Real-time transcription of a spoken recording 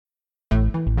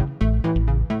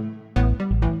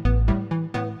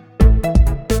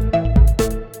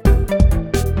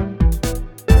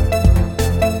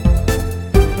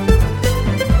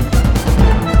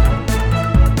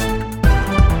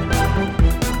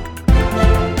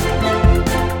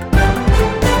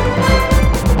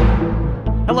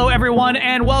everyone,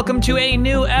 and welcome to a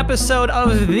new episode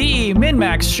of the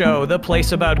Min-Max Show, the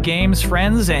place about games,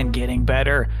 friends, and getting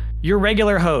better. Your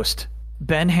regular host,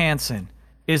 Ben Hansen,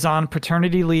 is on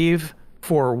paternity leave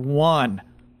for one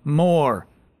more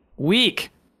week.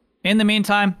 In the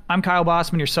meantime, I'm Kyle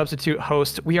Bossman, your substitute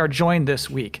host. We are joined this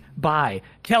week by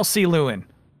Kelsey Lewin.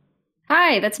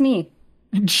 Hi, that's me.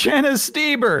 Jenna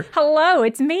Stieber. Hello,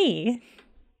 it's me.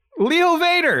 Leo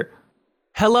Vader.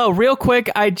 Hello, real quick,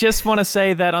 I just want to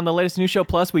say that on the latest New Show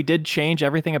Plus, we did change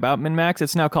everything about Min-Max.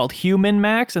 It's now called Human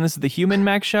Max, and this is the Human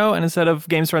Max Show, and instead of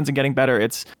Games, Friends, and Getting Better,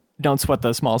 it's Don't Sweat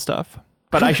the Small Stuff.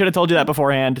 But I should have told you that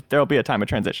beforehand. There'll be a time of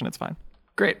transition. It's fine.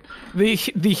 Great. The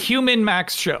Human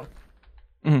Max Show.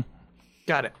 Mm-hmm.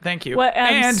 Got it. Thank you. What,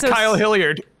 and Kyle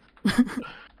Hilliard.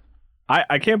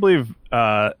 I can't believe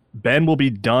Ben will be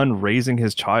done raising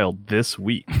his child this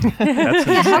week. That's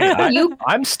insane.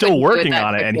 I'm still working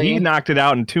on it, and he knocked it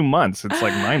out in 2 months. It's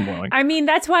like mind-blowing. I mean,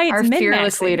 that's why it's Our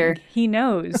fearless Min-Maxing. leader. He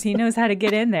knows how to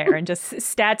get in there and just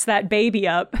stats that baby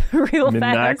up real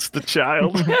Min-max fast. the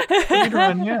child.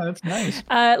 Yeah, that's nice.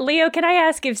 Leo, can I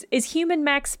ask, is Human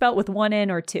Max spelt with one N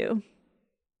or two?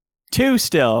 2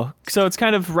 still. So it's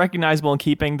kind of recognizable in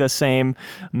keeping the same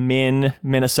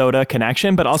Minnesota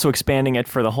connection, but also expanding it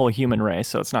for the whole human race.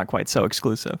 So it's not quite so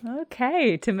exclusive.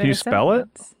 Okay, to Minnesota. Can you spell it?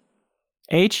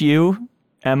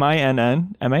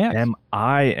 H-U-M-I-N-N-M-A-X.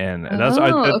 M-I-N.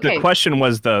 Okay. The question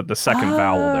was the second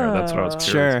vowel there. That's what I was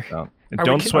curious Sure. about. And Are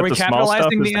don't we sweat the small stuff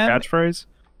capitalizing is the the M? catchphrase?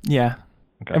 Yeah.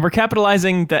 Okay. And we're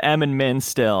capitalizing the M in min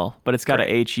still, but it's got a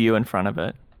H-U in front of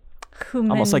it.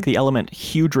 Almost like the element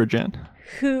hydrogen.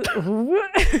 So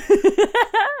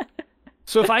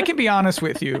if I can be honest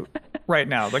with you right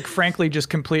now, like frankly, just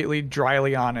completely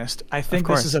dryly honest, I think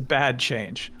this is a bad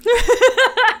change.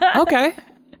 Okay.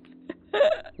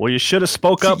 Well, you should have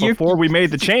spoke up before we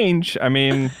made the change. I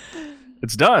mean,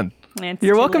 it's done.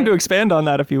 You're welcome to expand on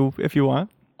that if you want.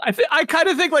 I kind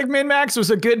of think like Min-Max was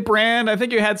a good brand. I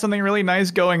think you had something really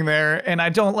nice going there, and I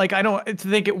don't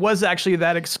think it was actually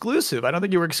that exclusive. I don't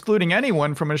think you were excluding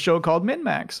anyone from a show called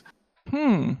Min-Max.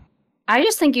 I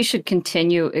just think you should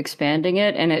continue expanding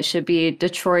it, and it should be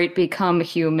Detroit become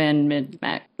Human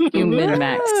Min-Max. Human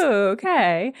Max. Oh,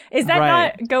 okay. Is that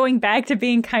Right. not going back to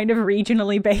being kind of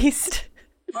regionally based?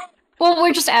 Well,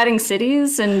 we're just adding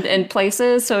cities and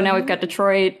places, so now we've got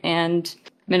Detroit and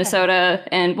Minnesota,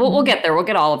 and we'll get there. We'll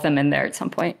get all of them in there at some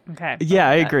point. Okay. Yeah,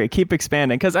 I agree. Keep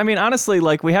expanding. Because, I mean, honestly,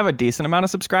 like, we have a decent amount of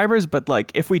subscribers, but,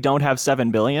 like, if we don't have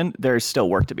 7 billion, there's still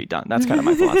work to be done. That's kind of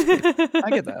my philosophy. I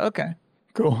get that. Okay,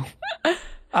 cool.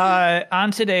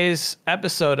 On today's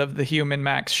episode of the Human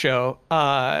Max Show,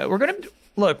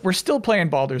 we're still playing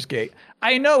Baldur's Gate.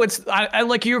 I know I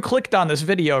like you clicked on this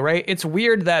video, right? It's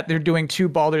weird that they're doing 2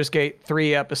 Baldur's Gate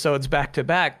 3 episodes back to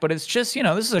back, but it's just,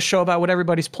 this is a show about what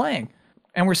everybody's playing.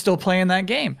 And we're still playing that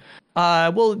game.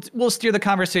 We'll steer the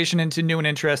conversation into new and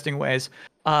interesting ways.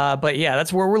 But yeah,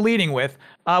 that's where we're leading with.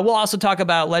 We'll also talk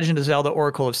about Legend of Zelda: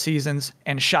 Oracle of Seasons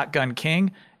and Shotgun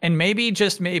King, and maybe,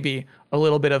 just maybe, a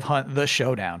little bit of Hunt the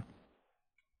Showdown.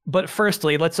 But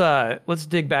firstly, let's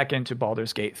dig back into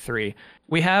Baldur's Gate 3.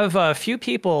 We have a few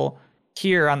people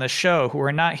here on the show who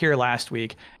were not here last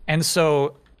week, and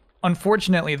so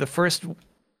unfortunately, the first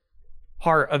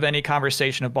part of any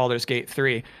conversation of Baldur's Gate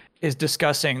 3 is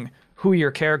discussing who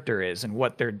your character is and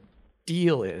what their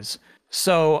deal is.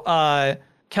 So,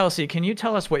 Kelsey, can you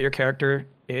tell us what your character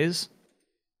is?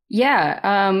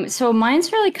 Yeah, so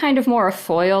mine's really kind of more a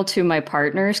foil to my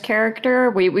partner's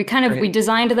character. We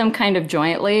designed them kind of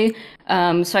jointly.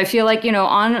 So I feel like,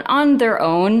 on their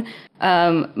own,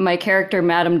 my character,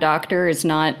 Madam Doctor, is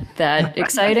not that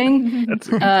exciting.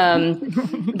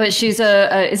 But she's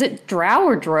is it Drow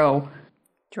or Dro?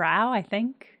 Drow, I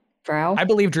think. Drow? I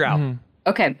believe Drow. Mm-hmm.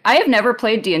 Okay, I have never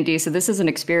played D&D, so this is an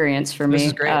experience for me. This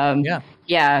is great.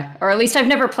 Yeah, or at least I've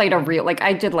never played a real, like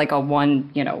I did like a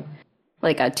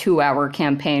 2-hour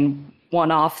campaign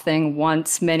one-off thing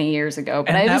once many years ago,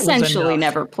 but I've essentially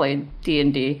never played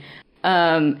D&D.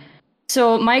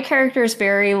 So my character is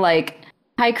very like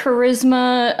high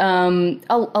charisma,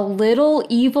 a little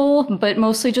evil, but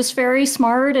mostly just very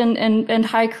smart and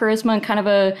high charisma and kind of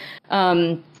a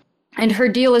and her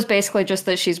deal is basically just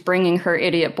that she's bringing her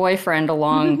idiot boyfriend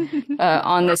along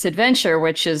on this adventure,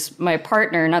 which is my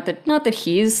partner. Not that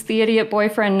he's the idiot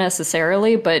boyfriend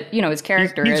necessarily, but his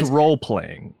character is. He's role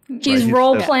playing. He's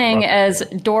role playing as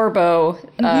Dorbo,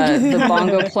 the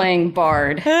bongo playing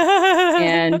bard,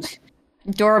 and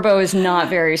Dorbo is not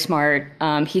very smart.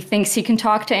 He thinks he can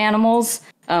talk to animals.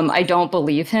 I don't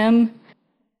believe him.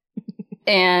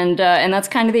 And that's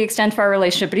kind of the extent of our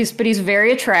relationship. But he's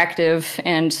very attractive,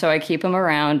 and so I keep him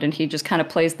around, and he just kind of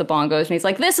plays the bongos, and he's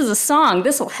like, "This is a song.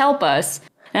 This will help us."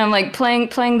 And I'm like, playing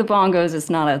the bongos is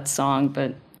not a song,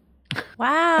 but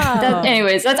wow.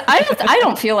 Anyways, I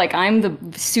don't feel like I'm the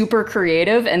super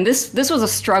creative, and this was a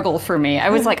struggle for me. I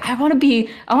was like, I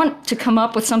want to come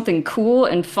up with something cool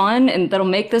and fun, and that'll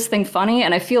make this thing funny.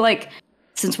 And I feel like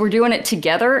since we're doing it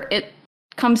together, it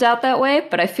comes out that way.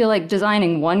 But I feel like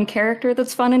designing one character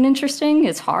that's fun and interesting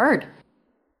is hard.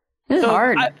 It's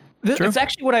hard. It's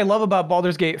actually what I love about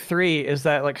Baldur's Gate 3 is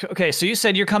that, like, okay, so you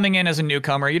said you're coming in as a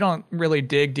newcomer. You don't really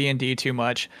dig D&D too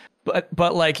much.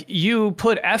 But like you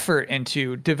put effort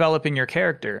into developing your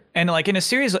character, and like in a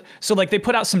series, so like they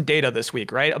put out some data this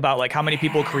week, right? About like how many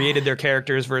people created their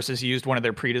characters versus used one of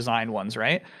their pre-designed ones,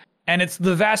 right? And it's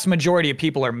the vast majority of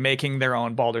people are making their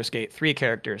own Baldur's Gate 3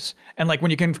 characters. And like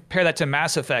when you compare that to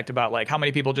Mass Effect, about like how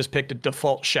many people just picked a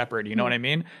default shepherd, you know what I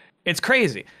mean? It's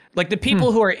crazy. Like the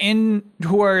people who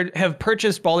have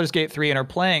purchased Baldur's Gate 3 and are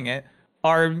playing it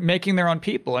are making their own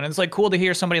people. And it's like cool to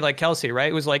hear somebody like Kelsey,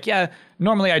 right? It was like, yeah,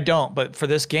 normally I don't, but for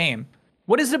this game,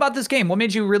 what is it about this game? What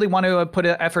made you really want to put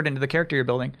an effort into the character you're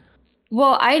building?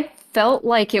 Well, I felt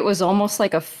like it was almost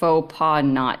like a faux pas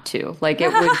not to. Like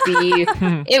it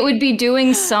would be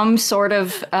doing some sort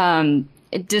of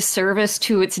disservice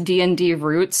to its D&D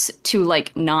roots to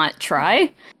like not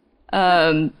try.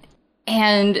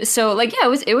 And so like,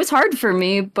 yeah, it was hard for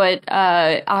me, but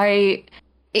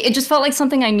it just felt like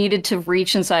something I needed to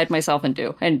reach inside myself and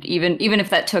do. And even if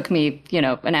that took me,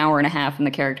 an hour and a half in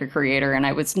the character creator, and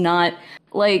I was not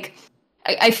like,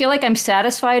 I feel like I'm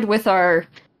satisfied with our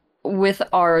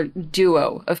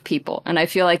duo of people. And I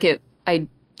feel like I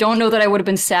don't know that I would have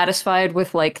been satisfied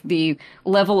with like the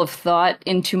level of thought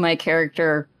into my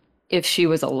character if she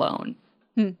was alone.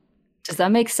 Does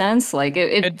that make sense? Like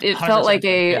it felt like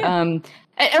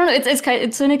I don't know.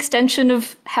 It's an extension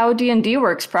of how D&D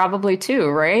works, probably too,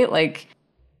 right? Like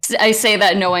I say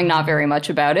that knowing not very much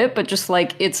about it, but just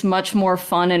like it's much more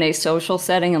fun in a social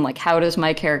setting, and like how does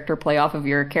my character play off of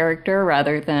your character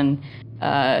rather than,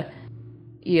 I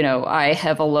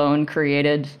have alone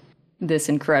created this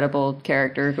incredible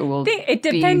character who will. It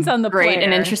depends on the great player.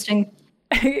 And interesting.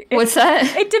 What's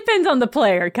that? It depends on the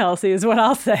player, Kelsey, is what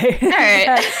I'll say. All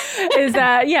right. Is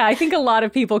that I think a lot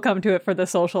of people come to it for the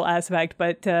social aspect,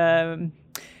 but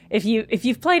if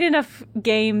you've played enough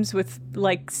games with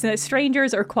like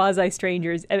strangers or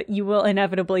quasi-strangers, you will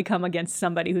inevitably come against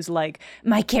somebody who's like,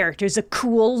 my character's a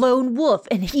cool lone wolf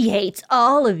and he hates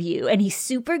all of you and he's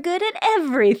super good at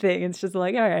everything. It's just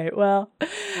like, all right, well,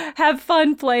 have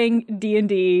fun playing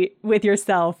D&D with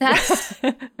yourself. That's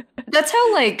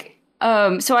how like.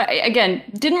 So I, again,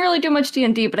 didn't really do much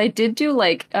D&D, but I did do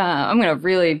like, I'm going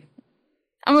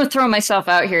to throw myself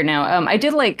out here now. I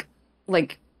did like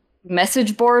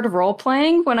message board role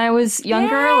playing when I was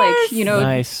younger, yes!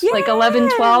 Nice. Like 11,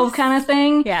 12 kind of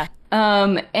thing. Yeah.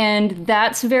 And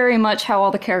that's very much how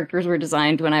all the characters were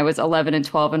designed when I was 11 and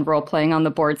 12 and role playing on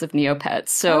the boards of Neopets.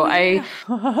 So I'm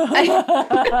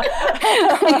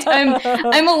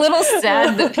a little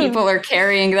sad that people are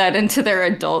carrying that into their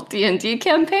adult D&D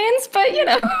campaigns, but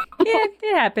Yeah,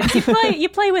 it happens. You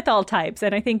play with all types,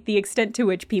 and I think the extent to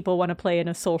which people want to play in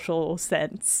a social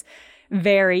sense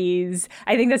varies.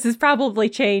 I think this has probably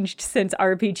changed since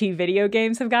RPG video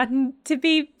games have gotten to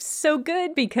be so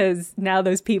good, because now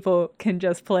those people can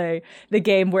just play the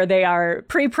game where they are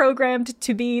pre-programmed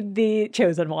to be the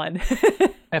chosen one.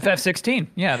 FF16,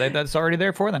 yeah, that's already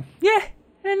there for them. Yeah,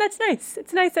 and that's nice.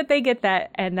 It's nice that they get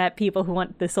that, and that people who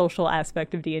want the social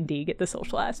aspect of D&D get the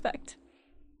social aspect.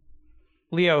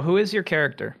 Leo, who is your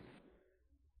character?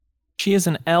 She is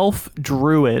an elf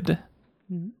druid,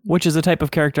 which is a type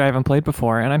of character I haven't played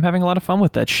before, and I'm having a lot of fun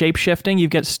with that. Shape-shifting, you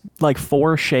get like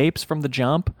 4 shapes from the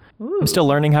jump. Ooh. I'm still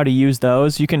learning how to use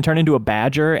those. You can turn into a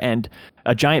badger, and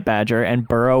a giant badger, and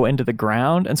burrow into the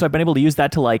ground, and so I've been able to use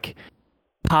that to like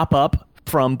pop up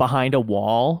from behind a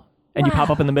wall, and you pop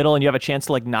up in the middle, and you have a chance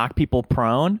to like knock people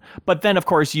prone. But then, of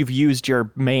course, you've used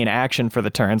your main action for the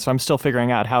turn, so I'm still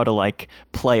figuring out how to like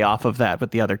play off of that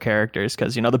with the other characters,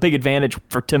 because the big advantage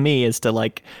to me is to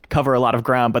like cover a lot of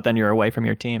ground, but then you're away from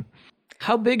your team.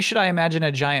 How big should I imagine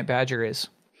a giant badger is?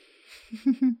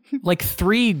 Like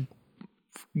 3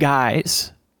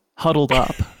 guys huddled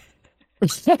up.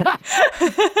 That's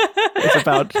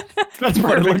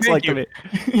what it looks like to me.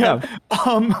 Yeah.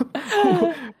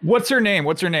 What's her name?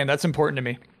 That's important to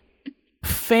me.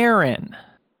 Farron.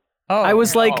 Oh, I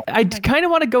was like, I kind of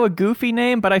want to go a goofy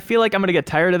name, but I feel like I'm gonna get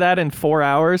tired of that in 4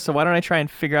 hours. So why don't I try and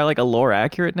figure out like a lore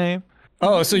accurate name?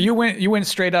 Oh, so you went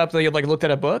straight up. You like looked at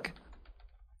a book?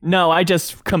 No, I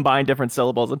just combined different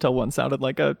syllables until one sounded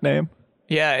like a name.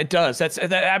 Yeah, it does. That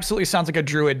absolutely sounds like a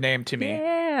druid name to me.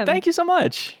 Yeah. Thank you so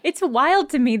much. It's wild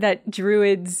to me that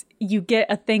druids, you get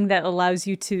a thing that allows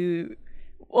you to,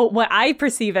 well, what I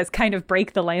perceive as kind of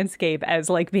break the landscape, as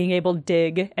like being able to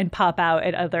dig and pop out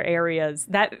at other areas.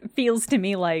 That feels to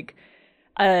me like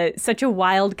such a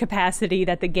wild capacity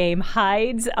that the game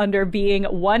hides under being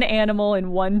one animal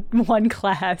in one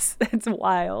class. That's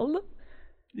wild.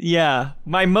 Yeah,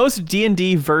 my most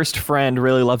D&D versed friend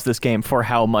really loves this game for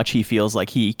how much he feels like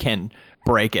he can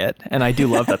break it. And I do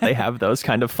love that they have those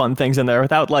kind of fun things in there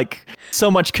without like so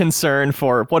much concern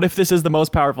for what if this is the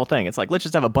most powerful thing. It's like, let's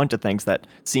just have a bunch of things that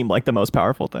seem like the most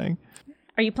powerful thing.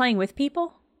 Are you playing with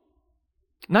people?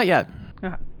 Not yet.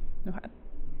 Okay.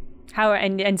 How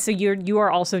and so you are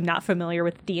also not familiar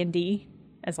with D&D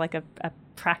as like a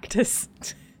practice?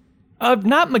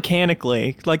 Not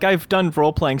mechanically. Like, I've done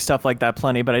role-playing stuff like that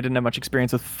plenty, but I didn't have much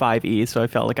experience with 5e, so I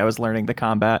felt like I was learning the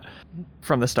combat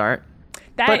from the start.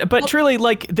 But truly,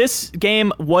 like, this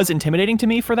game was intimidating to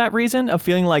me for that reason, of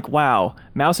feeling like, wow,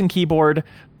 mouse and keyboard,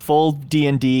 full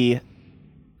D&D,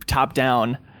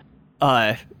 top-down,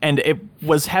 and it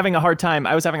was having a hard time.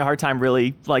 I was having a hard time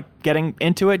really, like, getting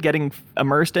into it, getting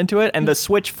immersed into it, and the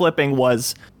switch flipping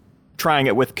was trying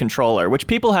it with controller, which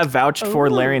people have vouched for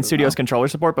Larian Studios controller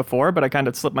support before, but I kind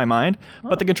of slipped my mind.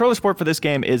 But the controller support for this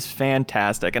game is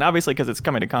fantastic, and obviously because it's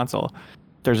coming to console,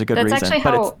 there's a good reason. That's actually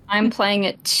how I'm playing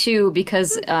it too,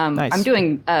 because Nice. I'm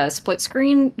doing split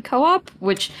screen co-op,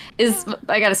 which is,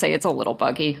 I gotta say, it's a little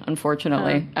buggy,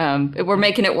 unfortunately. We're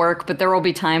making it work, but there will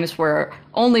be times where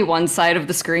only one side of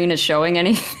the screen is showing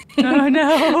anything. Oh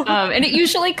no! And it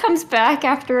usually comes back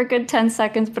after a good 10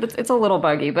 seconds, but it's a little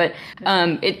buggy. But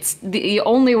it's the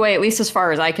only way, at least as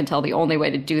far as I can tell, the only way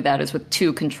to do that is with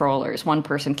two controllers. One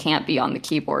person can't be on the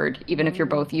keyboard, even if you're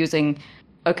both using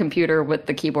a computer with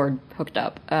the keyboard hooked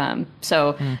up.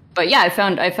 But yeah, I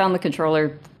found the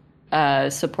controller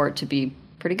support to be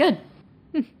pretty good.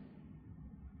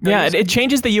 Yeah, it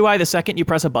changes the UI the second you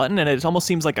press a button, and it almost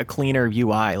seems like a cleaner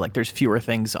UI. Like there's fewer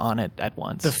things on it at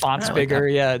once. The font's bigger.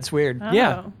 Yeah, it's weird. Oh.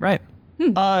 Yeah, right.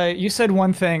 You said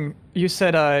one thing. You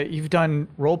said you've done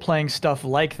role-playing stuff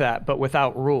like that, but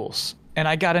without rules. And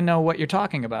I got to know what you're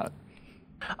talking about.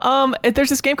 There's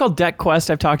this game called Deck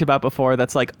Quest I've talked about before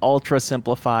that's like ultra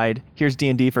simplified. Here's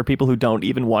D&D for people who don't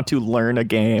even want to learn a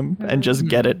game and just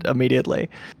get it immediately.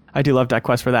 I do love Deck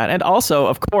Quest for that. And also,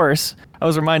 of course, I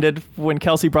was reminded when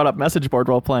Kelsey brought up message board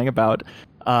role-playing about,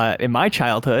 in my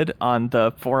childhood, on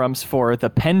the forums for the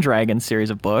Pendragon series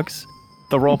of books,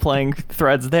 the role-playing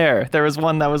threads there. There was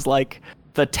one that was like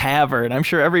the Tavern. I'm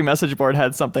sure every message board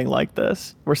had something like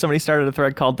this, where somebody started a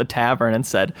thread called the Tavern and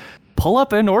said, pull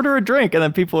up and order a drink. And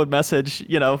then people would message,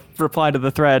 reply to the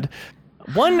thread,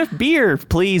 1 beer,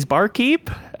 please, barkeep.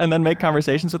 And then make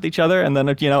conversations with each other. And then,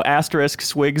 asterisk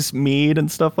swigs mead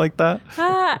and stuff like that.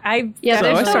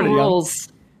 There's no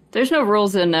rules. There's no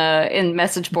rules in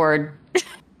message board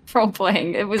role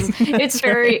playing. It's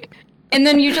very. And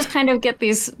then you just kind of get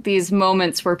these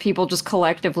moments where people just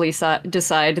collectively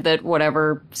decide that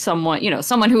whatever someone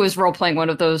who is role-playing one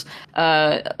of those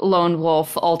lone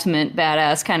wolf, ultimate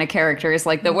badass kind of characters,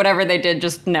 like that whatever they did,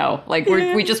 just no. Like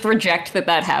we just reject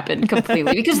that happened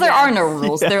completely because there are no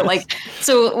rules. They're like,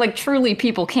 so like truly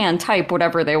people can type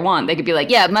whatever they want. They could be like,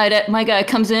 yeah, my guy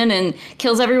comes in and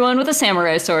kills everyone with a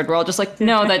samurai sword. We're all just like,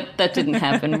 no, that didn't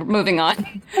happen. We're moving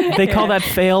on. They call that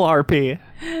fail RP.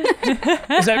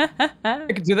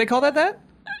 Do they call that?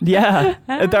 Yeah.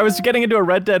 I was getting into a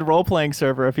Red Dead role-playing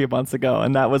server a few months ago,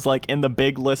 and that was like in the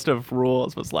big list of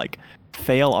rules was like,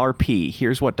 fail RP.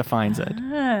 Here's what defines it.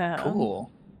 Cool.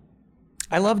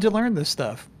 I love to learn this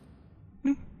stuff.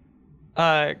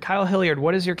 Kyle Hilliard,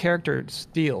 what is your character's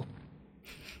deal?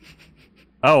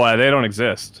 Oh, they don't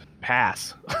exist.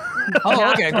 Pass.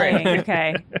 Oh, okay, great.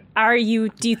 Okay.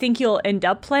 Do you think you'll end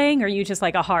up playing, or are you just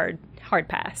like a hard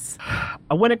pass?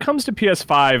 When it comes to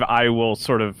PS5, I will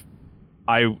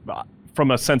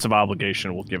from a sense of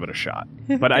obligation, will give it a shot.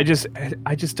 But I just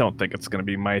don't think it's going to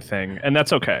be my thing, and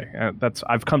that's okay.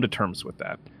 I've come to terms with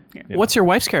that. What's your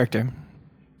wife's character?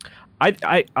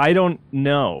 I don't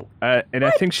know, and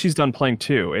I think she's done playing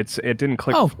too. It didn't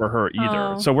click for her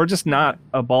either. So we're just not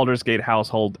a Baldur's Gate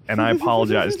household, and I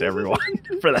apologize to everyone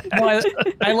for that. Well,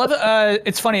 I love it.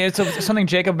 It's funny. It's something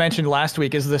Jacob mentioned last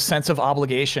week is the sense of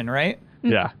obligation, right?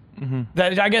 Yeah. Mm-hmm.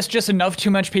 That I guess just enough too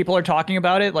much people are talking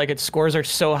about it. Like its scores are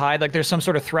so high. Like there's some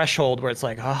sort of threshold where it's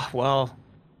like, oh well,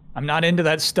 I'm not into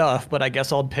that stuff, but I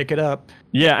guess I'll pick it up.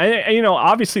 Yeah, and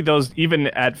obviously those, even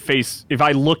at face, if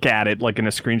I look at it like in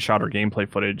a screenshot or gameplay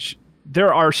footage,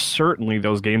 there are certainly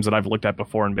those games that I've looked at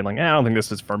before and been like, I don't think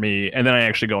this is for me. And then I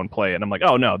actually go and play it. And I'm like,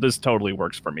 oh, no, this totally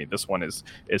works for me. This one is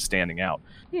standing out.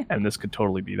 Yeah. And this could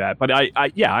totally be that. But I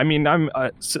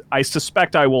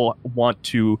suspect I will want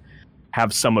to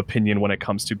have some opinion when it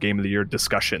comes to Game of the Year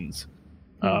discussions.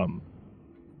 So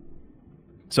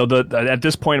at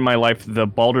this point in my life, the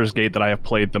Baldur's Gate that I have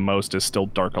played the most is still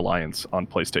Dark Alliance on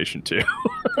PlayStation 2.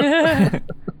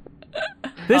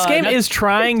 This game is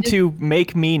trying to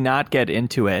make me not get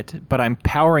into it, but I'm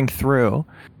powering through.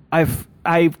 I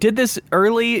did this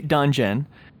early dungeon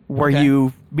where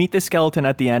you meet the skeleton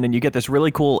at the end and you get this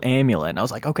really cool amulet. And I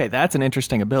was like, okay, that's an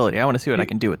interesting ability. I want to see what I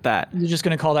can do with that. You're just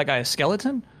going to call that guy a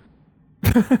skeleton?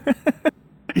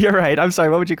 You're right. I'm sorry.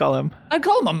 What would you call him? I'd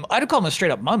call him a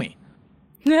straight up mummy.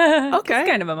 Okay. It's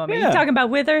kind of a mummy. Yeah. You talking about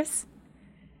Withers?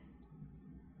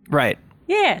 Right.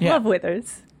 Yeah, love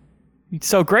Withers.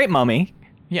 So great mummy.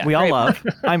 Yeah, we all love.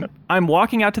 I'm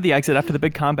walking out to the exit after the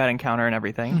big combat encounter and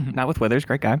everything. Mm-hmm. Not with Withers,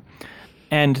 great guy.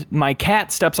 And my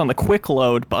cat steps on the quick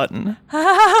load button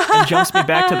and jumps me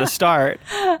back to the start.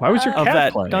 Why was your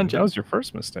cat playing? Dungeon. That was your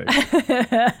first mistake.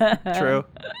 True.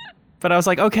 But I was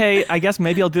like, okay, I guess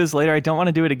maybe I'll do this later. I don't want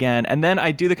to do it again. And then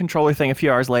I do the controller thing a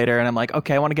few hours later, and I'm like,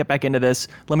 okay, I want to get back into this.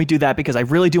 Let me do that because I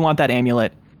really do want that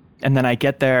amulet. And then I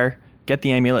get there, get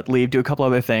the amulet, leave, do a couple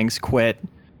other things, quit.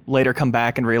 Later come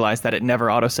back and realize that it never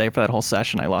autosaved for that whole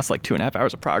session. I lost like 2.5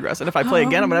 hours of progress. And if I play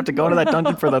again, I'm going to have to go into that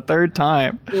dungeon for the third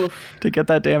time to get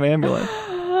that damn amulet.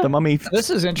 The mummy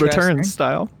returns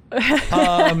style.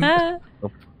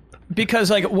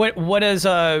 Because like what is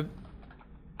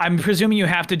I'm presuming you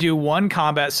have to do one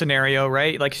combat scenario,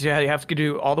 right? Like you have to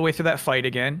do all the way through that fight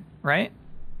again, right?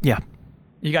 Yeah.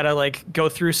 You got to like go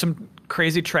through some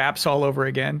crazy traps all over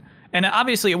again. And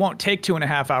obviously it won't take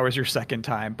 2.5 hours your second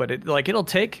time, but it'll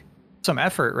take some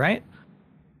effort, right?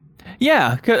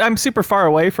 Yeah, 'cause I'm super far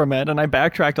away from it, and I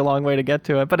backtracked a long way to get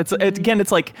to it. But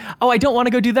it's like, oh, I don't want to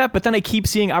go do that, but then I keep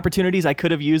seeing opportunities I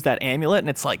could have used that amulet, and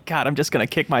it's like, God, I'm just gonna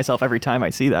kick myself every time I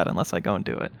see that unless I go and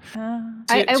do it.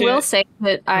 I will say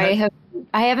that I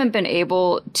haven't been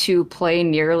able to play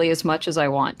nearly as much as I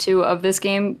want to of this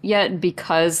game yet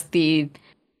because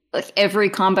every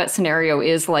combat scenario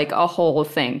is like a whole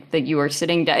thing that you are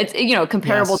sitting down. It's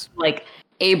comparable to like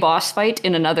a boss fight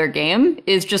in another game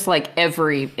is just like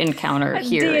every encounter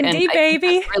here. D&D,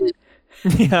 baby. Really,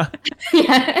 yeah.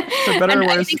 For better or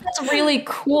worse. I think that's really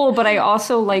cool, but I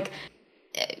also like,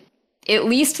 at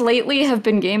least lately, have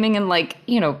been gaming in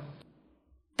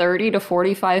 30 to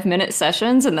 45 minute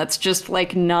sessions, and that's just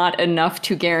like not enough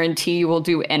to guarantee you will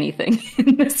do anything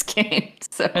in this game.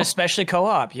 So especially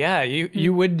co-op, yeah,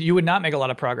 you would not make a lot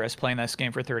of progress playing this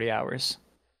game for 30 hours.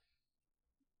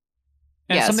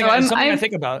 And yeah, something I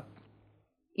think about.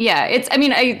 Yeah,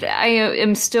 I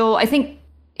am still. I think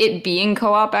it being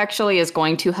co-op actually is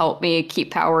going to help me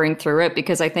keep powering through it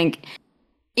because I think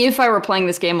if I were playing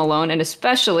this game alone, and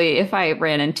especially if I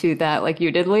ran into that like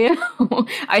you did, Leo,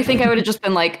 I think I would have just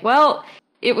been like, well,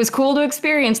 it was cool to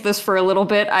experience this for a little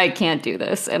bit. I can't do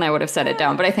this. And I would have set it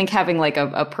down. But I think having like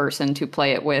a person to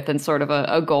play it with and sort of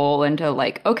a goal and to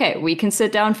like, okay, we can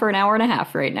sit down for an hour and a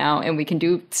half right now and we can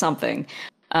do something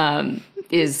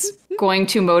is going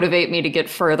to motivate me to get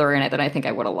further in it than I think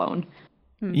I would alone.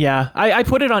 Yeah, I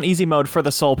put it on easy mode for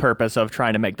the sole purpose of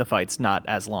trying to make the fights not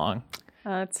as long.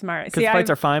 That's smart. Because fights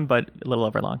are fine, but a little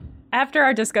over long. After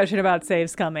our discussion about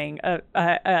saves coming,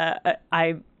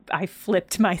 I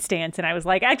flipped my stance and I was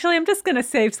like, actually, I'm just going to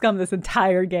save scum this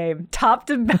entire game, top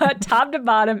to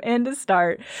bottom, end to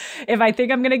start. If I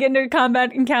think I'm going to get into a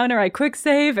combat encounter, I quick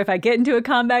save. If I get into a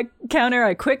combat encounter,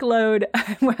 I quick load.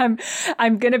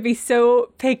 I'm going to be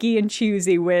so picky and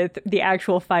choosy with the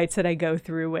actual fights that I go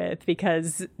through with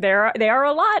because they are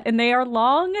a lot and they are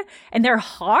long and they're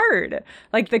hard.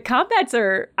 Like the combats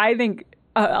are, I think,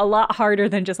 a lot harder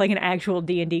than just like an actual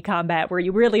D&D combat where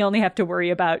you really only have to worry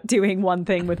about doing one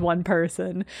thing with one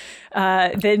person.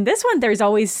 Then this one, there's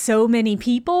always so many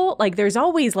people. Like there's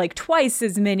always like twice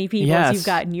as many people as you've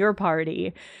got in your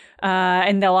party.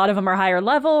 And a lot of them are higher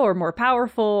level or more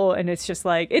powerful. And it's just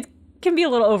like, it can be a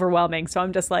little overwhelming. So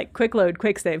I'm just like, quick load,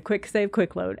 quick save,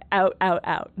 quick load,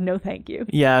 out. No, thank you.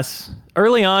 Yes.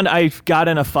 Early on, I got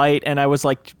in a fight and I was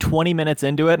like 20 minutes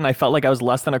into it and I felt like I was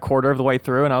less than a quarter of the way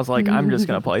through and I was like, I'm just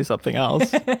going to play something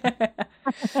else.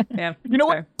 Yeah. You know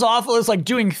what's awful is like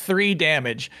doing 3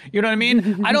 damage. You know what I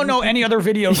mean? I don't know any other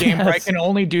video game where I can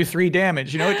only do 3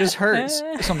 damage. You know, it just hurts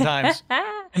sometimes.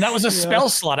 And that was a spell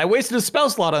slot. I wasted a spell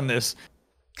slot on this.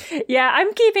 Yeah,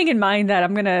 I'm keeping in mind that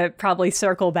I'm going to probably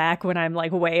circle back when I'm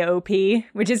like way OP,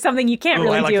 which is something you can't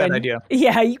really do. That idea.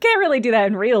 Yeah, you can't really do that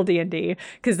in real D&D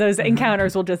because those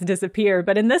encounters will just disappear.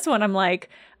 But in this one, I'm like,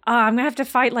 I'm gonna have to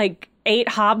fight like 8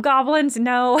 hobgoblins.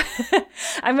 No,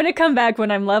 I'm gonna come back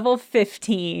when I'm level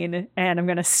 15, and I'm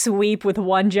gonna sweep with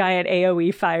one giant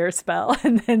AoE fire spell,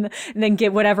 and then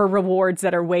get whatever rewards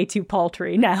that are way too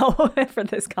paltry now for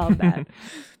this combat.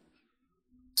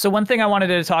 So one thing I wanted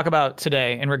to talk about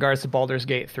today in regards to Baldur's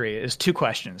Gate 3 is 2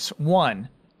 questions. One,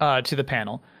 to the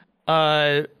panel.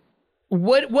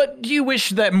 What do you wish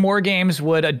that more games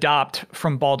would adopt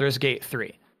from Baldur's Gate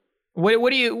 3? What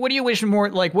do you wish more,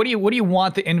 like, what do you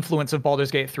want the influence of Baldur's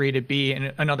Gate 3 to be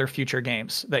in other future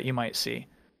games that you might see?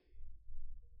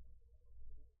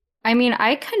 I mean,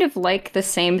 I kind of like the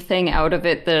same thing out of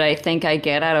it that I think I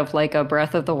get out of like a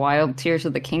Breath of the Wild, Tears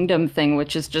of the Kingdom thing,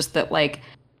 which is just that like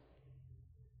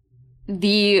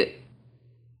the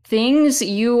things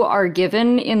you are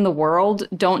given in the world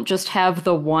don't just have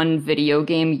the one video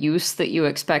game use that you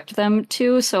expect them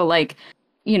to. So like,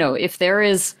 you know, if there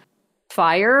is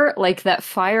fire, like that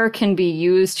fire can be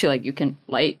used to, like, you can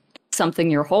light something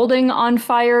you're holding on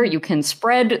fire, you can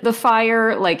spread the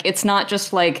fire, like it's not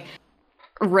just like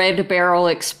red barrel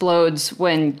explodes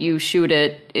when you shoot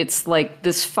it. It's like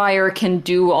this fire can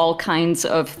do all kinds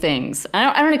of things.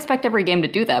 I don't expect every game to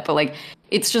do that, but like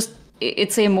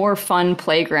it's a more fun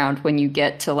playground when you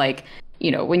get to, like, you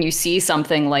know, when you see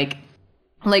something like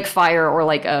fire or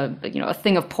like a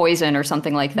thing of poison or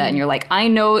something like that, and you're like, I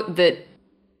know that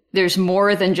there's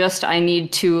more than just I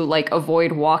need to like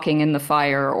avoid walking in the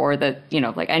fire, or that, you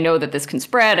know, like I know that this can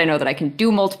spread. I know that I can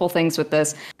do multiple things with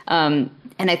this. And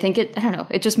I think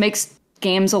it just makes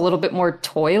games a little bit more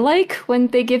toy-like when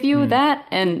they give you that,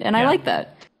 and I like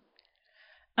that.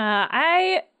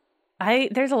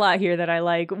 There's a lot here that I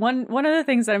like. One of the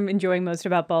things that I'm enjoying most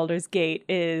about Baldur's Gate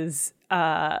is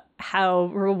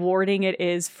how rewarding it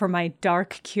is for my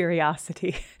dark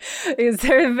curiosity. Because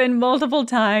there have been multiple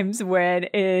times when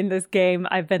in this game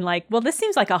I've been like, well, this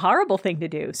seems like a horrible thing to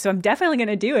do, so I'm definitely going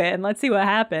to do it, and let's see what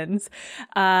happens.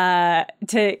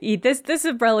 This is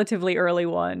a relatively early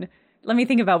one. Let me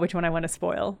think about which one I want to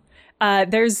spoil.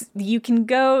 You can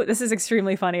go, this is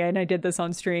extremely funny, and I did this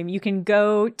on stream. You can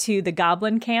go to the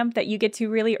goblin camp that you get to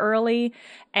really early,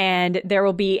 and there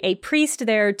will be a priest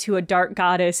there to a dark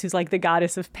goddess who's like the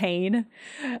goddess of pain.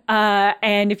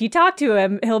 And if you talk to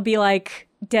him, he'll be like,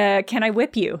 can I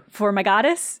whip you for my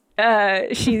goddess?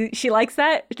 She likes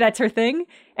that. That's her thing.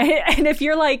 And if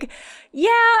you're like,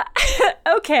 yeah,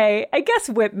 okay, I guess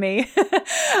whip me.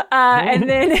 And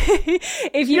then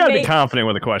if you gotta be confident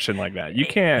with a question like that. You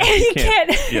can't,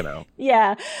 you know.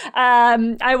 Yeah,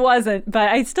 I wasn't, but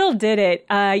I still did it.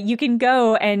 You can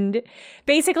go and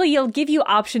basically you'll give you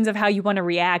options of how you want to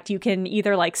react. You can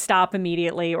either like stop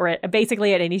immediately, or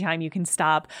basically at any time you can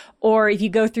stop. Or if you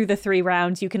go through the 3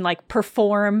 rounds, you can like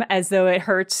perform as though it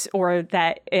hurts, or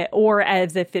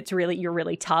as if you're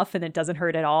really tough and it doesn't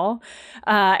hurt at all.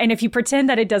 And if you pretend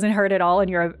that it doesn't hurt at all and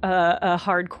you're a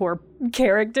hardcore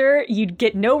character, you'd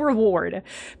get no reward.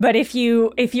 But if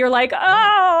you're like,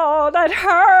 oh, that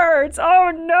hurts,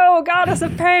 oh no, goddess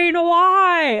of pain,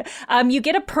 why? You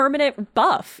get a permanent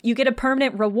buff. You get a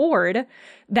permanent reward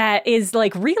that is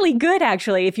like really good,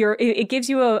 actually. It gives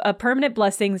you a permanent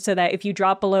blessing, so that if you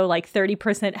drop below like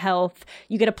 30% health,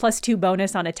 you get a +2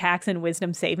 bonus on attacks and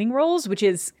wisdom saving rolls, which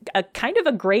is a kind of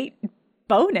a great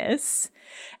bonus.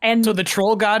 And so the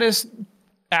troll goddess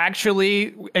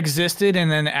actually existed and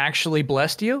then actually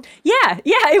blessed you? Yeah,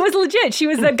 it was legit. She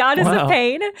was the goddess of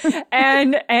pain.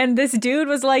 And this dude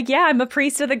was like, yeah, I'm a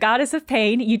priest of the goddess of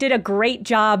pain. You did a great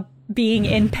job being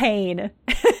in pain.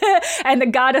 And the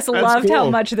goddess loved how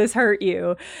much this hurt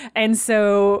you. And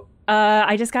so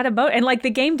I just got a boat. And like the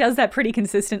game does that pretty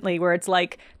consistently, where it's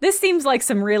like, this seems like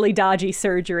some really dodgy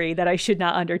surgery that I should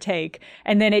not undertake.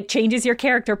 And then it changes your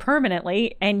character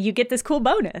permanently and you get this cool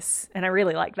bonus. And I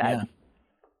really like that.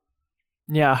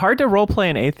 Yeah, hard to roleplay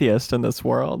an atheist in this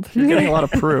world. You're getting a lot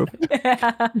of proof.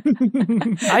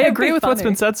 I agree with what's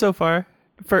been said so far,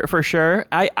 for sure.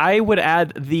 I would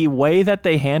add the way that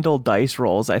they handle dice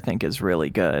rolls, I think, is really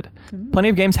good. Plenty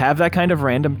of games have that kind of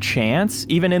random chance,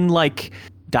 even in like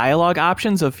dialogue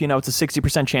options of, it's a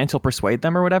 60% chance you'll persuade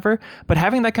them or whatever. But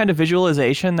having that kind of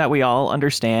visualization that we all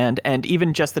understand, and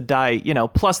even just the die,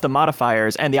 plus the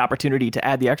modifiers and the opportunity to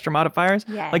add the extra modifiers,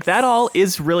 like that all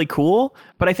is really cool.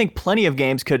 But I think plenty of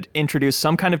games could introduce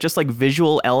some kind of just like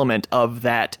visual element of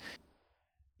that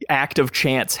act of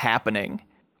chance happening,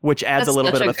 which adds a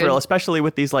little bit of a thrill, especially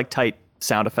with these like tight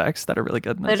sound effects that are really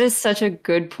good in this. That is such a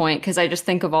good point, because I just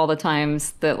think of all the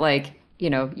times that, like,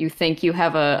 you think you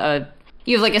have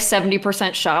you have like a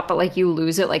 70% shot, but like you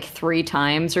lose it like 3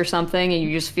 times or something, and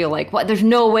you just feel like, what? There's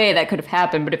no way that could have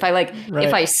happened. But if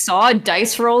I saw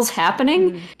dice rolls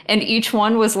happening, and each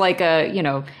one was like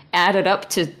added up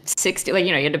to 60, like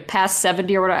you had to pass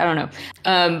 70 or whatever, I don't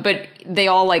know. But they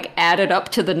all like added up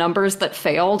to the numbers that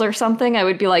failed or something, I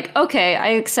would be like, okay, I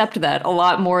accept that a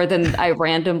lot more than I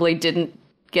randomly didn't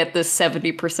get this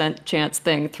 70% chance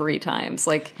thing 3 times.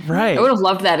 Like, I would have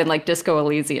loved that in like Disco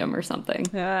Elysium or something.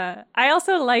 I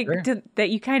also liked that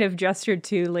you kind of gestured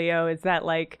to, Leo, is that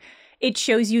like it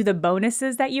shows you the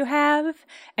bonuses that you have,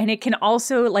 and it can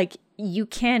also like you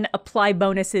can apply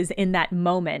bonuses in that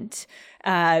moment.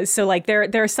 So like there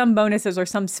are some bonuses or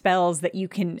some spells that you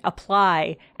can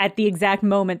apply at the exact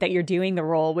moment that you're doing the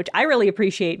roll, which I really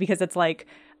appreciate, because it's like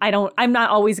I'm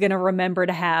not always going to remember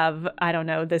to have, I don't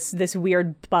know, this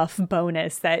weird buff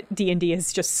bonus that D&D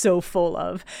is just so full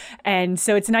of. And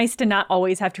so it's nice to not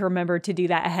always have to remember to do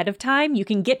that ahead of time. You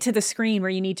can get to the screen where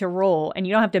you need to roll, and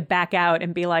you don't have to back out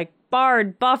and be like,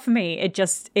 Bard, buff me.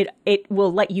 It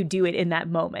will let you do it in that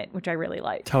moment, which I really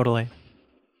like. Totally.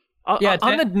 On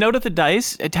the note of the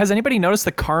dice, has anybody noticed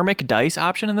the karmic dice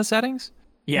option in the settings?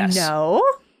 Yes. No?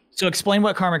 So explain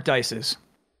what karmic dice is.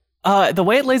 The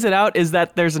way it lays it out is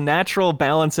that there's a natural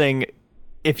balancing.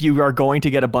 If you are going to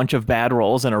get a bunch of bad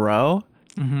rolls in a row,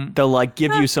 they'll like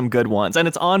give you some good ones, and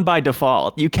it's on by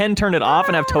default. You can turn it off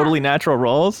and have totally natural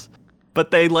rolls, but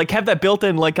they like have that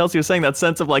built-in, like Kelsey was saying, that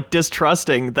sense of like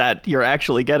distrusting that you're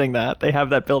actually getting that. They have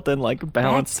that built-in like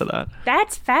balance to that.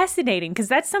 That's fascinating, because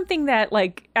that's something that,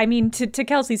 like, I mean, to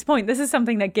Kelsey's point, this is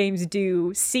something that games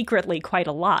do secretly quite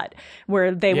a lot,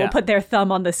 where they will put their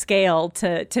thumb on the scale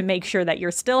to make sure that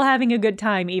you're still having a good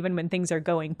time even when things are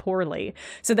going poorly.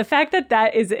 So the fact that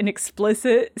that is an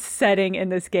explicit setting in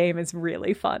this game is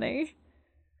really funny.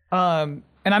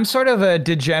 And I'm sort of a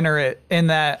degenerate in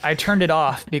that I turned it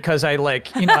off because I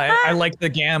like, I like the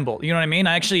gamble. You know what I mean?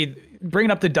 I actually, bringing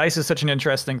up the dice is such an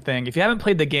interesting thing. If you haven't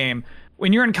played the game,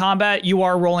 when you're in combat, you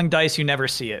are rolling dice, you never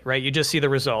see it, right? You just see the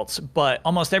results. But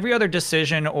almost every other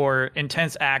decision or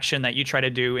intense action that you try to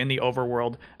do in the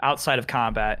overworld outside of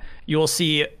combat, you will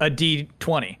see a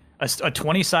D20. A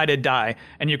 20-sided die,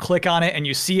 and you click on it and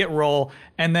you see it roll,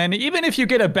 and then even if you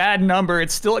get a bad number,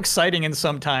 it's still exciting. And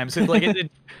sometimes it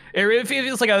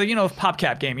feels like a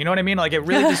PopCap game. You know what I mean? Like it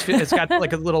really just it's got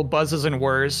like a little buzzes and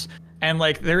whirs, and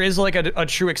like there is like a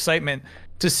true excitement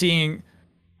to seeing.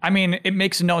 I mean, it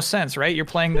makes no sense, right? You're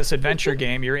playing this adventure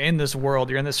game, you're in this world,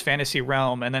 you're in this fantasy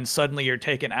realm, and then suddenly you're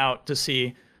taken out to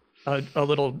see a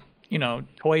little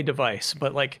toy device.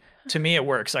 But like to me, it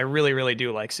works. I really, really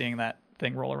do like seeing that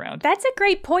thing roll around. That's a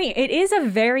great point. It is a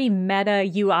very meta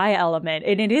UI element,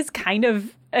 and it is kind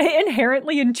of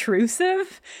inherently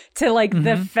intrusive to like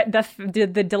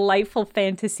the delightful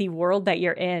fantasy world that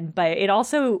you're in, but it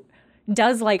also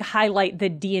does like highlight the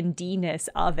D&D-ness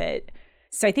of it.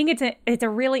 So I think it's a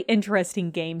really interesting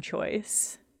game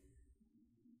choice.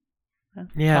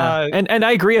 Yeah, and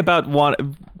I agree about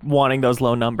wanting those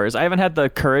low numbers. I haven't had the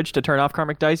courage to turn off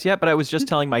karmic dice yet, but I was just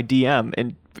telling my DM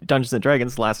in Dungeons and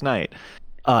Dragons last night,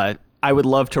 I would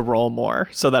love to roll more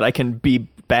so that I can be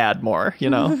bad more,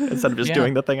 instead of just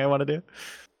doing the thing I want to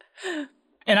do.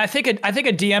 And I think a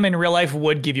DM in real life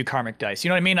would give you karmic dice. You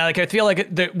know what I mean? Like I feel like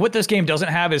what this game doesn't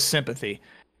have is sympathy.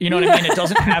 You know what I mean? It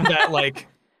doesn't have that like.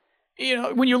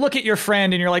 When you look at your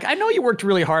friend and you're like, I know you worked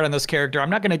really hard on this character. I'm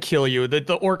not going to kill you.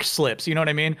 The orc slips. You know what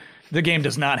I mean? The game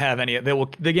does not have any.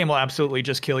 The game will absolutely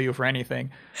just kill you for anything.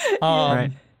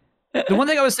 Right. The one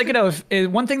thing I was thinking of is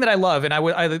one thing that I love, and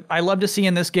I love to see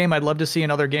in this game. I'd love to see in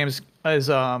other games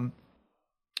is okay.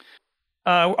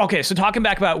 So talking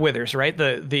back about Withers, right?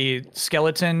 The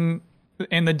skeleton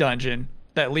in the dungeon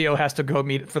that Leo has to go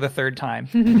meet for the 3rd time.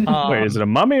 Wait, is it a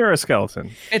mummy or a skeleton?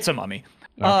 It's a mummy.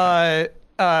 Okay.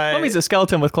 Mummy's a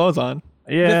skeleton with clothes on.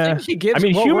 Yeah.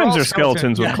 Humans are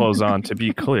skeletons with clothes on, to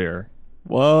be clear.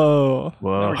 Whoa.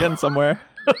 We're getting somewhere.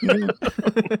 The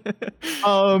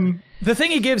thing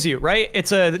he gives you, right?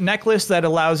 It's a necklace that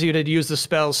allows you to use the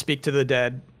spell Speak to the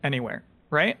Dead anywhere,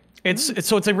 right? It's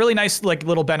a really nice like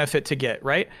little benefit to get,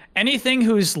 right? Anything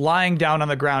who's lying down on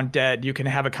the ground dead, you can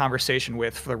have a conversation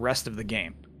with for the rest of the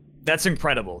game. That's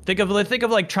incredible. Think of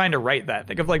like trying to write that.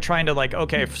 Think of like trying to like,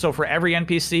 okay, so for every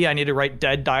NPC, I need to write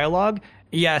dead dialogue.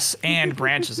 Yes, and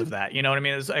branches of that. You know what I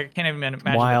mean? I can't even imagine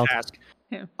the task.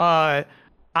 Yeah.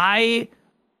 I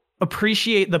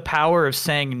appreciate the power of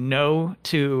saying no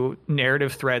to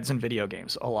narrative threads in video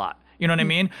games a lot. You know what I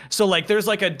mean? So like there's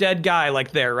like a dead guy like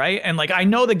there, right? And like I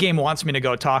know the game wants me to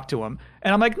go talk to him.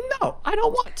 And I'm like, no, I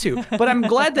don't want to. But I'm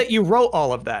glad that you wrote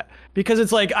all of that, because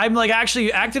it's like I'm like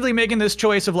actually actively making this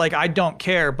choice of like I don't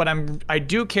care, but I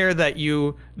do care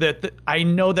that I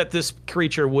know that this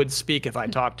creature would speak if I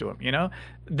talk to him. You know,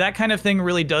 that kind of thing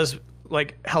really does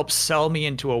like help sell me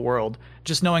into a world.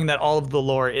 Just knowing that all of the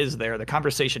lore is there, the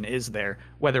conversation is there,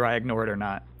 whether I ignore it or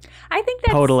not. I think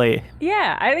that's totally.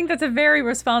 Yeah, I think that's a very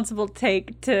responsible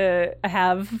take to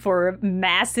have for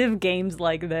massive games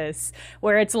like this,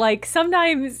 where it's like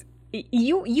sometimes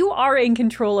you are in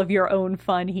control of your own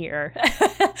fun here.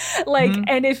 Like,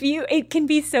 and it can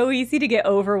be so easy to get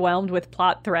overwhelmed with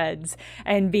plot threads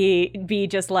and be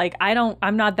just like,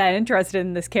 I'm not that interested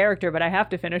in this character, but I have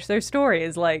to finish their story.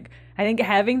 Is like, I think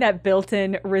having that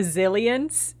built-in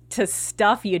resilience to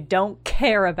stuff you don't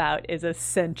care about is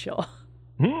essential.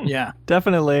 Yeah,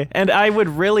 definitely. And I would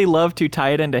really love to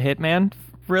tie it into Hitman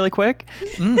really quick,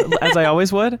 as I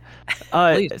always would.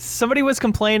 Somebody was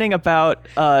complaining about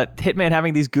Hitman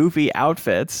having these goofy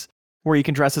outfits where you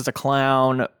can dress as a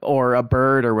clown or a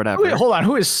bird or whatever. Wait, hold on,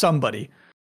 who is somebody?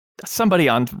 Somebody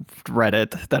on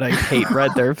Reddit that I hate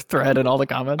read their thread and all the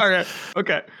comments.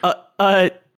 Okay.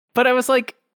 But I was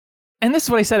like, and this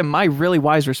is what I said in my really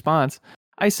wise response.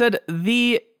 I said,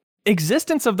 the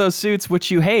existence of those suits,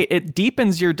 which you hate, it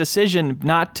deepens your decision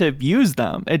not to use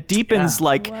them. It deepens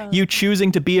you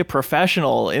choosing to be a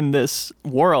professional in this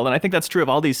world. And I think that's true of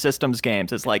all these systems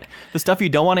games. It's like the stuff you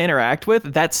don't want to interact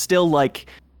with, that's still like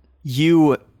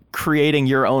you creating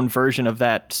your own version of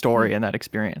that story and that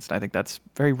experience. And I think that's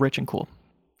very rich and cool.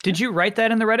 Did you write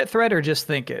that in the Reddit thread or just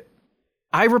think it?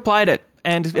 I replied it.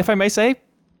 And if I may say,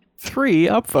 3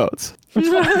 upvotes.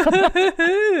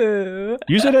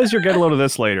 Use it as your get a load of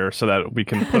this later so that we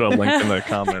can put a link in the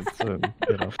comments. And,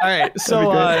 All right.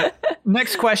 So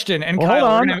next question. And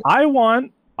Kyle, hold on. I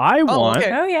want.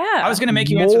 Okay. Oh yeah. I was going to make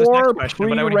you answer this next question,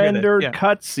 but I want to hear pre-rendered that.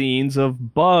 cutscenes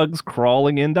of bugs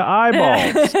crawling into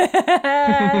eyeballs.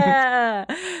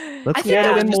 Let's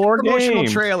get it in more promotional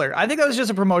games. trailer. I think that was just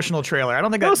a promotional trailer. I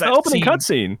don't think That was the opening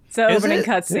cutscene. cutscene. It's the Is opening it?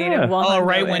 cutscene. Yeah. Of one Oh,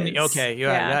 right of when. those. Okay.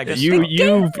 Yeah. I guess.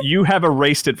 You have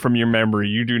erased it from your memory.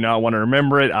 You do not want to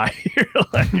remember it.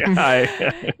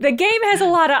 The game has a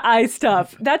lot of eye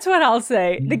stuff. That's what I'll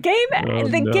say. The game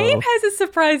has a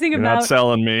surprising You're amount not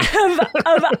selling me.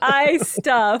 of eye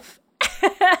stuff.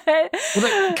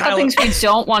 Things we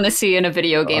don't want to see in a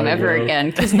video game ever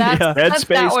again, because that's Dead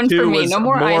Space that one 2 for me. was No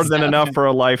more more eye than stuff. enough for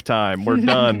a lifetime. We're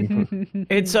done.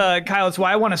 It's Kyle. It's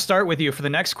why I want to start with you for the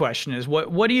next question. Is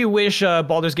what do you wish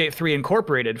Baldur's Gate 3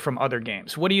 incorporated from other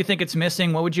games? What do you think it's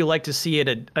missing? What would you like to see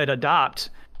it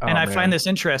adopt? And I find this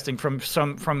interesting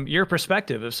from your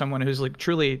perspective of someone who's like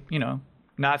truly,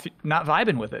 not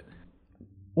vibing with it.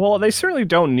 Well, they certainly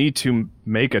don't need to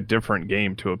make a different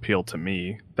game to appeal to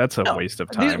me. That's a waste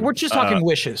of time. We're just talking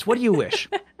wishes. What do you wish?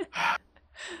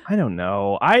 I don't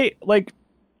know. I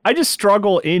just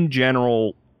struggle in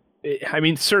general. I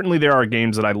mean, certainly there are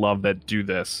games that I love that do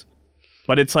this,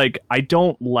 but it's like I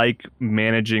don't like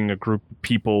managing a group of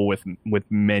people with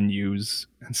menus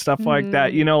and stuff like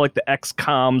that. Like the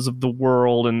XCOMs of the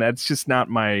world, and that's just not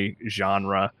my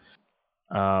genre.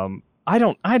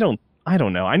 I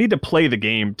don't know. I need to play the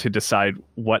game to decide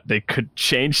what they could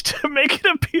change to make it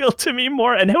appeal to me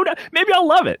more. And maybe I'll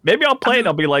love it. Maybe I'll play it and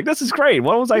I'll be like, this is great.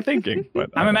 What was I thinking? But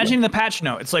I'm imagining the patch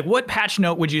note. It's like, what patch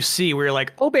note would you see where you're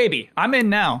like, oh, baby, I'm in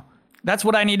now. That's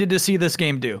what I needed to see this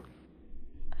game do.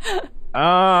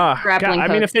 Grappling I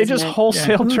mean, if they just hooks,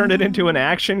 wholesale turn it into an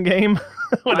action game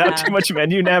without too much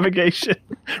menu navigation,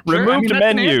 removed that's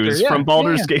an menus answer, yeah. from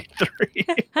Baldur's Gate 3.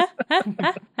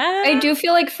 I do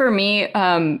feel like for me,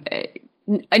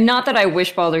 not that I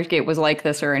wish Baldur's Gate was like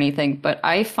this or anything, but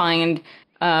I find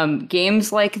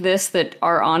games like this that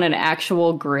are on an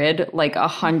actual grid like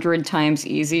 100 times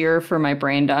easier for my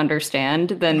brain to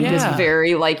understand than this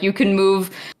very like you can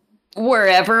move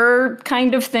wherever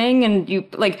kind of thing. And you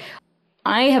like,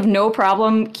 I have no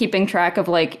problem keeping track of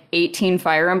like 18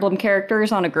 Fire Emblem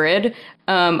characters on a grid.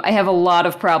 I have a lot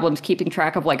of problems keeping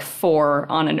track of like 4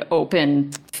 on an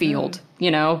open field.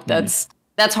 That's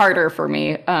harder for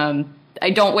me. I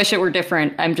don't wish it were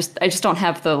different. I just don't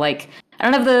have the I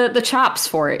don't have the chops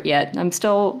for it yet. I'm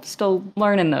still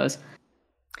learning those.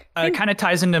 It kind of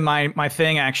ties into my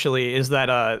thing actually, is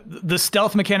that the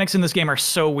stealth mechanics in this game are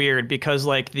so weird because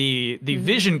like the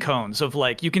vision cones of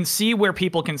like you can see where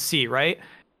people can see, right?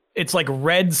 It's like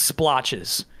red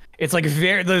splotches. It's like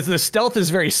the stealth is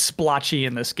very splotchy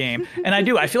in this game. And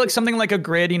I feel like something like a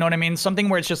grid, you know what I mean? Something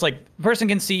where it's just like person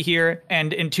can see here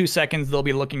and in 2 seconds they'll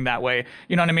be looking that way.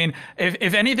 You know what I mean?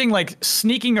 If anything, like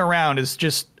sneaking around is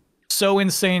just so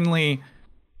insanely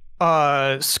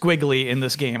squiggly in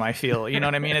this game. I feel, you know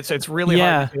what I mean? It's really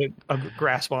hard to get a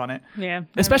grasp on it. Yeah,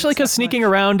 especially because sneaking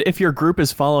around, if your group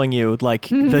is following you, like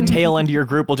the tail end of your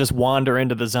group will just wander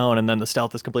into the zone, and then the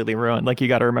stealth is completely ruined. Like you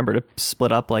got to remember to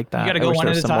split up like that. You got to go one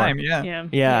at a time.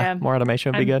 Yeah. More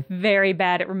automation would be good. Very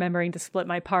bad at remembering to split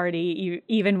my party,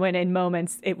 even when in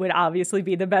moments it would obviously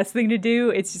be the best thing to do.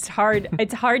 It's just hard.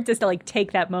 It's hard just to like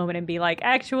take that moment and be like,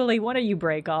 actually, why don't you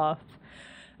break off?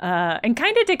 And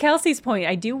kind of to Kelsey's point,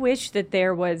 I do wish that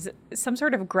there was some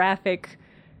sort of graphic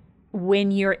when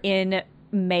you're in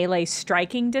melee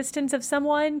striking distance of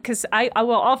someone, because I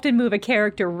will often move a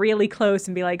character really close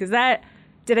and be like,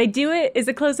 did I do it? Is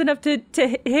it close enough to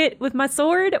hit with my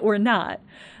sword or not?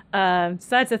 So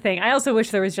that's the thing. I also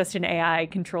wish there was just an AI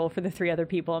control for the 3 other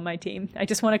people on my team. I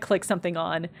just want to click something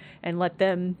on and let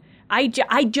them... I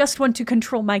just want to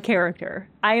control my character.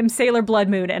 I am Sailor Blood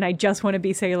Moon, and I just want to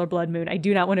be Sailor Blood Moon. I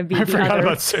do not want to be the other...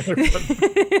 about Sailor Blood Moon.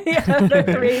 The other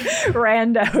 3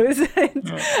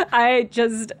 randos. I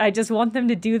just want them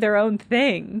to do their own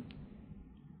thing.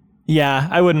 Yeah,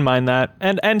 I wouldn't mind that.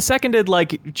 And seconded,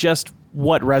 like, just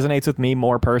what resonates with me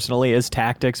more personally is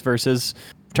tactics versus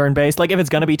turn-based. Like, if it's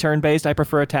going to be turn-based, I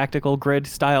prefer a tactical grid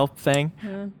style thing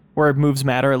where moves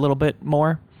matter a little bit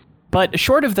more. But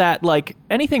short of that, like,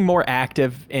 anything more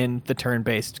active in the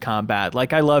turn-based combat.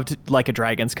 Like, I loved Like a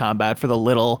Dragon's combat for the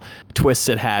little twists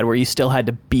it had where you still had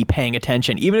to be paying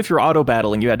attention. Even if you're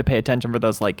auto-battling, you had to pay attention for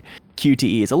those, like,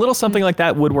 QTEs. A little something like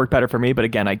that would work better for me, but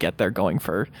again, I get they're going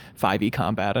for 5e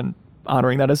combat and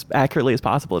honoring that as accurately as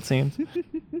possible, it seems.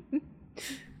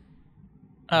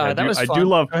 I do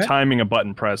love timing a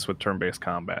button press with turn-based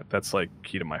combat. That's like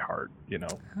key to my heart, you know,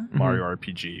 Mario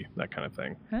RPG, that kind of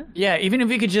thing. Yeah, even if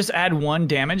you could just add 1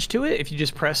 damage to it, if you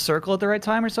just press circle at the right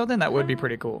time or something, that would be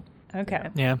pretty cool. Okay.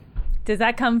 Yeah. Does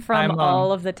that come from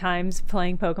all of the times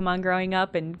playing Pokemon growing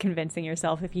up and convincing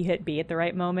yourself if you hit B at the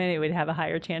right moment, it would have a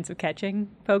higher chance of catching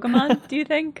Pokemon, do you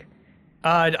think?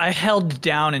 I held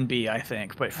down in B, I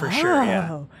think, but for sure,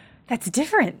 yeah. That's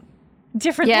different.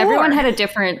 Yeah, lore. Everyone had a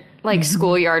different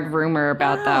schoolyard rumor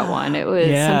about that one. It was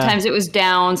sometimes it was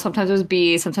down, sometimes it was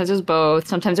B, sometimes it was both,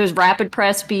 sometimes it was rapid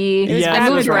press B. I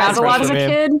moved around a lot as a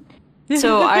kid,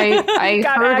 so I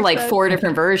heard like 4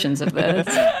 different versions of this.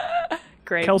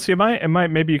 Great. Kelsey, am I?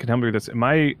 Maybe you can help me with this. Am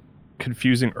I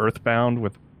confusing Earthbound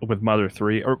with Mother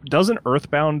 3, or doesn't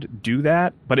Earthbound do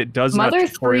that? But it does Mother not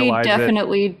tutorialize 3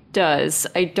 definitely does.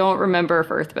 I don't remember if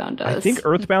Earthbound does. I think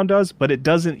Earthbound does, but it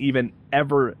doesn't even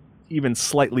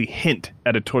slightly hint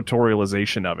at a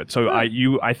tutorialization of it. So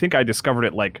I think I discovered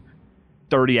it like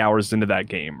 30 hours into that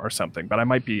game or something, but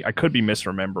I could be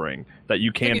misremembering that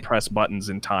you can press buttons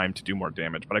in time to do more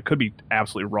damage, but I could be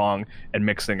absolutely wrong and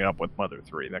mixing it up with Mother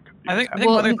 3. That could be I think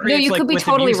Mother 3 you could be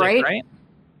totally music, right?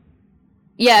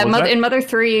 Yeah, in Mother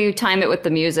 3 you time it with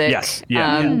the music. Yes.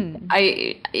 Yeah.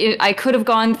 I could have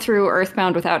gone through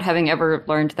Earthbound without having ever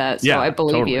learned that, so I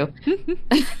believe you.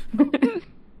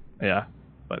 Yeah.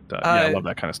 But I love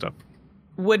that kind of stuff.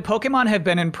 Would Pokemon have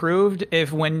been improved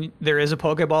if when there is a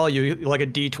Pokeball, you like a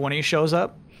D20 shows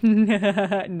up?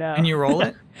 No. And you roll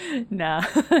it? No.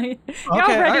 Okay, all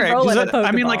right.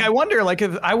 I mean, like, I wonder, like,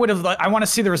 if I would have, I want to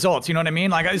see the results. You know what I mean?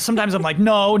 Like, sometimes I'm like,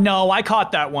 no, I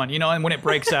caught that one. You know, and when it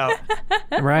breaks out,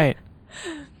 right?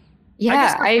 Yeah, I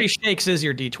guess 3 shakes is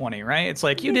your D20, right? It's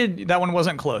like you did that one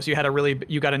wasn't close. You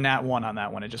got a nat 1 on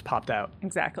that one. It just popped out.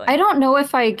 Exactly. I don't know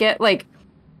if I get like.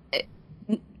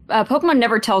 Pokemon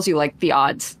never tells you like the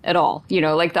odds at all, you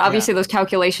know, like obviously those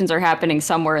calculations are happening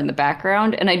somewhere in the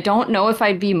background, and I don't know if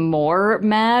I'd be more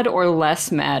mad or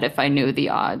less mad if I knew the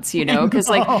odds, you know, because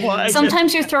like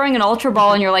sometimes you're throwing an Ultra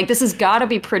Ball and you're like, this has got to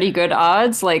be pretty good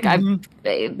odds, like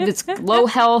it's low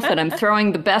health and I'm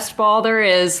throwing the best ball there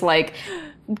is, like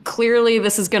clearly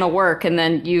this is going to work, and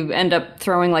then you end up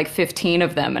throwing like 15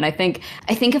 of them, and I think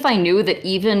if I knew that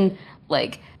even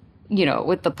like, you know,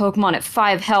 with the Pokemon at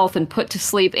 5 health and put to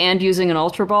sleep and using an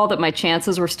Ultra Ball, that my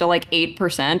chances were still like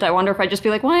 8%. I wonder if I'd just be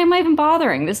like, why am I even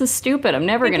bothering? This is stupid. I'm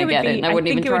never going to get it. And I wouldn't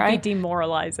even try. I think it would be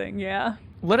demoralizing, yeah.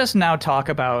 Let us now talk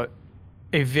about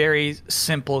a very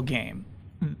simple game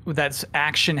that's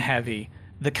action heavy,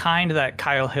 the kind that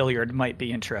Kyle Hilliard might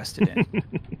be interested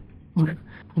in.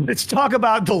 Let's talk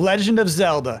about The Legend of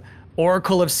Zelda,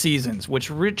 Oracle of Seasons, which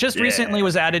recently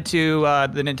was added to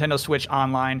the Nintendo Switch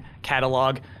Online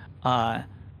catalog.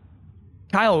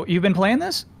 Kyle, you've been playing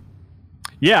this?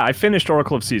 Yeah, I finished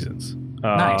Oracle of Seasons.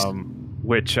 Nice.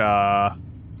 Which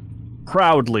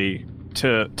proudly,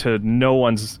 to no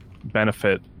one's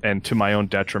benefit and to my own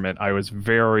detriment, I was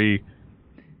very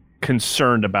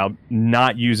concerned about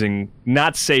not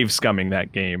save scumming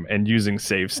that game and using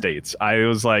save states. I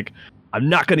was like, I'm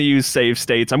not going to use save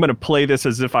states. I'm going to play this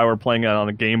as if I were playing it on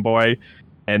a Game Boy,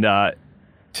 and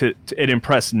it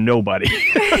impressed nobody.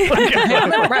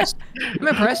 I'm impressed.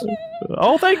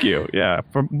 Oh, thank you. Yeah,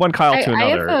 from one Kyle to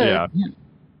another.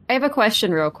 I have a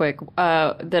question real quick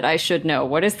that I should know.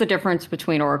 What is the difference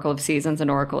between Oracle of Seasons and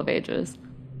Oracle of Ages?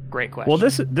 Great question. Well,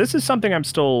 this is something I'm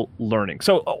still learning.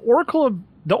 So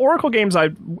the Oracle games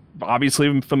I obviously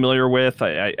am familiar with,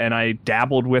 and I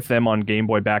dabbled with them on Game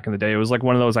Boy back in the day. It was like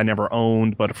one of those I never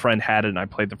owned, but a friend had it, and I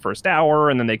played the first hour,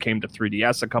 and then they came to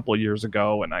 3DS a couple of years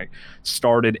ago, and I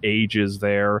started Ages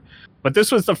there. But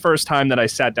this was the first time that I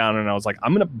sat down and I was like,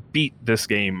 I'm going to beat this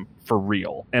game for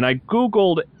real. And I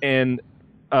Googled, and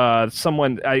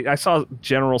I saw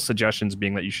general suggestions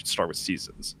being that you should start with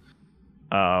Seasons.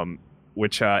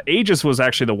 Which Aegis was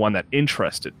actually the one that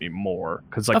interested me more,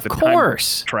 because like time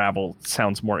travel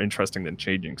sounds more interesting than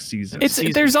changing seasons.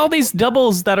 There's all these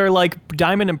doubles that are like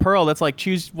Diamond and Pearl. That's like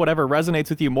choose whatever resonates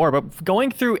with you more. But going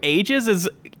through Ages is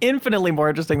infinitely more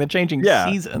interesting than changing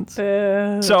seasons.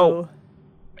 So,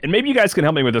 and maybe you guys can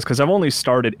help me with this, because I've only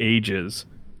started Ages,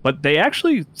 but they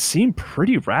actually seem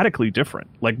pretty radically different.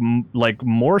 Like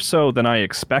more so than I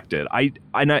expected. I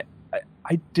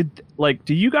did like.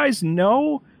 Do you guys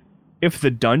know if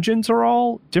the dungeons are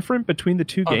all different between the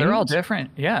two games? They're all different.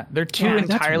 Yeah, they're two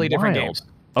entirely different games.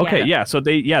 Okay, so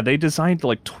they designed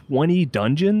like 20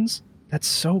 dungeons. That's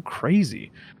so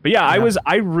crazy. But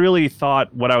I really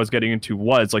thought what I was getting into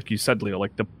was, like you said, Leo,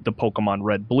 like the Pokemon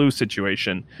Red Blue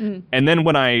situation. And then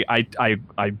when I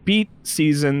beat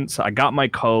Seasons, I got my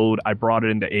code, I brought it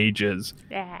into Ages,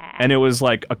 and it was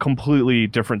like a completely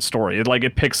different story.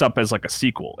 It picks up as like a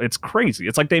sequel. It's crazy.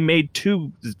 It's like they made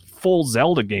 2 full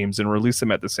Zelda games and released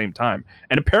them at the same time.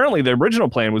 And apparently the original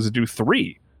plan was to do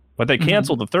 3, but they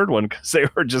canceled the third one because they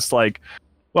were just like,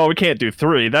 well, we can't do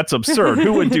 3. That's absurd.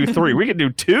 Who would do 3? We could do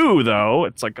 2, though.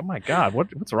 It's like, oh my God,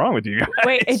 what's wrong with you guys?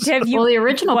 Wait, well, the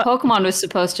original Pokemon was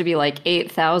supposed to be like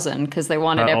 8,000 because they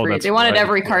wanted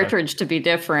every cartridge to be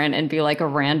different and be like a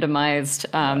randomized.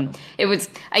 It was,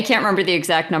 I can't remember the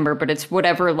exact number, but it's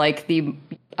whatever like the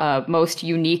most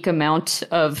unique amount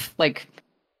of like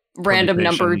random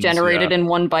number generated in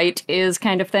one byte is,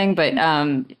 kind of thing. But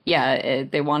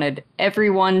they wanted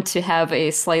everyone to have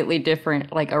a slightly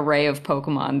different like array of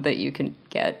Pokemon that you can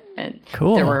get, and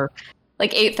there were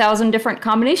like 8,000 different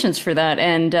combinations for that.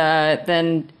 And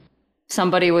then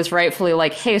somebody was rightfully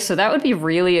like, hey, so that would be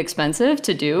really expensive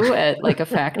to do at like a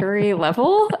factory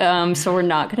level, so we're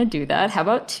not going to do that. How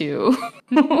about 2?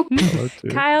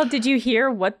 Kyle, did you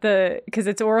hear because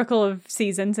it's Oracle of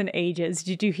Seasons and Ages,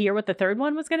 did you hear what the third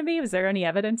one was going to be? Was there any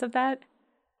evidence of that?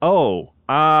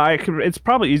 It's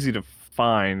probably easy to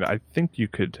find. I think you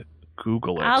could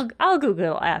Google it. I'll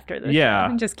Google after this. Yeah.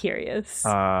 I'm just curious.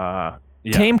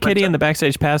 Tame Kitty in the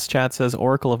Backstage Pass chat says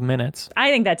Oracle of Minutes.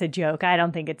 I think that's a joke. I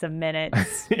don't think it's a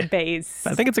minutes base.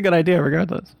 I think it's a good idea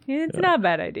regardless. It's not a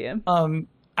bad idea. I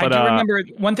do remember,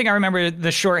 one thing I remember,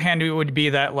 the shorthand would be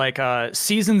that like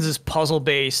Seasons is puzzle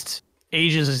based,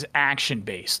 Ages is action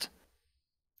based.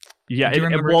 Yeah,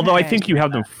 although I think you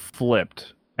have them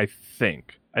flipped. I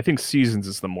think Seasons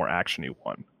is the more actiony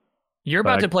one. You're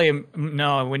about to play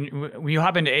when you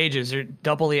hop into Ages, you're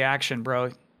double the action, bro.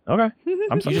 Okay.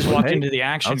 You just walked into the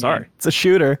action. I'm sorry. It's a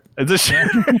shooter.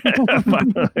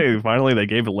 Finally, they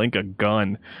gave Link a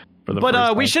gun. For the first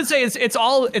time. We should say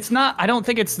it's not. I don't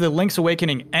think it's the Link's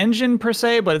Awakening engine per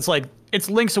se, but it's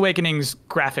Link's Awakening's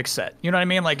graphic set. You know what I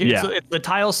mean? Like it's the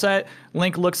tile set.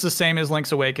 Link looks the same as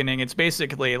Link's Awakening. It's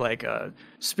basically like a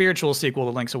spiritual sequel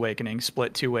to Link's Awakening,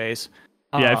 split 2 ways.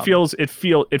 Yeah, it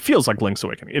feels like Link's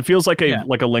Awakening. It feels like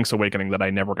a Link's Awakening that I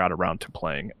never got around to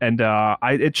playing, and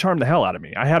it charmed the hell out of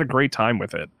me. I had a great time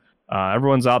with it.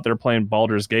 Everyone's out there playing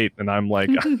Baldur's Gate, and I'm like,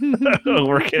 getting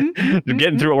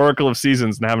through Oracle of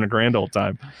Seasons and having a grand old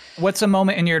time. What's a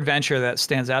moment in your adventure that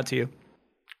stands out to you?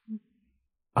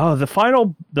 Oh, the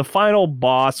final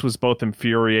boss was both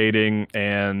infuriating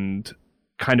and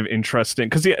kind of interesting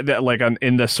because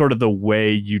in the sort of the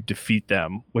way you defeat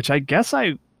them, which I guess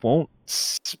I won't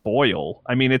spoil.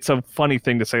 I mean, it's a funny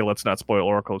thing to say, let's not spoil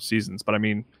Oracle of Seasons, but I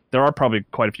mean, there are probably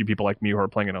quite a few people like me who are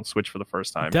playing it on Switch for the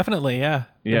first time. Definitely, yeah.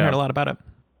 I heard a lot about it.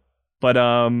 But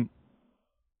I mean,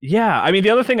 the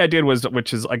other thing I did was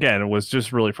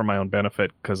just really for my own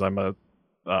benefit, because I'm a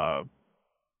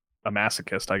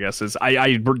masochist, I guess, is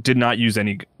I did not use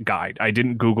any guide. I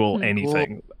didn't Google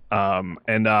anything. Cool.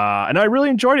 And I really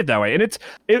enjoyed it that way. And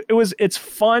it's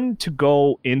fun to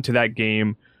go into that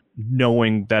game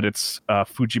knowing that it's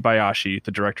Fujibayashi,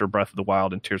 the director of Breath of the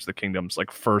Wild and Tears of the Kingdom's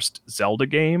like first Zelda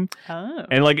game. Oh.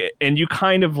 And you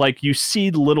kind of like, you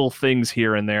see little things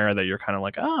here and there that you're kind of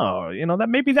like, oh, you know, that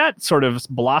maybe that sort of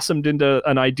blossomed into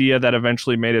an idea that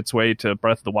eventually made its way to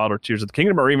Breath of the Wild or Tears of the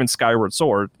Kingdom or even Skyward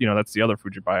Sword. You know, that's the other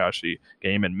Fujibayashi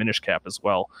game, and Minish Cap as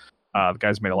well. The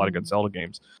guy's made a lot of good Zelda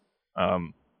games. But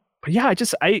yeah,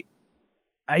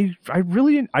 I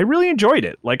really enjoyed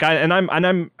it. Like I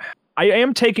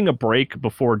am taking a break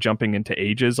before jumping into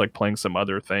Ages, like playing some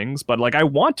other things, but like I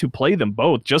want to play them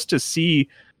both just to see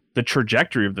the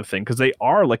trajectory of the thing, because they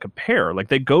are like a pair, like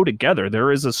they go together.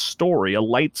 There is a story, a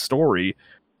light story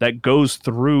that goes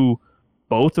through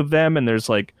both of them, and there's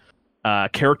like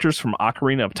characters from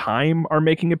Ocarina of Time are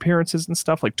making appearances and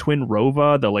stuff, like Twin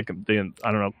Rova, the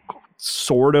I don't know,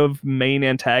 sort of main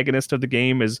antagonist of the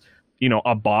game is, you know,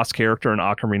 a boss character in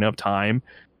Ocarina of Time.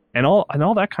 And all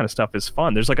that kind of stuff is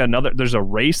fun. There's like there's a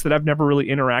race that I've never really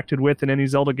interacted with in any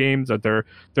Zelda games, that they're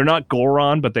not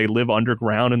Goron, but they live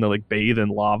underground and they like bathe in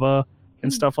lava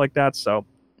and stuff like that. So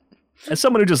as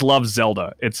someone who just loves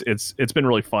Zelda, it's been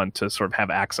really fun to sort of have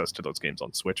access to those games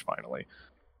on Switch finally.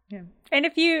 Yeah. And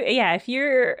if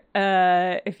you're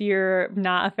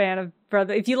not a fan of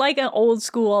if you like an old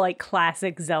school, like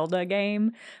classic Zelda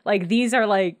game, like these are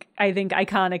like, I think,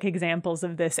 iconic examples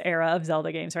of this era of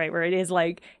Zelda games, right? Where it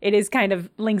is kind of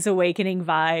Link's Awakening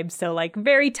vibes. So like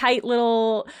very tight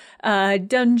little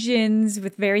dungeons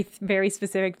with very, very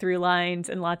specific through lines,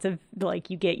 and lots of like,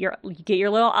 you get your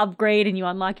little upgrade and you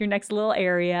unlock your next little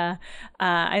area.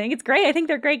 I think it's great. I think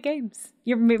they're great games.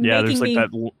 You're making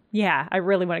me. Yeah, I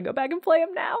really want to go back and play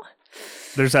them now.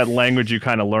 There's that language you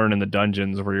kind of learn in the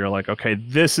dungeons where you're like, okay,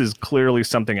 this is clearly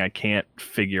something I can't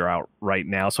figure out right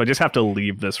now, so I just have to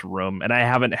leave this room. And I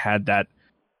haven't had that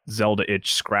Zelda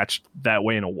itch scratched that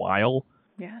way in a while.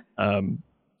 Yeah.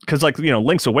 Because like, you know,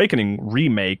 Link's Awakening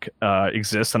remake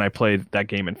exists, and I played that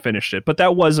game and finished it, but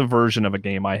that was a version of a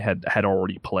game I had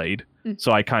already played.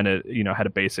 So I kind of, you know, had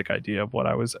a basic idea of what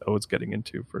I was getting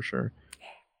into for sure.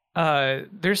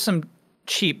 There's some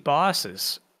cheap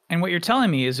bosses. And what you're telling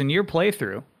me is in your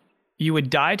playthrough, you would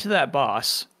die to that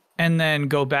boss and then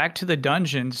go back to the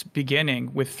dungeons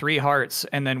beginning with 3 hearts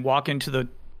and then walk into the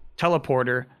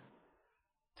teleporter.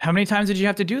 How many times did you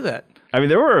have to do that? I mean,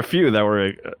 there were a few that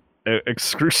were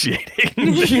excruciating.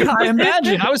 Yeah, I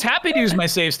imagine. I was happy to use my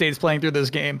save states playing through this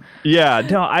game. Yeah,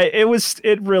 no,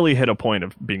 it really hit a point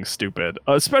of being stupid,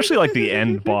 especially like the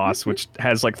end boss, which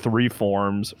has like 3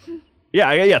 forms.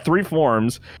 Yeah, 3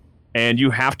 forms. And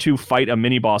you have to fight a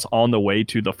mini boss on the way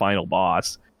to the final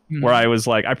boss. Where I was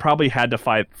like, I probably had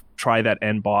to try that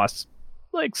end boss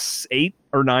like 8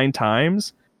 or 9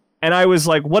 times. And I was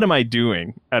like, what am I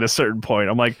doing at a certain point?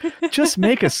 I'm like, just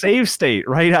make a save state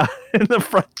right out in the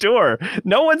front door.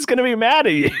 No one's going to be mad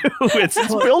at you. It's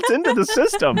built into the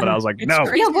system. But I was like, no,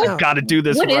 I've got to do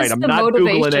this right. I'm not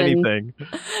Googling anything.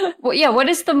 Well, yeah, what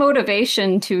is the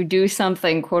motivation to do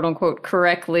something, quote unquote,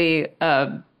 correctly?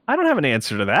 I don't have an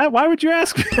answer to that. Why would you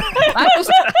ask me? No,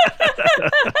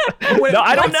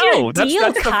 I don't know. That's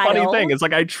the funny thing. It's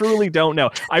like, I truly don't know.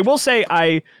 I will say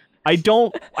I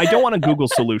don't want to Google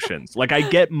solutions. Like, I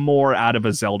get more out of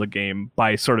a Zelda game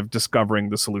by sort of discovering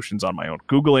the solutions on my own.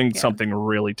 Googling something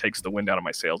really takes the wind out of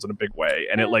my sails in a big way,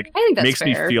 and it like makes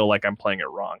me feel like I'm playing it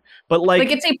wrong. But like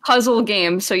it's a puzzle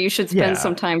game, so you should spend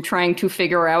some time trying to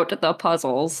figure out the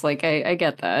puzzles. Like I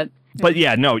get that. But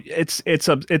yeah, no, it's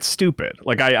stupid.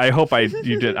 Like I hope I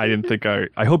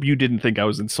hope you didn't think I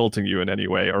was insulting you in any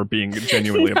way or being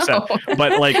genuinely upset.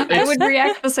 But like, I would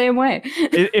react the same way.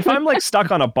 If I'm like stuck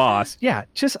on a boss,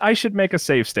 I should make a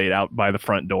save state out by the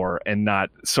front door and not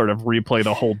sort of replay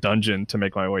the whole dungeon to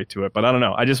make my way to it. But I don't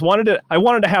know. I just wanted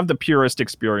to have the purest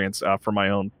experience for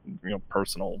my own, you know,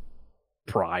 personal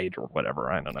pride or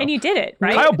whatever. I don't know. And you did it,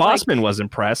 right? Kyle Bossman was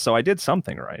impressed, so I did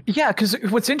something right. Yeah, because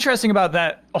what's interesting about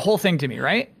that whole thing to me,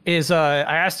 right, is I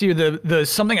asked you the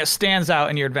something that stands out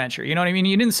in your adventure. You know what I mean?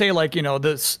 You didn't say like, you know,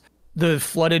 the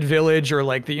flooded village or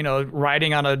like the, you know,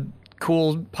 riding on a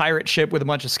cool pirate ship with a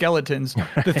bunch of skeletons.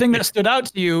 The thing that stood out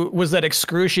to you was that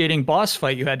excruciating boss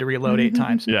fight you had to reload 8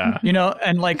 times. Yeah. You know,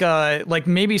 and like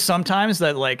maybe sometimes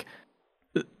that like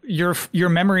your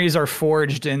memories are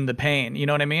forged in the pain. You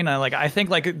know what I mean? I think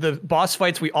like the boss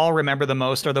fights we all remember the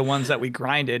most are the ones that we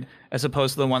grinded as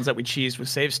opposed to the ones that we cheesed with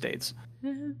save states.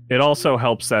 It also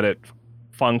helps that it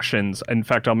functions. In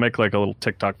fact, I'll make like a little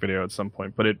TikTok video at some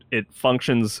point, but it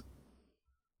functions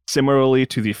similarly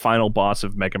to the final boss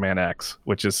of Mega Man X,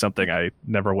 which is something I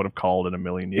never would have called in a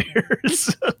million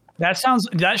years.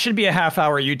 That should be a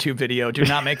half-hour YouTube video. Do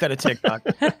not make that a TikTok.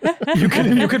 You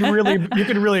could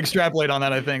really extrapolate on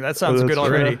that. I think that sounds good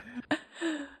already.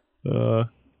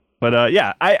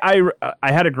 Yeah, I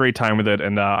had a great time with it,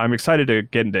 and I'm excited to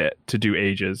get into to do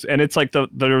Ages. And it's like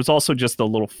there was also just the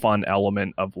little fun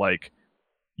element of like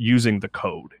using the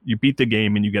code. You beat the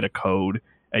game and you get a code,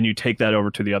 and you take that over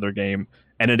to the other game,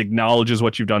 and it acknowledges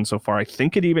what you've done so far. I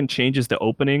think it even changes the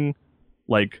opening,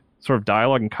 like sort of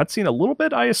dialogue and cutscene a little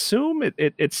bit. I assume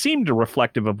it seemed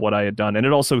reflective of what I had done, and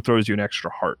it also throws you an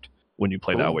extra heart when you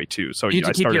play that way too. So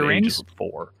I started Ages with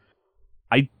 4.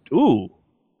 I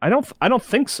don't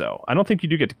think so. I don't think you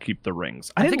do get to keep the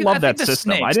rings. I didn't love that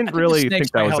system. I didn't really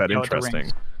think that was that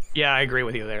interesting. Yeah, I agree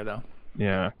with you there, though.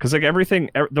 Yeah, because like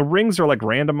the rings are like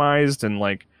randomized, and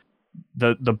like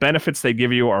the benefits they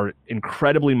give you are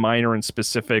incredibly minor and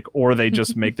specific, or they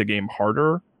just make the game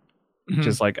harder. Which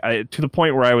is like to the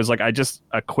point where I was like, I just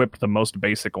equipped the most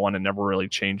basic one and never really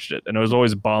changed it, and I was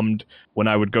always bummed when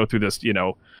I would go through this,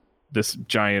 this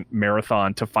giant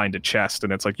marathon to find a chest,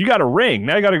 and it's like, you got a ring,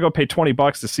 now you got to go pay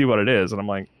 $20 to see what it is, and I'm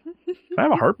like, can I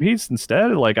have a heart piece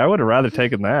instead? Like, I would have rather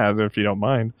taken that, if you don't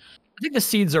mind. I think the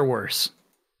seeds are worse.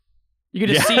 You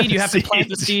get a seed, you have to plant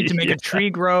the seed to make a tree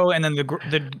grow, and then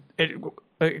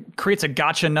it creates a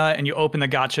gotcha nut, and you open the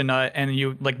gotcha nut, and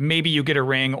you like maybe you get a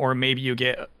ring, or maybe you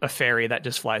get a fairy that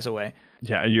just flies away.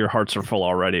 Yeah, your hearts are full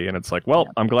already, and it's like, well,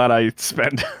 I'm glad I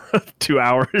spent 2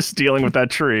 hours dealing with that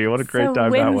tree. What a great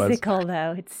time that was. It's whimsical,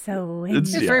 though. It's so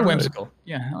whimsical. It's very whimsical.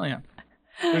 Yeah, hell yeah.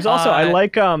 There's also, I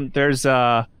like, there's,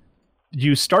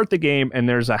 you start the game, and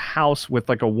there's a house with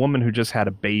like a woman who just had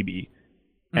a baby,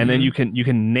 and then you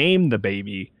can name the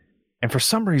baby, and for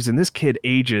some reason, this kid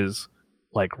ages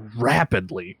like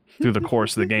rapidly through the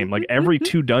course of the game. Like every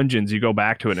 2 dungeons you go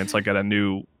back to it, and it's like at a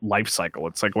new life cycle.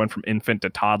 It's like went from infant to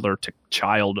toddler to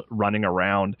child running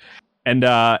around. And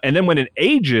then when it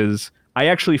ages, I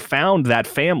actually found that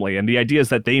family, and the idea is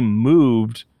that they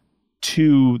moved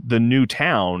to the new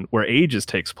town where Ages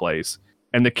takes place,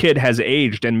 and the kid has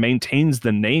aged and maintains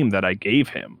the name that I gave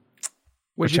him.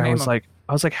 Which I was like,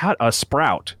 how a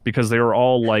Sprout, because they were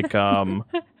all like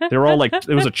they were all like,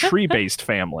 it was a tree-based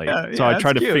family. So I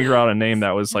tried to figure out a name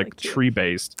that was like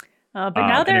tree-based. But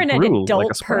now they're an adult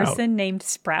like person named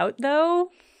Sprout, though.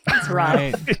 That's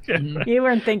right. You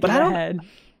weren't thinking ahead.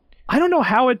 I don't know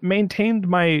how it maintained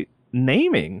my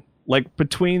naming. Like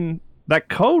between that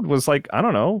code was like, I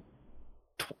don't know,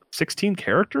 16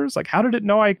 characters. Like, how did it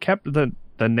know I kept the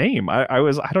name? I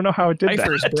don't know how it did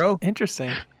that. Bro.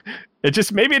 Interesting. It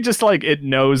just like it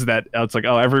knows that it's like,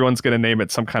 oh, everyone's gonna name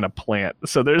it some kind of plant.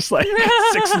 So there's like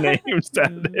 6 names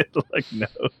that it like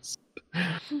knows.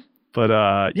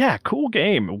 But yeah, cool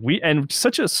game. And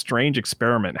such a strange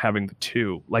experiment having the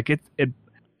 2. Like it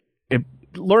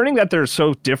learning that they're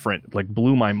so different like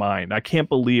blew my mind. I can't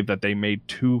believe that they made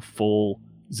 2 full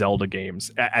Zelda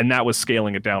games, and that was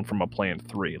scaling it down from a planned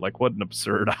 3. Like, what an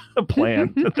absurd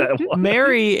plan that was.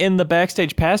 Mary in the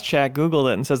Backstage Pass chat Googled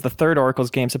it and says the third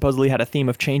Oracle's game supposedly had a theme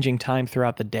of changing time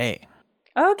throughout the day.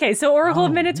 Okay, so Oracle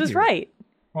of Minutes was right.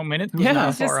 Well, Minutes was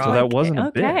not far off. So that wasn't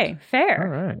a bit. Okay,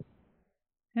 fair.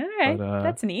 All right,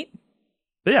 that's neat.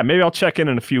 But yeah, maybe I'll check in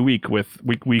a few weeks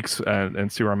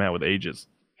and see where I'm at with Ages.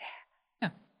 Yeah.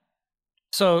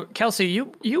 So, Kelsey,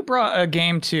 you brought a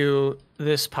game to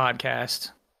this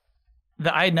podcast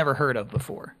that I had never heard of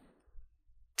before.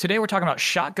 Today we're talking about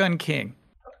Shotgun King.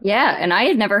 Yeah, and I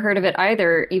had never heard of it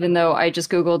either, even though I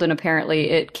just Googled and apparently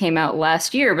it came out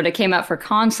last year, but it came out for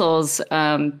consoles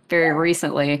very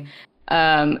recently.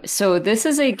 So this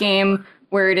is a game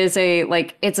where it is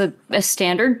it's a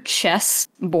standard chess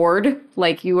board.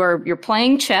 Like you're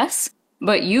playing chess,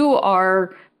 but you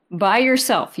are by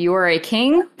yourself. You are a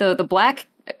king, the black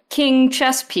king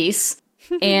chess piece,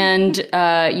 and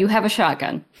you have a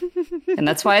shotgun. And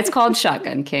that's why it's called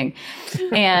Shotgun King.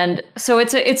 And so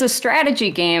it's a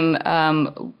strategy game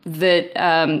that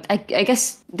I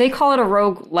guess they call it a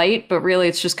roguelite, but really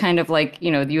it's just kind of like,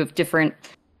 you have different...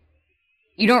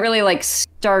 You don't really like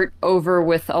start over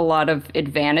with a lot of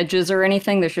advantages or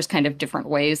anything. There's just kind of different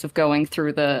ways of going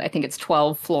through I think it's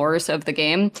 12 floors of the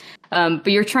game. But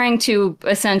you're trying to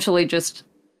essentially just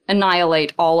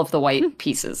annihilate all of the white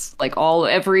pieces. Like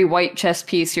every white chess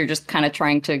piece, you're just kind of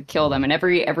trying to kill them. And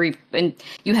and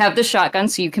you have the shotgun,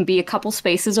 so you can be a couple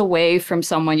spaces away from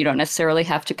someone. You don't necessarily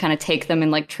have to kind of take them in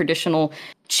like traditional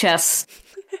chess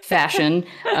fashion.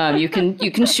 You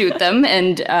can shoot them,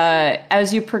 and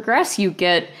as you progress, you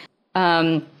get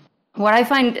what I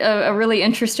find a really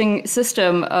interesting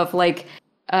system of like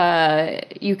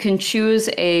you can choose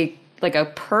a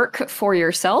perk for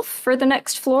yourself for the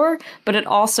next floor, but it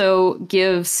also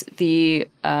gives the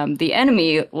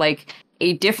enemy like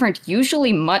a different,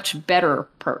 usually much better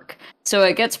perk. So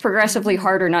it gets progressively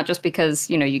harder, not just because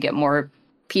you get more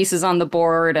pieces on the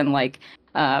board and like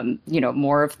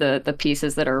more of the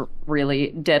pieces that are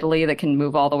really deadly that can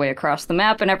move all the way across the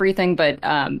map and everything,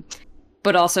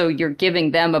 but also you're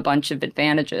giving them a bunch of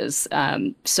advantages.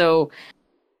 So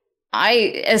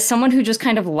I, as someone who just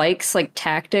kind of likes like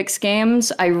tactics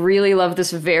games, I really love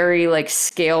this very like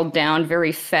scaled down,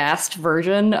 very fast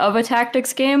version of a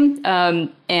tactics game.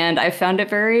 And I found it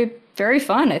very, very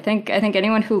fun. I think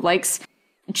anyone who likes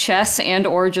chess and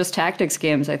or just tactics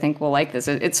games, I think will like this.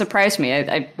 It surprised me.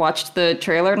 I watched the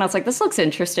trailer and I was like, this looks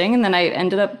interesting. And then I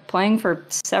ended up playing for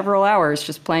several hours,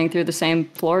 just playing through the same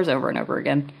floors over and over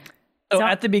again. So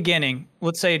at the beginning,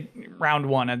 let's say round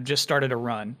 1, I've just started a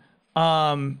run.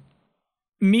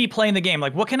 Me playing the game,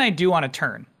 like what can I do on a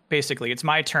turn? Basically, it's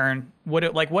my turn.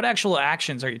 What actual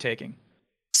actions are you taking?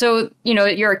 So,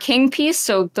 you're a king piece,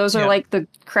 so those are like the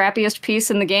crappiest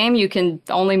piece in the game. You can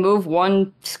only move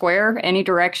one square any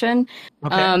direction.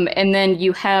 Okay. And then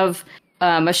you have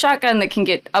a shotgun that can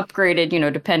get upgraded,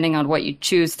 depending on what you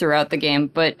choose throughout the game.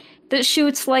 But that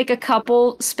shoots like a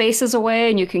couple spaces away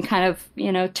and you can kind of,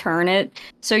 turn it.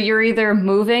 So you're either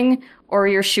moving or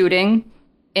you're shooting.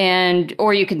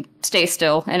 Or you can stay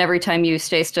still, and every time you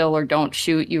stay still or don't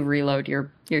shoot, you reload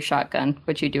your shotgun,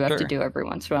 which you do have to do every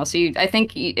once in a while. So I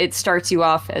think it starts you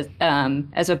off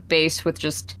as a base with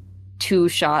just 2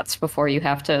 shots before you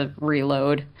have to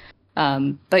reload.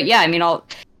 But yeah, I mean,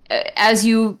 as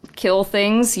you kill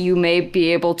things, you may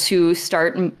be able to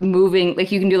start moving.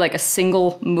 Like you can do like a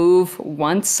single move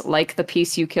once, like the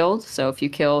piece you killed. So if you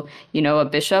kill, a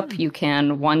bishop, you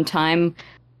can one time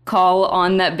call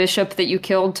on that bishop that you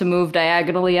killed to move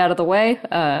diagonally out of the way,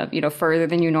 further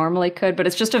than you normally could. But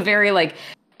it's just a very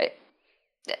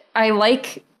I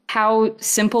like how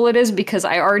simple it is because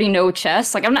I already know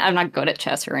chess. Like I'm not good at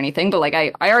chess or anything, but like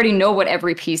I already know what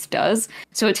every piece does.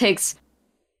 So it takes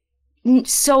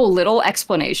so little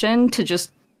explanation to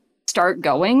just start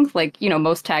going. Like,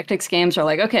 most tactics games are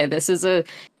like, okay, this is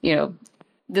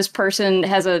this person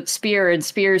has a spear and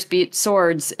spears beat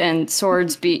swords and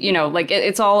swords beat,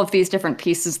 it's all of these different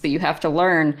pieces that you have to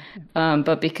learn.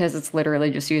 But because it's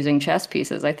literally just using chess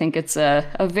pieces, I think it's a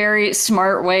very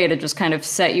smart way to just kind of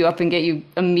set you up and get you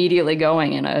immediately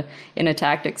going in a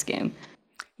tactics game.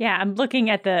 Yeah, I'm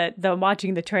looking at the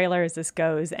watching the trailer as this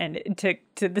goes, and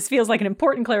this feels like an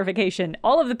important clarification.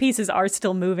 All of the pieces are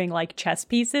still moving like chess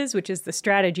pieces, which is the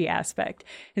strategy aspect,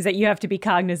 is that you have to be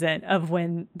cognizant of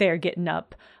when they're getting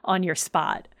up on your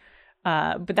spot.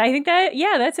 But I think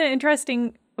that's an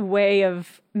interesting way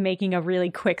of making a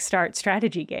really quick start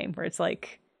strategy game, where it's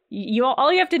like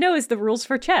all you have to know is the rules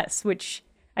for chess, which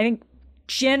I think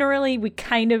generally we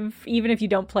kind of, even if you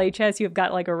don't play chess, you've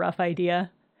got like a rough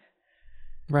idea.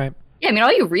 Right. Yeah, I mean,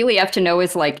 all you really have to know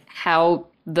is like how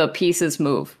the pieces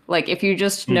move. Like if you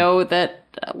just know that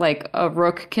like a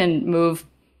rook can move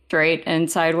straight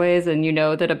and sideways, and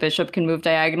that a bishop can move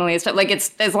diagonally, it's like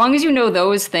it's as long as you know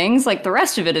those things, like the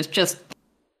rest of it is just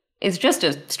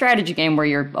a strategy game where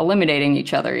you're eliminating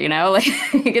each other. Like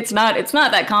it's not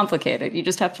that complicated. You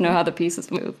just have to know how the pieces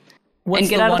move and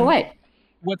get out of the way.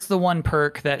 What's the one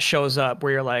perk that shows up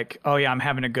where you're like, oh yeah, I'm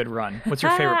having a good run? What's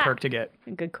your favorite perk to get?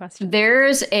 Good question.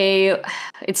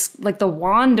 It's like the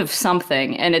wand of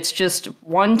something, and it's just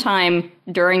one time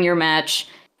during your match.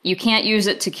 You can't use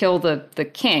it to kill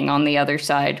the king on the other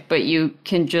side, but you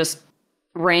can just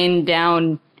rain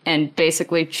down and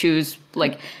basically choose,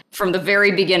 like, from the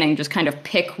very beginning, just kind of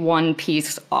pick one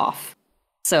piece off.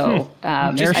 So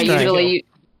I usually...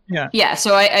 Yeah,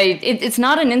 so it's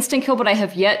not an instant kill, but I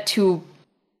have yet to...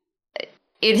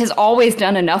 It has always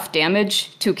done enough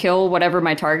damage to kill whatever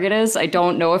my target is. I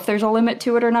don't know if there's a limit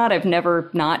to it or not. I've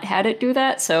never not had it do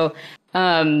that. So,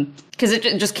 because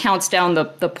it just counts down the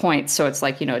points. So it's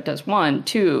like, it does 1,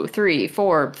 2, 3,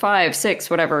 4, 5, 6,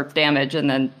 whatever damage, and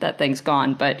then that thing's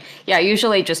gone. But yeah, I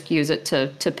usually just use it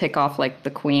to pick off like the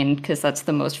queen, because that's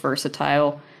the most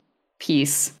versatile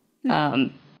piece.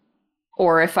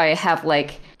 Or if I have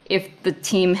if the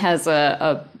team has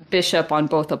a bishop on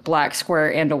both a black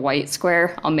square and a white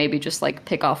square, I'll maybe just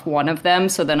pick off one of them.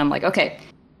 So then I'm like, okay,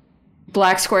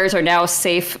 black squares are now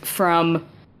safe from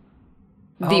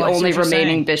the only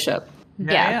remaining bishop.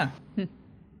 Yeah.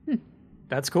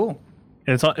 That's cool.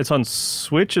 It's on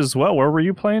Switch as well. Where were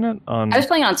you playing it? I was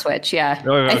playing on Switch, yeah.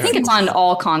 Okay. I think it's on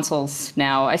all consoles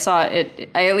now. I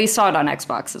at least saw it on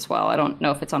Xbox as well. I don't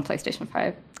know if it's on PlayStation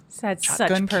 5. It's had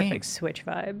such perfect Switch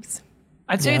vibes.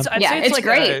 I'd say it's like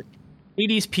great.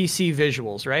 80s PC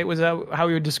visuals, right? Was that how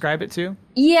you would describe it too?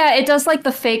 Yeah, it does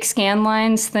the fake scan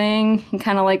lines thing,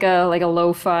 kind of like a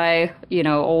lo-fi,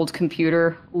 old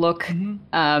computer look.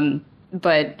 Mm-hmm.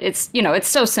 But it's it's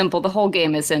so simple. The whole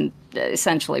game is in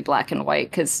essentially black and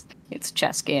white, because it's a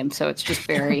chess game. So it's just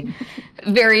very,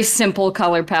 very simple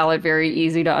color palette, very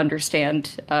easy to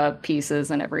understand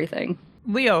pieces and everything.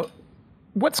 Leo,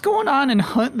 what's going on in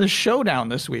Hunt the Showdown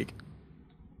this week?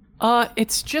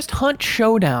 It's just Hunt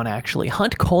Showdown, actually.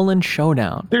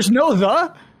 Hunt:/Showdown. There's no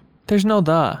the? There's no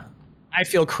the. I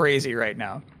feel crazy right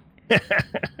now.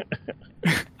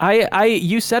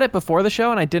 You said it before the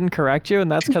show and I didn't correct you,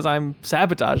 and that's because I'm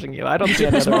sabotaging you. I don't see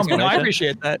another explanation. No, I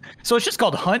appreciate that. So it's just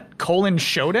called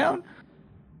Hunt:/Showdown?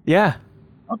 Yeah.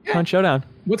 Okay. Hunt Showdown.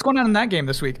 What's going on in that game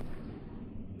this week?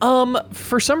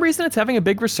 For some reason it's having a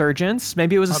big resurgence.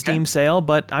 Maybe it was a Steam sale,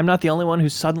 but I'm not the only one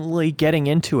who's suddenly getting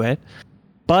into it.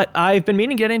 But I've been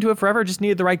meaning to get into it forever, just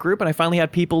needed the right group, and I finally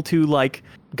had people to like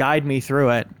guide me through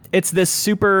it. It's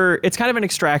it's kind of an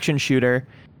extraction shooter.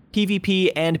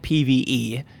 PvP and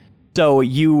PvE. So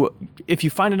if you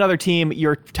find another team,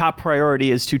 your top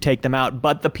priority is to take them out.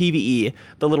 But the PvE,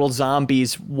 the little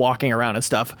zombies walking around and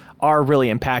stuff, are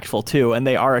really impactful too, and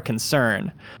they are a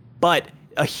concern. But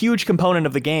a huge component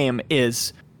of the game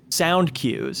is sound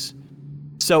cues.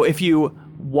 So if you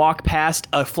walk past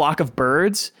a flock of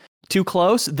birds too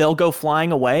close, they'll go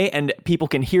flying away, and people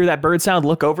can hear that bird sound,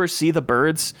 look over, see the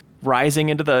birds rising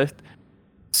into the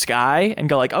sky and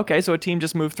go like, okay, so a team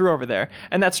just moved through over there.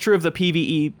 And that's true of the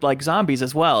PvE like zombies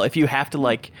as well. If you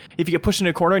get pushed into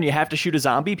a corner and you have to shoot a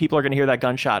zombie, people are going to hear that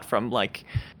gunshot from like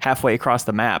halfway across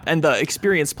the map. And the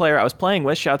experienced player I was playing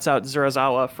with, shouts out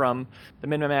Zurazawa from the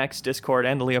MinMax Discord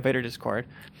and the Leo Vader Discord,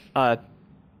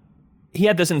 he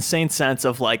had this insane sense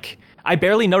of like, I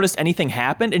barely noticed anything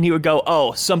happened, and he would go,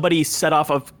 oh, somebody set off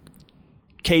a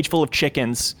cage full of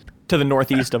chickens to the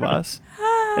northeast of us.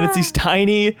 And it's these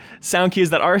tiny sound cues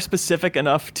that are specific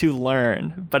enough to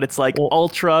learn, but it's like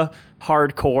ultra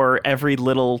hardcore. Every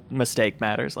little mistake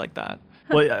matters like that.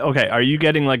 Well, okay. Are you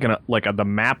getting like the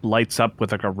map lights up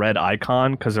with like a red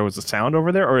icon because there was a sound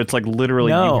over there, or it's like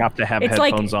literally you have to have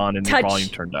headphones on and the volume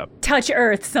turned up? Touch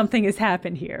Earth, something has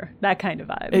happened here. That kind of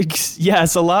vibe.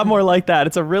 Yes, a lot more like that.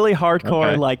 It's a really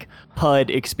hardcore like HUD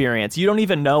experience. You don't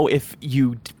even know if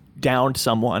you downed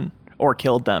someone or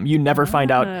killed them. You never find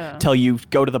out till you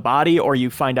go to the body, or you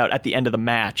find out at the end of the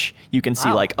match. You can see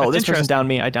like, oh, this person downed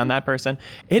me, I downed that person.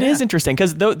 It is interesting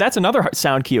because that's another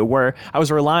sound cue where I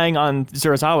was relying on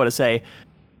Zurazawa to say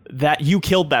that you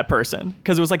killed that person,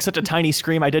 because it was like such a tiny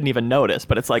scream I didn't even notice.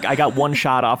 But it's like I got one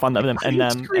shot off on them and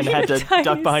had to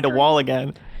duck behind a wall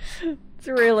again. It's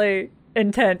really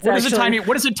intense. What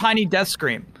is a tiny death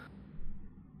scream?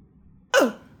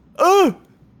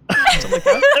 Something like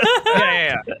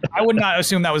that? Yeah. I would not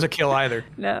assume that was a kill either.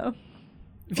 No.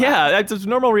 Yeah, that's a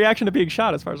normal reaction to being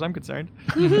shot as far as I'm concerned.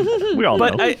 We all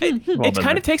know. But it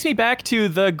kind of takes me back to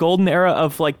the golden era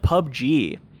of like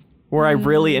PUBG, where I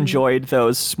really enjoyed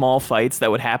those small fights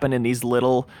that would happen in these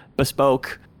little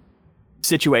bespoke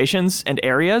situations and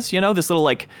areas. You know, this little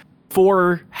like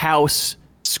 4-house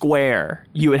square,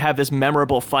 you would have this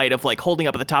memorable fight of like holding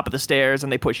up at the top of the stairs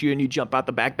and they push you and you jump out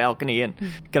the back balcony and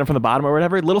get them from the bottom or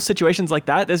whatever. Little situations like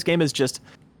that. This game is just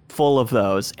full of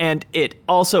those. And it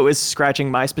also is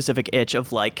scratching my specific itch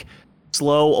of like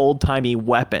slow, old-timey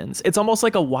weapons. It's almost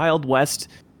like a Wild West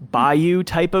Bayou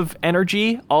type of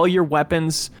energy. All your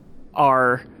weapons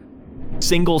are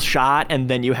single shot, and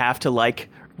then you have to like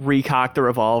recock the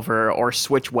revolver or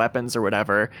switch weapons or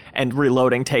whatever, and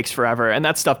reloading takes forever. And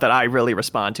that's stuff that I really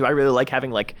respond to. I really like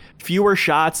having like fewer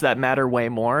shots that matter way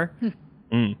more.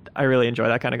 I really enjoy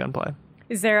that kind of gunplay.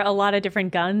 Is there a lot of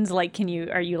different guns? Like, can you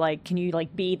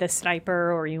be the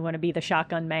sniper, or you want to be the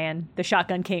shotgun man, the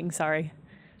shotgun king? Sorry.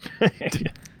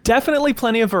 Definitely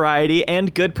plenty of variety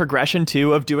and good progression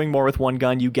too of doing more with one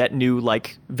gun. You get new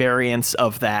like variants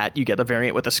of that. You get the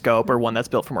variant with a scope, or one that's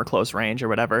built for more close range or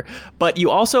whatever. But you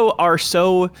also are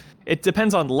it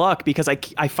depends on luck, because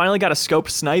I finally got a scoped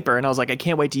sniper and I was like, I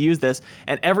can't wait to use this.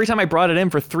 And every time I brought it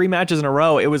in for 3 matches in a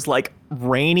row, it was like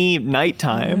rainy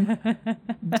nighttime.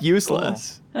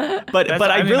 Useless. Cool. But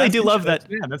I really do love that.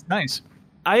 Yeah, that's nice.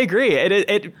 I agree.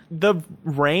 The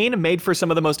rain made for some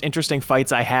of the most interesting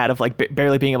fights I had of like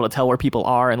barely being able to tell where people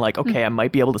are and like, okay, I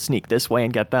might be able to sneak this way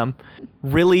and get them.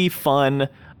 Really fun,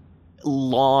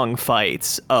 long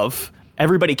fights of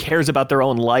everybody cares about their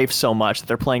own life so much that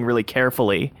they're playing really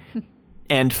carefully.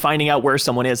 And finding out where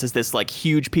someone is this like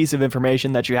huge piece of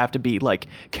information that you have to be like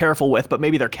careful with, but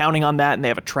maybe they're counting on that and they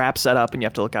have a trap set up and you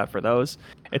have to look out for those.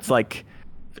 It's like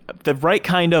the right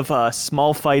kind of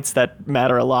small fights that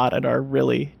matter a lot and are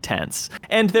really tense.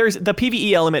 And there's the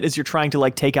PvE element is you're trying to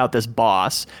like take out this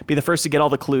boss, be the first to get all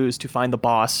the clues to find the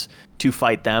boss to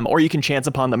fight them, or you can chance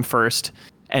upon them first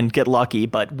and get lucky.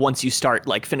 But once you start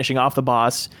like finishing off the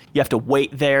boss, you have to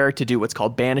wait there to do what's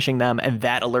called banishing them, and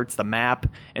that alerts the map.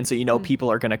 And so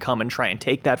people are going to come and try and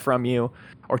take that from you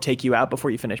or take you out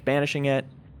before you finish banishing it.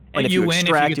 And if you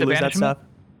extract, you lose that stuff.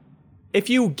 If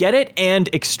you get it and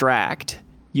extract,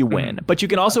 you win. But you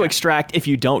can also extract if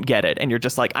you don't get it, and you're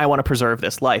just like, I want to preserve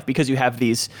this life, because you have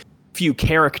these few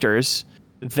characters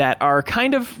that are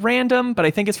kind of random, but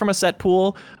I think it's from a set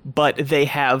pool, but they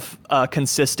have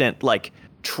consistent like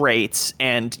traits,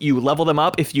 and you level them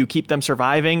up if you keep them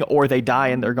surviving, or they die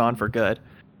and they're gone for good.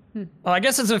 Well, I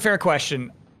guess it's a fair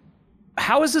question.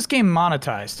 How is this game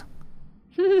monetized?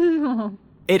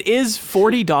 It is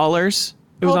 $40.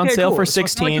 It was on sale for $16. So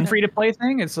it's not like a free-to-play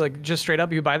thing? It's like just straight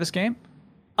up you buy this game?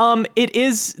 It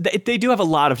is. They do have a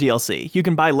lot of DLC. You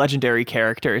can buy legendary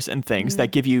characters and things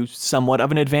that give you somewhat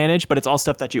of an advantage, but it's all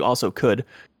stuff that you also could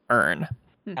earn.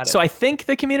 So I think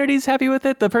the community's happy with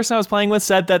it. The person I was playing with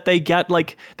said that they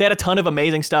had a ton of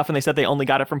amazing stuff, and they said they only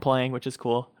got it from playing, which is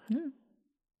cool.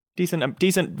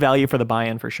 Decent value for the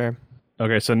buy-in for sure.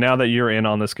 Okay, so now that you're in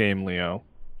on this game, Leo,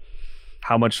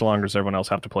 how much longer does everyone else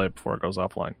have to play it before it goes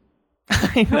offline?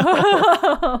 I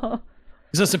know.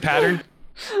 Is this a pattern?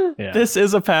 Yeah. This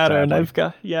is a pattern.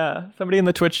 Sadly. Somebody in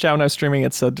the Twitch chat when I was streaming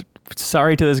it said,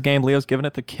 sorry to this game, Leo's giving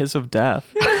it the kiss of death.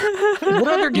 What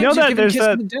other games you giving kiss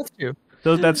of death to?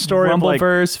 That story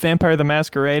Rumbleverse, Vampire the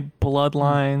Masquerade,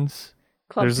 Bloodlines.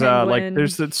 There's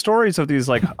the stories of these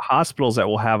like hospitals that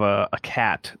will have a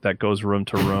cat that goes room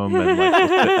to room and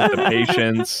like the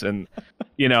patients, and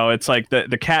it's like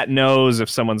the cat knows if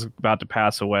someone's about to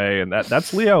pass away, and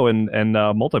that's Leo and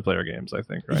multiplayer games, I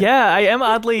think, right? Yeah,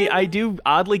 I do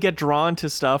oddly get drawn to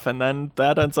stuff, and then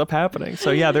that ends up happening.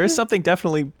 So yeah, there is something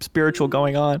definitely spiritual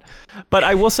going on. But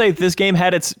I will say this game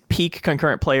had its peak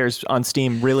concurrent players on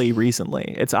Steam really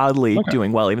recently. It's oddly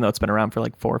doing well, even though it's been around for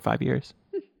like 4 or 5 years.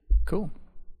 Cool.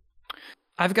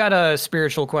 I've got a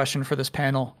spiritual question for this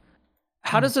panel.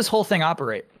 How does this whole thing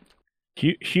operate?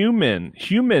 Human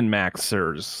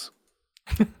maxers.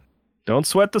 Don't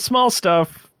sweat the small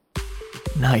stuff.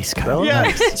 Nice, Kyle. Yeah.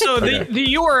 Nice. So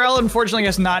the URL unfortunately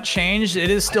has not changed. It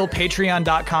is still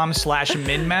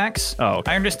patreon.com/minmax. Oh,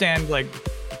 okay. I understand, like,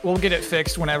 we'll get it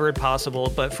fixed whenever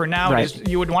possible, but for now,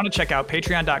 you would want to check out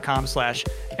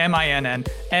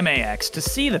patreon.com/minnmax to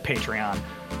see the Patreon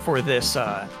for this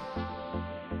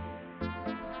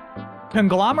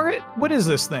conglomerate. What is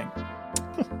this thing?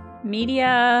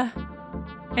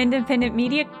 Independent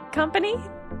media company?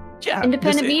 Yeah.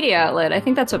 Independent media outlet. I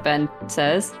think that's what Ben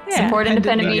says. Yeah. Support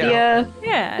independent media.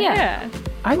 Yeah.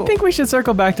 I think we should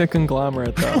circle back to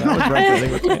conglomerate, though. That was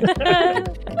right with me.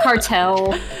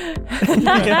 Cartel.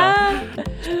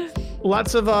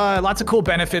 Lots of cool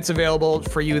benefits available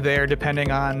for you there, depending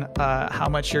on how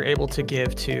much you're able to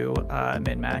give to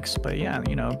MinMax. But yeah,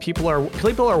 people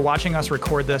are watching us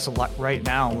record this a lot right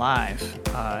now live,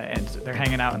 and they're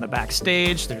hanging out in the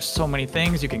backstage. There's so many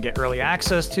things. You can get early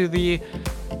access to the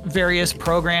various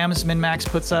programs MinMax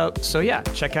puts out. So yeah,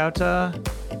 check out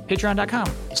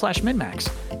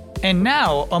patreon.com/MinMax. And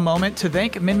now a moment to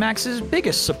thank MinMax's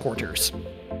biggest supporters.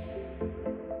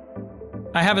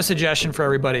 I have a suggestion for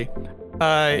everybody.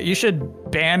 You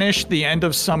should banish the end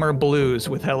of summer blues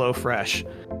with HelloFresh.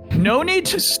 No need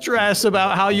to stress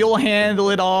about how you'll handle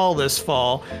it all this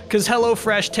fall, because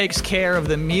HelloFresh takes care of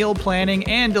the meal planning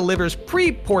and delivers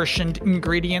pre-portioned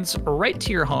ingredients right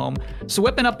to your home. So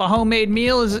whipping up a homemade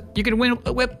meal you can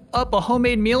whip up a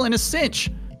homemade meal in a cinch.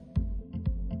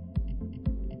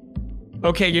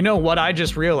 Okay, you know what I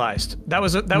just realized? That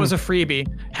was a freebie.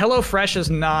 HelloFresh is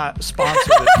not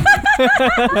sponsored.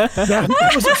 That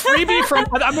was a freebie from.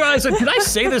 I'm realizing. Did I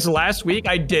say this last week?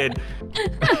 I did.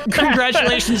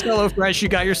 Congratulations, HelloFresh. You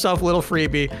got yourself a little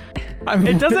freebie.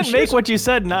 It doesn't make what you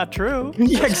said not true.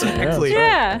 Yeah, exactly.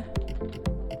 Yeah.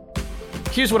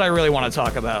 Here's what I really want to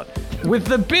talk about. With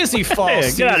the busy fall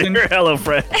season. Get out of here,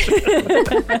 HelloFresh.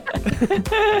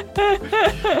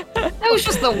 That was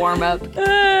just the warm-up.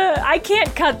 I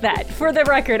can't cut that. For the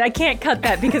record, I can't cut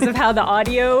that because of how the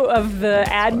audio of the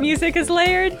ad music is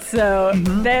layered. So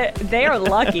they are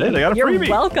lucky. Hey, they got a You're freebie.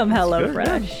 welcome,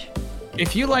 HelloFresh.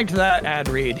 If you liked that ad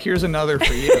read, here's another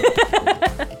for you.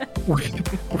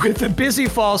 With the busy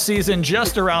fall season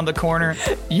just around the corner,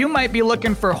 you might be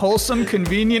looking for wholesome,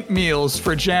 convenient meals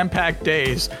for jam-packed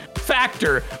days.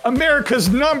 Factor, America's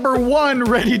 #1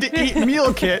 ready-to-eat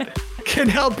meal kit, can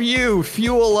help you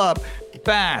fuel up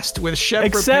fast with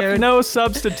chef-prepared... Except no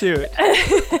substitute.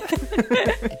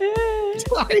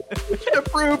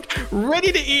 Approved,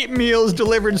 ready-to-eat meals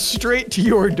delivered straight to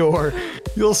your door.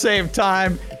 You'll save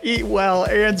time, eat well,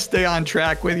 and stay on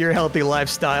track with your healthy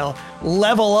lifestyle.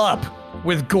 Level up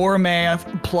with Gourmet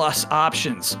Plus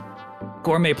options.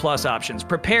 Gourmet Plus options,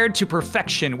 prepared to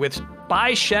perfection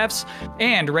by chefs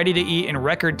and ready to eat in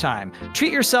record time.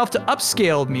 Treat yourself to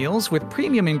upscaled meals with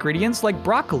premium ingredients like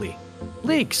broccoli,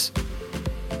 leeks,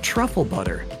 truffle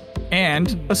butter,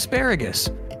 and asparagus.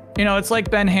 You know, it's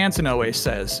like Ben Hansen always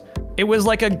says, it was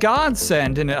like a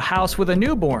godsend in a house with a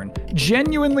newborn.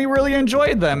 Genuinely really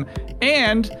enjoyed them,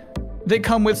 and they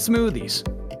come with smoothies.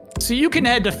 So you can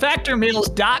head to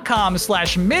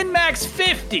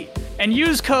factormeals.com/minmax50 and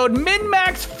use code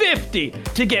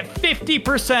MINMAX50 to get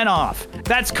 50% off.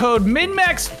 That's code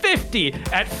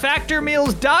MINMAX50 at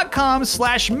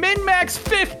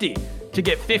factormeals.com/MINMAX50 to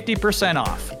get 50%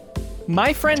 off.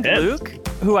 My friend Luke,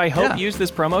 who I hope used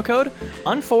this promo code,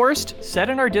 unforced, said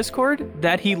in our Discord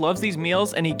that he loves these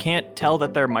meals and he can't tell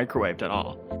that they're microwaved at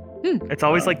all. It's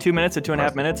always like 2 minutes to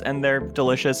 2.5 minutes, and they're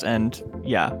delicious, and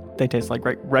yeah, they taste like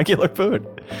regular food.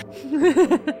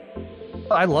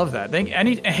 I love that.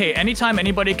 Anytime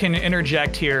anybody can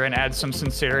interject here and add some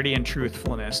sincerity and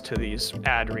truthfulness to these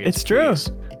ad reads. It's true.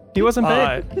 Please. He wasn't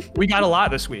paid. We got a lot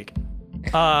this week.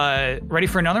 Ready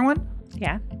for another one?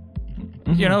 Yeah.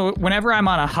 Mm-hmm. You know, whenever I'm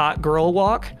on a hot girl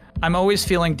walk, I'm always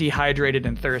feeling dehydrated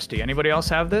and thirsty. Anybody else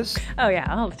have this? Oh yeah,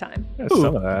 all the time. Yeah,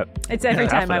 some of that. It's every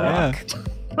time I walk.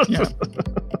 Yeah.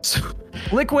 So,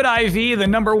 Liquid IV, the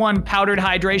 #1 powdered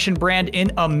hydration brand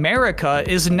in America,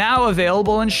 is now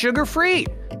available and sugar-free.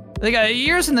 They got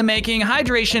years in the making.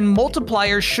 Hydration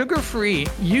Multiplier Sugar-Free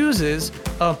uses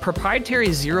a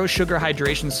proprietary zero-sugar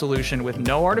hydration solution with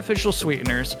no artificial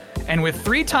sweeteners and with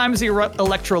 3 times the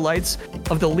electrolytes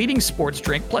of the leading sports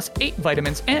drink, plus 8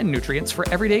 vitamins and nutrients for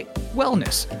everyday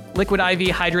wellness. Liquid IV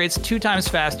hydrates 2 times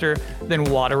faster than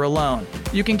water alone.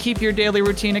 You can keep your daily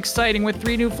routine exciting with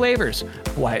 3 new flavors: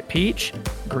 white peach,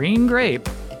 green grape,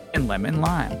 and lemon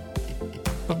lime.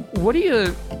 What do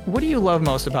you love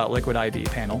most about Liquid IV,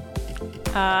 panel?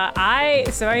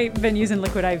 I've been using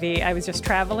Liquid IV. I was just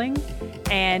traveling,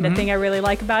 and the thing I really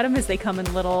like about them is they come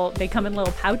in little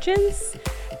pouches,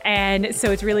 and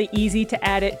so it's really easy to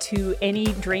add it to any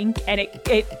drink, and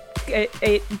it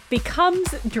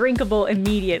becomes drinkable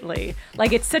immediately.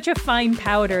 Like, it's such a fine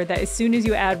powder that as soon as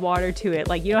you add water to it,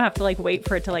 like, you don't have to like wait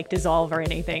for it to like dissolve or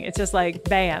anything. It's just like,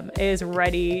 bam, it is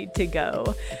ready to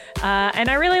go. And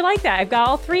I really like that. I've got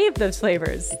all 3 of those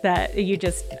flavors that you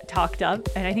just talked up,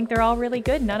 and I think they're all really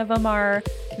good. None of them are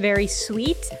very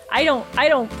sweet. I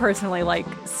don't personally like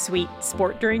sweet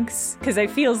sport drinks, because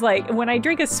it feels like when I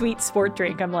drink a sweet sport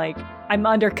drink, I'm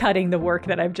undercutting the work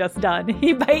that I've just done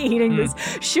by eating this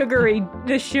sugary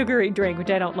drink,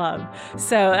 which I don't love.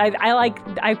 So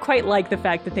I quite like the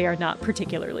fact that they are not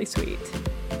particularly sweet.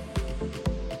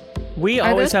 We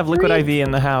always have Liquid IV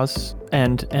in the house,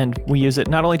 and we use it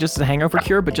not only just as a hangover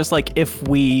cure, but just like if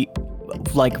we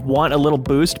like want a little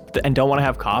boost and don't want to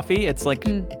have coffee, it's like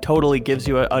totally gives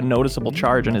you a noticeable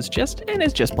charge, and it's just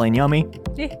plain yummy.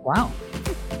 Yeah. Wow.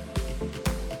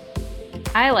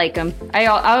 I like them.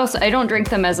 I don't drink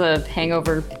them as a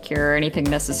hangover cure or anything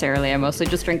necessarily. I mostly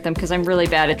just drink them because I'm really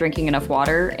bad at drinking enough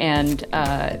water, and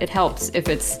it helps if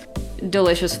it's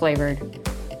delicious flavored.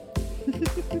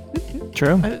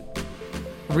 True.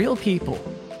 Real people,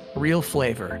 real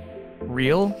flavor,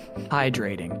 real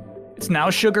hydrating. It's now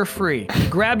sugar-free.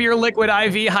 Grab your Liquid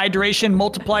IV Hydration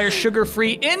Multiplier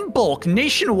sugar-free in bulk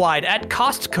nationwide at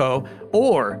Costco,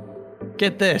 or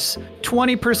get this,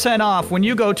 20% off when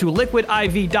you go to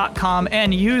liquidiv.com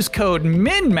and use code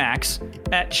MINMAX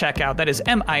at checkout. That is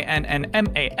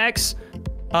MINNMAX.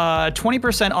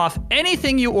 20% off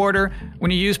anything you order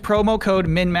when you use promo code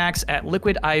MINMAX at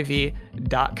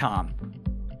liquidiv.com.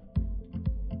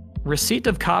 Receipt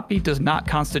of copy does not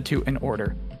constitute an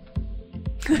order.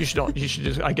 You should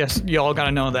just, I guess you all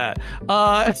gotta know that.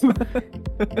 I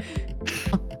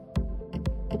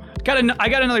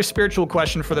got another spiritual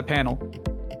question for the panel.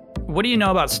 What do you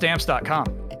know about stamps.com?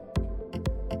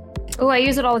 Oh, I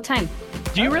use it all the time.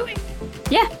 Do you really?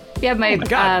 Yeah. Yeah, my oh my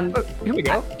God. Here we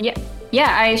go.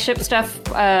 Yeah, I ship stuff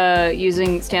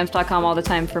using stamps.com all the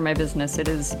time for my business. It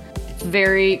is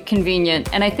very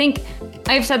convenient. And I think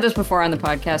I've said this before on the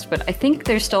podcast, but I think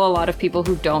there's still a lot of people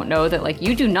who don't know that, like,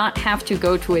 you do not have to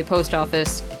go to a post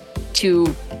office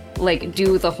to, like,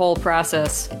 do the whole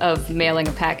process of mailing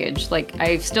a package. Like,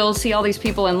 I still see all these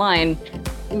people in line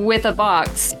with a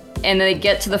box, and they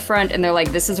get to the front and they're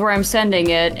like, this is where I'm sending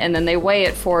it, and then they weigh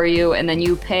it for you, and then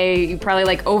you probably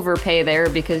like overpay there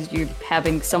because you're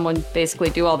having someone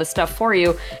basically do all this stuff for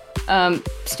you.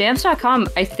 Stamps.com,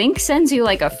 I think, sends you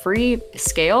like a free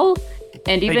scale,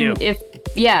 and even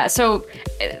so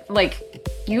like,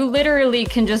 you literally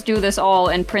can just do this all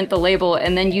and print the label,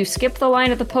 and then you skip the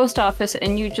line at the post office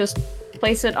and you just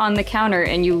place it on the counter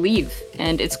and you leave,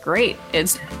 and it's great.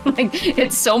 It's like,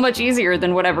 it's so much easier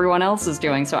than what everyone else is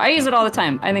doing. So I use it all the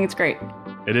time. I think it's great.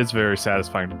 It is very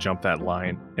satisfying to jump that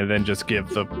line and then just give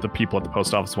the people at the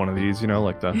post office one of these,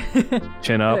 like the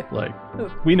chin up. Like,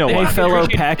 we know hey, why. fellow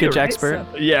package expert.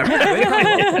 So.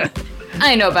 Yeah.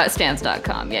 I know about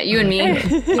stamps.com. Yeah, you and me. I'm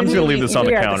just going to leave this on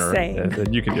the counter, and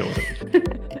then you can deal with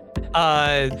it.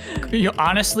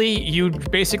 Honestly, you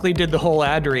basically did the whole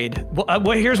ad read.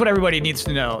 Well, here's what everybody needs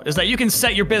to know, is that you can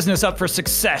set your business up for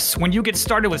success when you get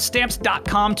started with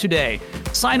Stamps.com today.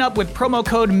 Sign up with promo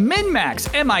code MINMAX,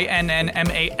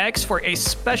 MINNMAX, for a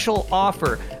special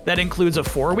offer that includes a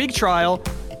 4-week trial,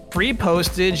 free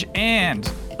postage, and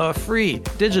a free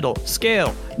digital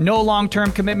scale. No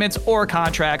long-term commitments or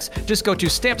contracts. Just go to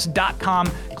Stamps.com,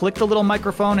 click the little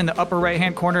microphone in the upper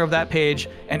right-hand corner of that page,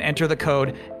 and enter the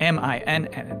code MINNMAX.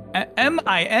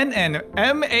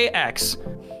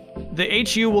 The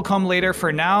HU will come later.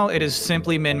 For now, it is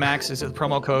simply MinMax is a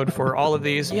promo code for all of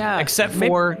these. Yeah. Except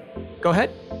for... Go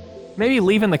ahead. Maybe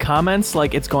leave in the comments,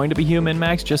 like, it's going to be Human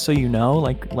Max, just so you know,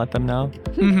 like, let them know.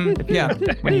 Mm-hmm. Yeah.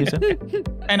 When you use it.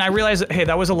 And I realized that, hey,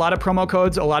 that was a lot of promo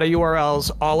codes, a lot of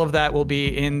URLs. All of that will be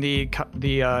in the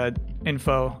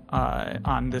info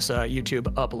on this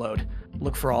YouTube upload.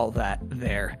 Look for all of that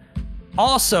there.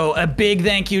 Also, a big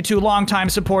thank you to longtime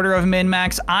supporter of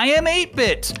MinMax, I Am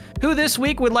 8-Bit, who this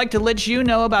week would like to let you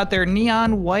know about their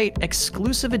Neon White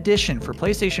exclusive edition for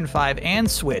PlayStation 5 and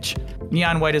Switch.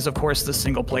 Neon White is, of course, the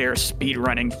single-player,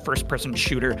 speed-running, first-person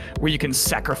shooter where you can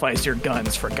sacrifice your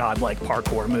guns for godlike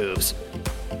parkour moves.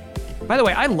 By the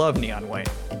way, I love Neon White.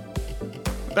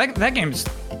 That game's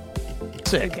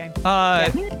sick. Good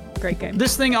game. Great game.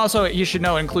 This thing also, you should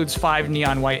know, includes 5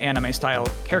 Neon White anime-style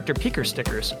character peeker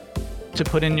stickers to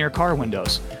put in your car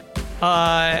windows.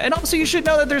 And also you should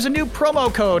know that there's a new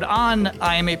promo code on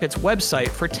I Am 8-Bit's website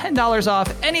for $10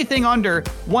 off anything under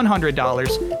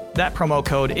 $100. That promo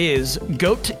code is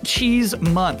Goat Cheese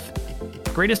Month.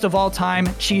 Greatest of all time,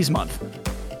 Cheese Month.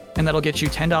 And that'll get you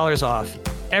 $10 off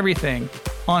everything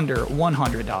under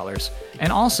 $100.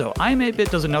 And also, I Am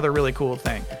 8-Bit does another really cool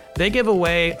thing. They give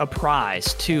away a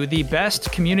prize to the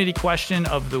best community question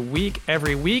of the week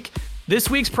every week. This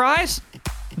week's prize?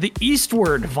 The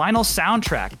Eastward vinyl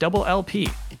soundtrack, double LP.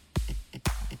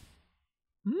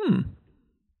 Cool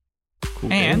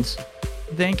And games.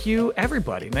 thank you,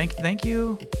 everybody. Thank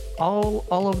you, all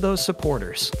of those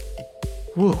supporters.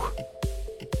 Woo.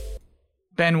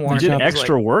 Ben Warren. You did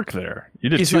extra work there. You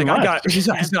did too much. He's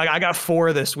like, I got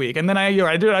 4 this week, and then I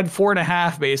had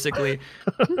 4.5 basically.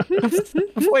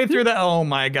 Halfway through that. Oh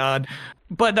my God.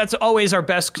 But that's always our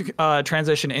best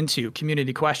transition into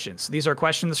community questions. These are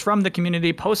questions from the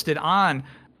community posted on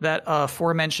that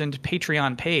aforementioned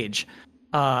Patreon page.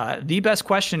 The best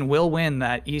question will win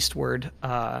that Eastward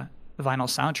vinyl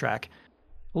soundtrack.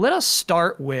 Let us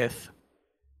start with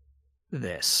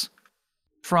this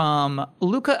from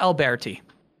Luca Alberti.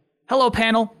 Hello,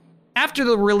 panel. After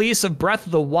the release of Breath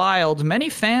of the Wild, many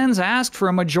fans asked for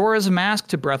a Majora's Mask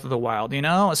to Breath of the Wild.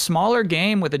 A smaller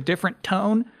game with a different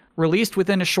tone, released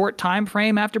within a short time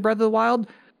frame after Breath of the Wild.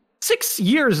 6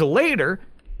 years later,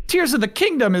 Tears of the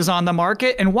Kingdom is on the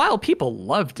market, and while people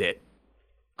loved it,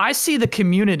 I see the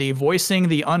community voicing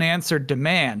the unanswered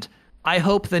demand. I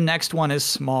hope the next one is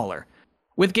smaller.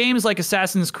 With games like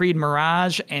Assassin's Creed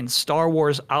Mirage and Star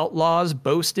Wars Outlaws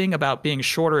boasting about being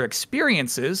shorter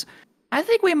experiences, I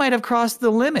think we might have crossed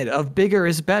the limit of bigger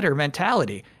is better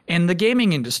mentality in the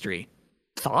gaming industry.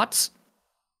 Thoughts?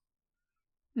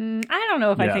 I don't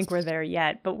know if I think we're there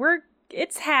yet, but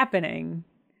it's happening.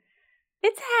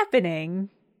 It's happening.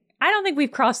 I don't think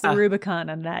we've crossed the Rubicon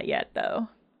on that yet, though.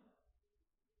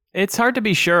 It's hard to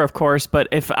be sure, of course, but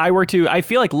if I were to, I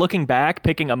feel like looking back,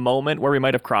 picking a moment where we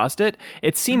might have crossed it,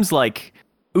 it seems like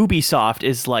Ubisoft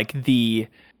is like the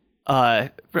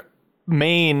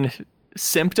main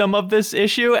symptom of this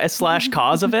issue /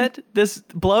 cause of it, this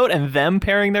bloat, and them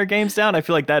paring their games down. I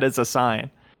feel like that is a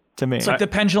sign. To me, it's like the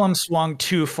pendulum swung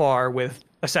too far with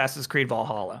Assassin's Creed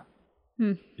Valhalla.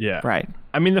 Yeah. Right.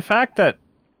 I mean, the fact that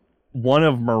one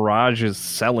of Mirage's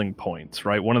selling points,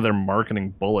 right, one of their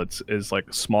marketing bullets is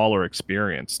like smaller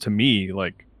experience, to me,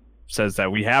 like, says that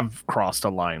we have crossed a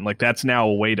line. Like, that's now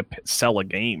a way to sell a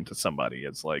game to somebody.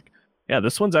 It's like, yeah,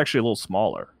 this one's actually a little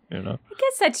smaller, I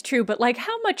guess that's true, but like,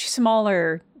 how much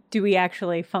smaller do we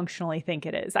actually functionally think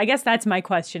it is? I guess that's my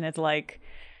question. It's like,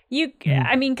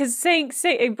 I mean, because saying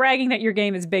bragging that your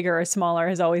game is bigger or smaller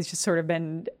has always just sort of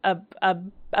been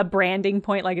a branding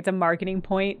point, like it's a marketing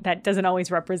point that doesn't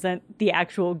always represent the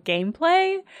actual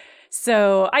gameplay.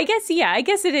 So I guess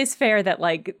it is fair that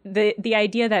like the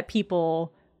idea that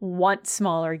people want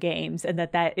smaller games and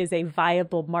that is a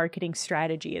viable marketing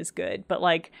strategy is good. But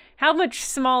like, how much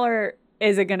smaller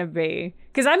is it going to be?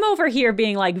 Because I'm over here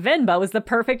being like, Venba was the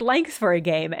perfect length for a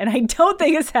game, and I don't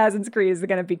think Assassin's Creed is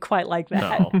going to be quite like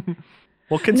that. No.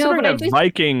 Well, considering that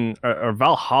Viking or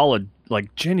Valhalla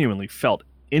like genuinely felt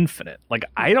infinite. Like,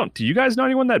 do you guys know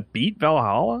anyone that beat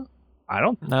Valhalla? I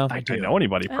don't think I know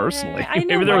anybody personally.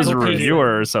 Maybe there was a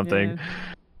reviewer or something. Yeah.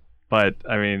 But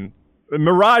I mean,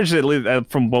 Mirage, at least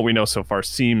from what we know so far,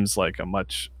 seems like a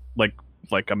much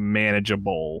like a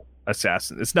manageable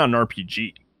assassin. It's not an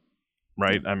RPG,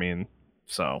 right? I mean,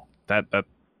 so that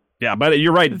yeah. But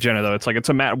you're right, Jenna. Though it's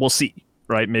a matter. We'll see,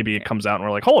 right? Maybe it comes out and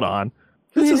we're like, hold on,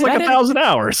 this is like 1,000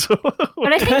 hours.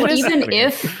 But I think even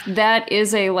if that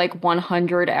is a like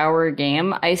 100-hour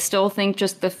game, I still think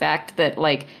just the fact that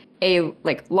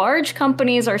large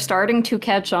companies are starting to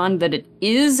catch on that it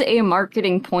is a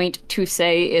marketing point to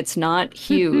say it's not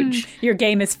huge. Your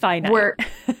game is finite.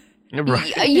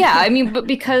 Right. Yeah, I mean, but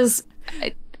because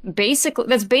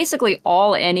that's basically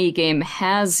all any game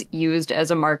has used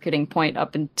as a marketing point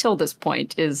up until this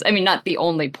point is, I mean, not the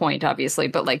only point, obviously,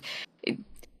 but like,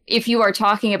 if you are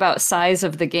talking about size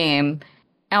of the game,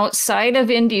 outside of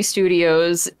indie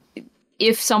studios,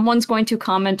 if someone's going to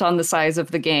comment on the size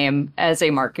of the game as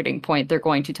a marketing point, they're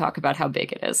going to talk about how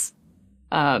big it is,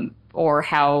 or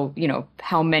how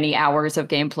many hours of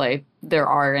gameplay there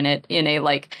are in it in a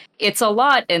like, it's a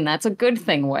lot and that's a good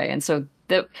thing way. And so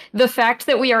the fact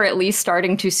that we are at least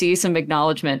starting to see some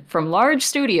acknowledgement from large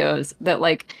studios that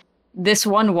like this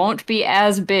one won't be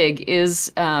as big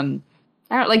is,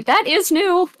 that is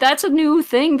new. That's a new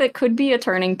thing that could be a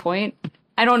turning point.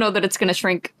 I don't know that it's going to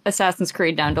shrink Assassin's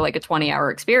Creed down to like a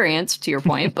 20-hour experience, to your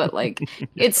point, but like,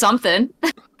 it's something.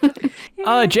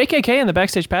 JKK in the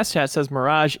Backstage Pass chat says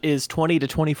Mirage is 20 to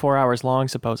 24 hours long,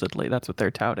 supposedly. That's what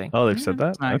they're touting. Oh, they've said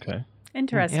that? Okay.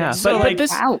 Interesting. Yeah, but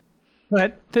this, wow.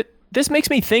 This makes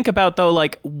me think about, though,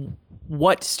 like,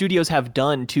 what studios have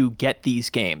done to get these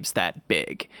games that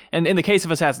big. And in the case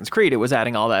of Assassin's Creed, it was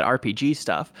adding all that RPG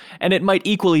stuff. And it might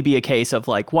equally be a case of,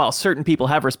 like, while certain people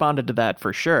have responded to that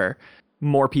for sure,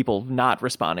 more people not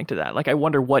responding to that. Like, I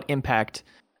wonder what impact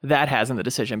that has in the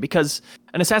decision, because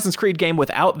an Assassin's Creed game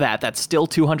without that's still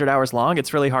 200 hours long.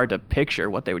 It's really hard to picture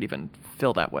what they would even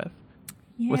fill that with.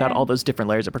 Yeah. Without all those different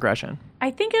layers of progression.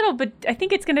 I think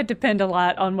it's going to depend a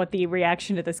lot on what the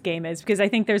reaction to this game is, because I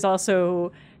think there's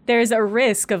a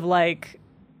risk of like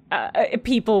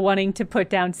people wanting to put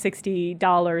down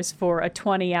 $60 for a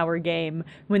 20-hour game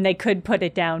when they could put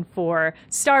it down for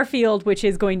Starfield, which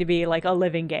is going to be like a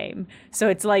living game. So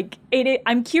it's like,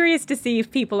 I'm curious to see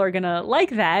if people are going to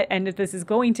like that and if this is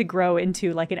going to grow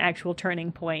into like an actual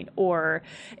turning point, or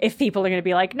if people are going to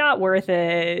be like, not worth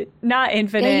it, not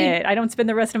infinite. I don't spend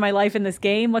the rest of my life in this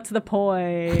game. What's the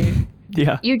point?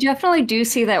 Yeah. You definitely do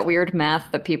see that weird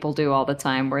math that people do all the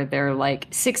time where they're like,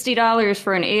 $60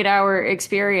 for an 8-hour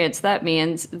experience. That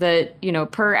means that,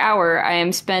 per hour I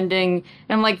am spending,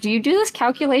 and I'm like, do you do this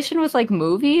calculation with like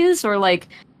movies or like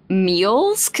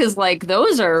meals? Because like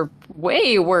those are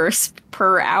way worse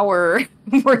per hour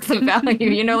worth of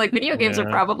value. Like video games are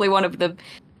probably one of the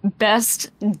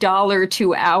best dollar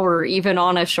to hour, even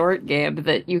on a short game,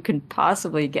 that you can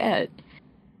possibly get.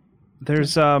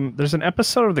 There's an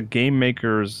episode of the Game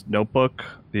Maker's Notebook,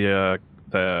 the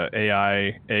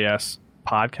AS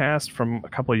podcast from a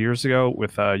couple of years ago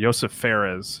with Josef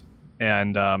Fares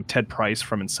and Ted Price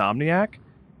from Insomniac,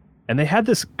 and they had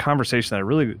this conversation that I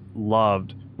really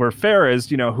loved, where Fares,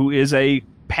 who is a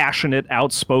passionate,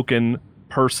 outspoken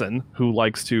person who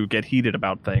likes to get heated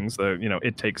about things,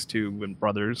 It Takes Two and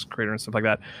Brothers creator and stuff like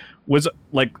that, was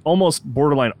like almost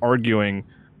borderline arguing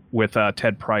with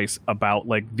Ted Price about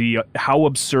like how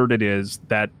absurd it is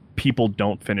that people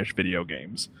don't finish video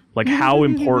games, like how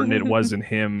important it was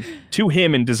to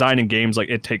him in designing games like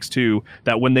It Takes Two,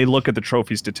 that when they look at the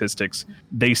trophy statistics,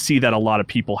 they see that a lot of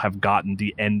people have gotten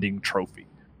the ending trophy.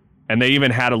 And they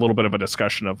even had a little bit of a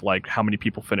discussion of like how many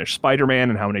people finished Spider-Man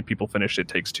and how many people finished It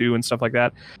Takes Two and stuff like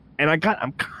that. And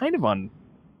I'm kind of on,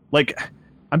 like,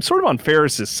 I'm sort of on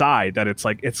Ferris's side, that it's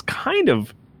like, it's kind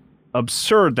of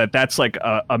absurd that that's like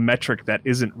a metric that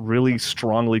isn't really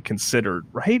strongly considered,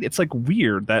 right? It's like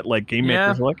weird that like game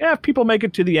makers are like, if people make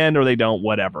it to the end or they don't,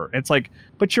 whatever. It's like,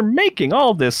 but you're making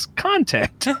all this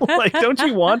content. Like, don't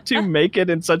you want to make it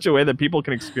in such a way that people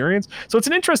can experience? So it's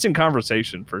an interesting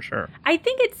conversation for sure. I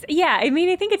think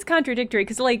it's contradictory,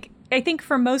 because like, I think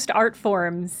for most art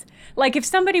forms, like if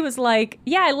somebody was like,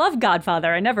 yeah, I love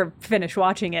Godfather, I never finished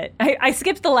watching it. I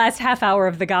skipped the last half hour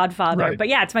of The Godfather, but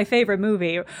yeah, it's my favorite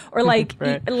movie. Or like,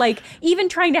 like even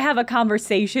trying to have a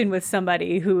conversation with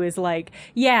somebody who is like,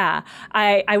 yeah,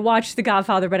 I watched The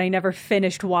Godfather, but I never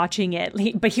finished watching it.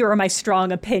 But here are my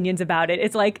strong opinions about it.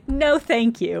 It's like, no,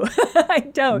 thank you. I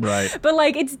don't. Right. But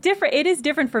like, it's different. It is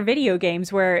different for video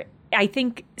games where I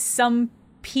think some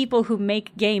people who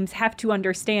make games have to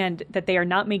understand that they are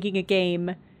not making a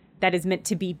game that is meant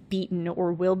to be beaten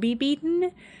or will be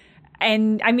beaten.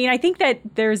 And I mean, I think that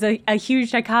there's a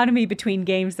huge dichotomy between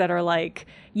games that are like,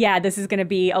 yeah, this is going to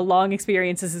be a long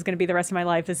experience. This is going to be the rest of my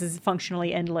life. This is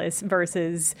functionally endless,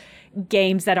 versus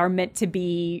games that are meant to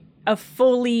be a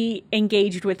fully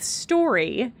engaged with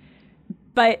story.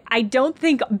 But I don't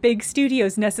think big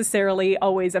studios necessarily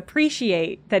always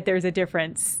appreciate that there's a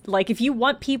difference. Like, if you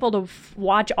want people to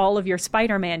watch all of your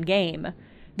Spider-Man game,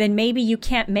 then maybe you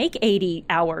can't make 80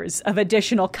 hours of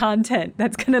additional content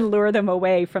that's going to lure them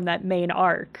away from that main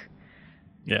arc.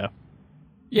 Yeah.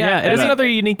 Yeah, it is another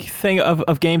unique thing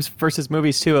of games versus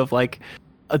movies, too, of like,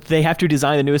 they have to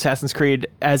design the new Assassin's Creed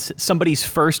as somebody's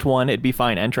first one, it'd be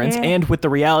fine entrance, and with the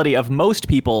reality of most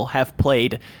people have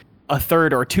played a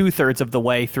third or 2/3 of the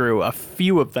way through a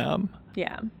few of them.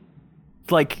 Yeah.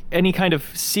 Like any kind of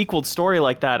sequel story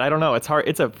like that, I don't know. It's hard.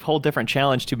 It's a whole different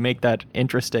challenge to make that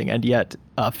interesting and yet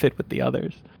fit with the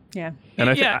others. Yeah. And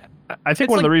I think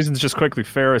one of the reasons, just quickly,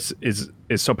 Ferris is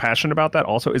so passionate about that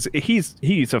also is he's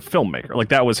a filmmaker. Like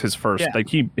that was his first. Like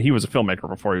he was a filmmaker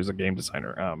before he was a game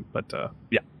designer.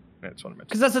 Yeah. That's what I meant.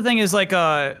 Because that's the thing is like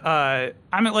I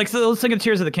mean, like, so let's think of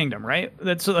Tears of the Kingdom, right?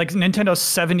 That's like Nintendo's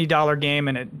 $70 game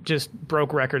and it just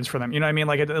broke records for them. You know what I mean?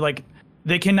 Like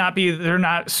they cannot be, they're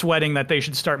not sweating that they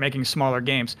should start making smaller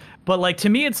games. But like to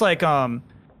me, it's like I'm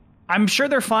sure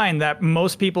they're fine that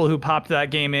most people who popped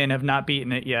that game in have not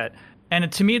beaten it yet.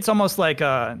 And to me, it's almost like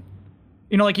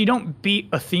you know, like you don't beat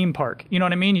a theme park. You know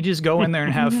what I mean? You just go in there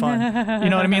and have fun. You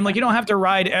know what I mean? Like you don't have to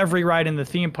ride every ride in the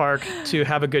theme park to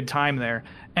have a good time there.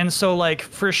 And so like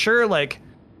for sure, like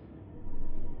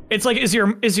it's like, is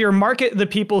your market the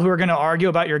people who are going to argue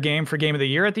about your game for Game of the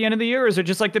Year at the end of the year? Or is it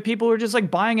just like the people who are just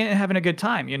like buying it and having a good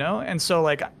time, you know? And so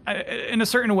like in a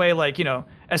certain way, like, you know,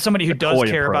 as somebody who does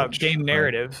care about game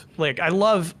narrative, like I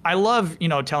love, you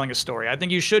know, telling a story. I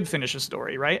think you should finish a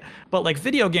story, right? But like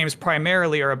video games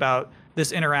primarily are about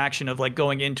this interaction of like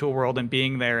going into a world and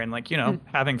being there and like, you know,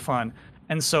 having fun.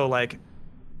 And so like,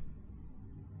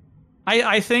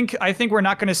 I think we're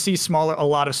not going to see a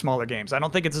lot of smaller games. I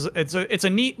don't think it's a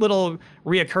neat little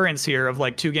reoccurrence here of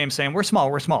like two games saying we're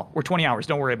small, we're 20 hours,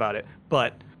 don't worry about it.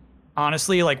 But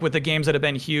honestly, like with the games that have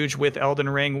been huge, with Elden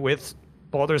Ring, with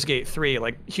Baldur's Gate 3,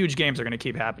 like huge games are going to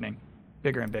keep happening,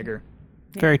 bigger and bigger.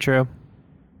 Very true.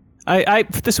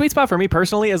 The sweet spot for me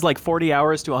personally is like 40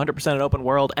 hours to 100% an open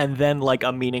world, and then like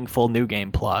a meaningful new game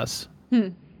plus.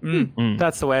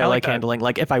 That's the way I like handling.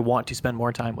 Like if I want to spend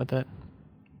more time with it.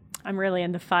 I'm really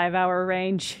in the 5-hour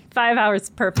range. 5 hours,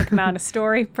 perfect amount of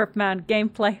story, perfect amount of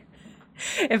gameplay.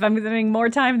 If I'm spending more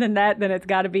time than that, then it's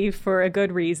got to be for a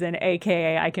good reason,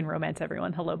 aka I can romance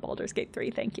everyone. Hello, Baldur's Gate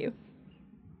 3. Thank you.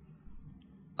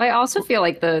 I also feel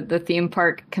like the theme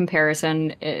park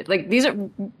comparison, like these are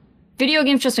video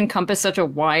games just encompass such a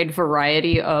wide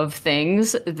variety of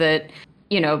things that,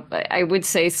 you know, I would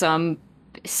say some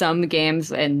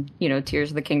games, and, you know,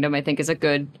 Tears of the Kingdom, I think, is a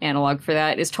good analog for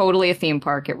that, is totally a theme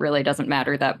park. It really doesn't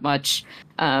matter that much.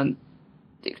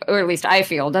 Or at least I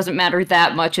feel doesn't matter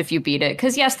that much if you beat it.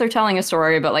 Because yes, they're telling a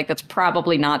story, but like that's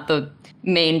probably not the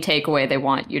main takeaway they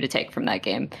want you to take from that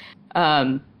game.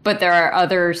 But there are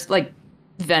others, like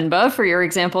Venba, for your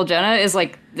example, Jenna, is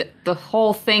like the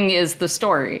whole thing is the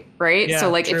story, right? Yeah,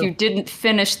 so like true. if you didn't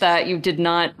finish that, you did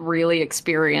not really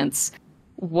experience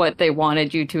what they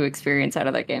wanted you to experience out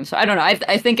of that game. So I don't know.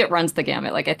 I think it runs the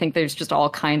gamut. Like I think there's just all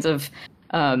kinds of,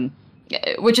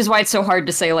 which is why it's so hard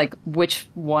to say like which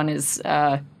one is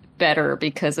better,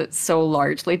 because it so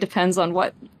largely depends on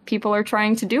what people are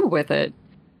trying to do with it.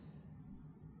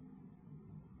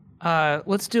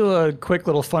 Let's do a quick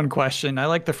little fun question. I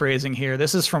like the phrasing here.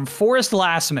 This is from Forrest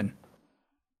Lassman.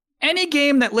 Any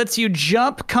game that lets you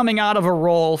jump coming out of a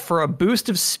roll for a boost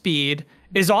of speed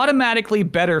is automatically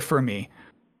better for me.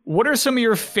 What are some of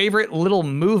your favorite little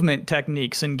movement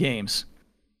techniques in games?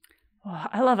 Oh,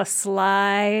 I love a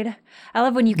slide. I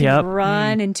love when you can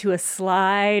run into a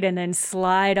slide and then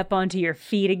slide up onto your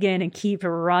feet again and keep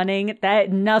running.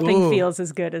 That nothing feels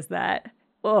as good as that.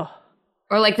 Oh.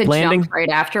 Or like the landing jump right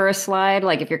after a slide,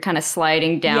 like if you're kind of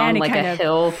sliding down like a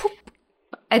hill.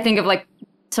 I think of like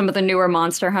some of the newer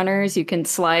Monster Hunters, you can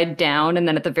slide down and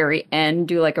then at the very end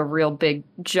do like a real big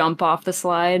jump off the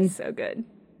slide. So good.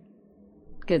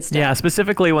 Good stuff. Yeah,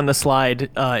 specifically when the slide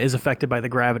is affected by the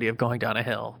gravity of going down a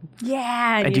hill.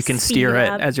 Yeah. And you can steer it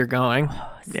as you're going.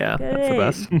 Yeah, that's the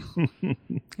best.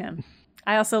 Yeah.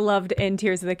 I also loved in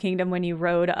Tears of the Kingdom when you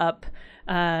rode up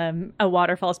a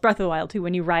waterfall. It's Breath of the Wild too.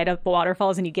 When you ride up the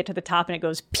waterfalls and you get to the top and it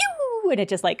goes pew, and it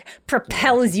just like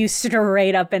propels you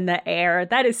straight up in the air.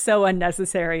 That is so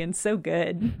unnecessary and so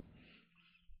good.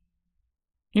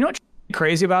 You know what's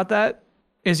crazy about that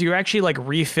is you actually like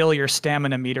refill your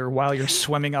stamina meter while you're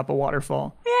swimming up a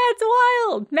waterfall. Yeah, it's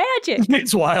wild magic.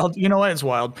 It's wild. You know what? It's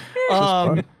wild.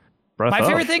 My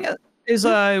favorite thing is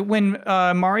when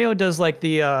Mario does like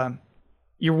the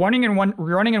you're running in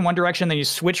one direction, then you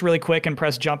switch really quick and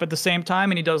press jump at the same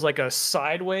time, and he does like a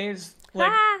sideways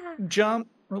jump,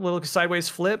 or a little sideways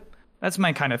flip. That's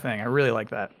my kind of thing. I really like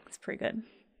that. It's pretty good.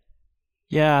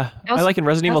 Yeah, I like in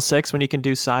Resident Evil 6 when you can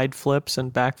do side flips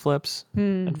and back flips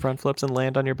and front flips and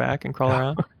land on your back and crawl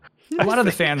around. A lot of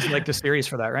the fans like the series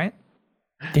for that, right?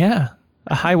 Yeah,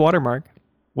 a high watermark.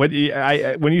 When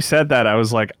you said that, I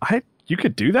was like, you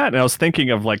could do that, and I was thinking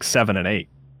of like 7 and 8.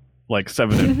 Like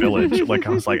 7 in Village. Like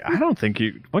I was like, I don't think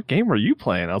you. What game were you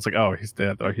playing? I was like, oh, he's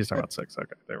dead. Oh, he's talking about 6.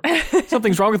 Okay, there we go.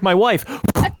 Something's wrong with my wife.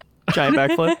 Giant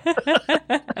backflip.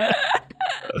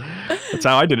 That's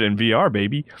how I did it in VR,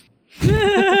 baby. You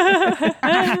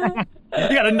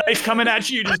got a knife coming at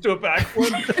you. You just do a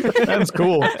backflip. That's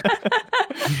cool.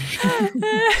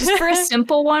 Just for a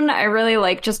simple one, I really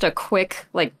like just a quick,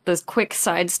 like this quick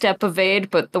sidestep evade,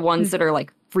 but the ones that are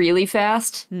like really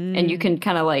fast, and you can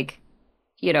kind of like.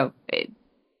 You know,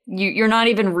 you're not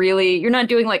even really, you're not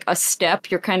doing like a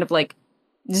step. You're kind of like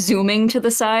zooming to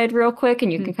the side real quick,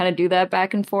 and you can kind of do that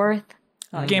back and forth.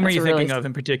 What game are you thinking of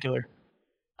in particular?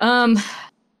 I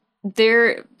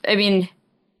mean,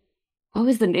 what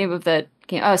was the name of that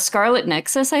game? Scarlet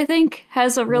Nexus, I think,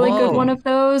 has a really good one of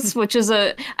those, which is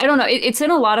I don't know, it's in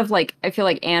a lot of like, I feel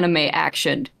like anime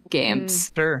action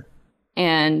games. Sure.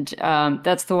 And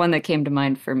that's the one that came to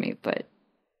mind for me, but.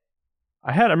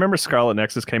 I remember Scarlet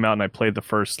Nexus came out and I played the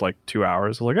first like 2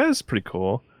 hours. I was like, this is pretty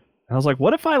cool. And I was like,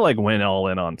 what if I like went all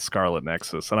in on Scarlet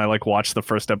Nexus and I like watched the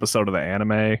first episode of the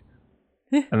anime?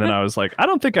 And then I was like, I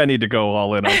don't think I need to go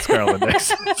all in on Scarlet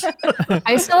Nexus.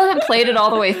 I still haven't played it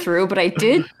all the way through, but I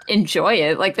did enjoy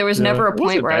it. Like there was never a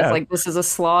point where I was like, this is a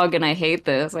slog and I hate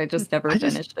this. I just never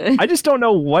finished it. I just don't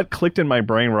know what clicked in my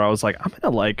brain where I was like,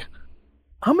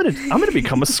 I'm gonna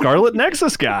become a Scarlet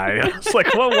Nexus guy. I was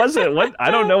like, what was it?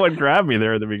 I don't know what grabbed me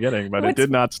there at the beginning, but it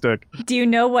did not stick. Do you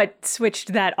know what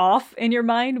switched that off in your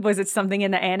mind? Was it something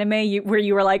in the anime where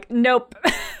you were like, nope?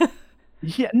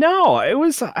 Yeah, no, it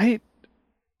was it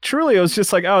was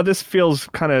just like, oh, this feels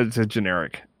kind of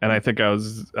generic. And I think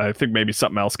maybe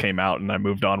something else came out and I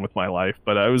moved on with my life.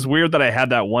 But it was weird that I had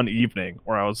that one evening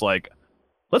where I was like,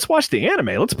 let's watch the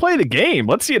anime. Let's play the game.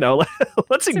 Let's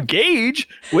engage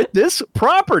with this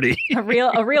property. A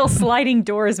real sliding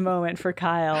doors moment for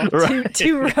Kyle. Right.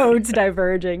 Two roads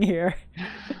diverging here.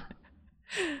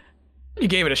 You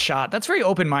gave it a shot. That's very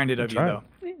open-minded of you,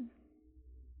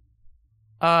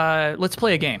 though. Let's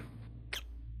play a game.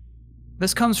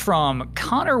 This comes from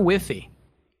Connor Withy.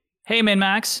 Hey,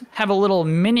 MinMax, have a little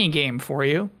mini game for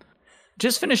you.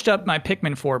 Just finished up my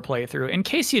Pikmin 4 playthrough. In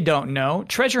case you don't know,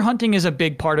 treasure hunting is a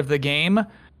big part of the game.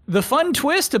 The fun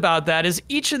twist about that is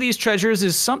each of these treasures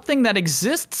is something that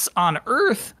exists on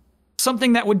Earth.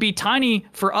 Something that would be tiny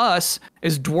for us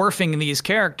is dwarfing these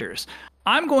characters.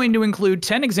 I'm going to include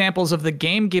 10 examples of the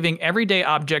game giving everyday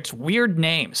objects weird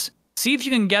names. See if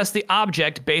you can guess the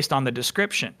object based on the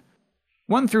description.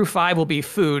 1 through 5 will be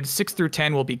food, 6 through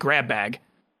 10 will be grab bag.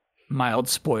 Mild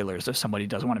spoilers if somebody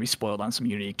doesn't want to be spoiled on some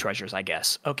unique treasures, I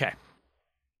guess. Okay.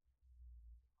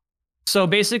 So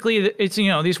basically, it's,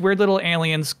 these weird little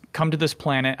aliens come to this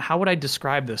planet. How would I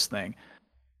describe this thing?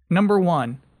 Number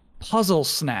 1, puzzle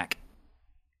snack.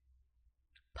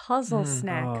 Puzzle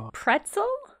snack. Pretzel?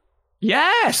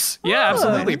 Yes! Yeah,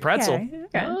 absolutely. Pretzel.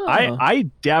 Okay. I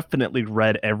definitely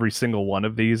read every single one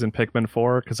of these in Pikmin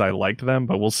 4 because I liked them,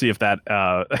 but we'll see if that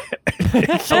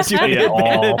helps you at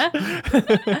all.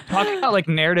 Talking about like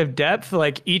narrative depth,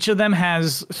 like each of them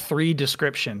has 3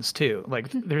 descriptions too.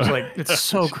 Like there's like, it's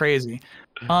so crazy.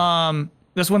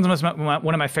 This one's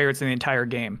one of my favorites in the entire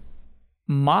game.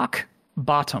 Mock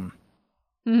bottom.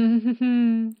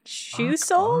 Shoe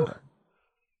sole?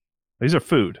 These are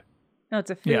food. No, it's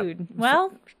a food. Yeah.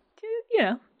 Well,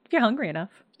 if you're hungry enough.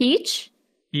 Peach?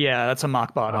 Yeah, that's a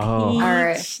mock bottom. Oh. All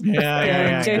right.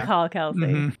 Yeah. Good call,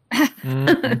 Kelsey.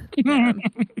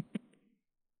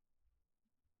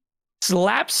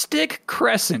 Slapstick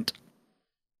crescent.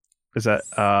 Is that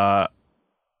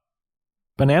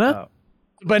banana?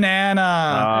 Banana.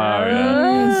 Oh,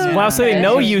 yeah. Wow, so they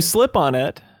know you slip on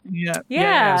it.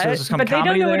 Yeah. So there's some but they don't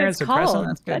comedy know what there. it's impressive. called.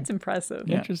 That's good. That's impressive.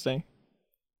 Yeah. Interesting.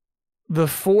 The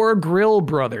Four Grill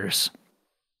Brothers.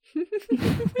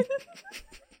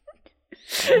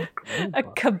 A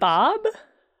kebab?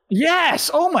 Yes.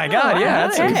 Oh my God. Yeah,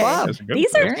 that's a okay. kebab. That's a good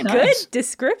These place. are Very good nice.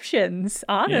 descriptions,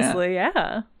 honestly.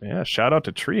 Yeah. Yeah, shout out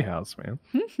to Treehouse, man.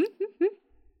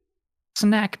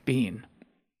 Snack bean.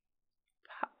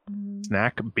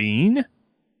 Snack bean?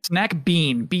 Snack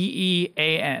bean.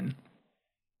 BEAN.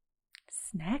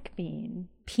 Snack bean.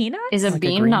 Peanut? Is a Like a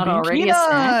bean green not bean? already a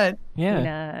snack? Yeah.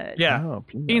 Peanut. Yeah. Oh,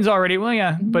 peanut. Beans already. Well,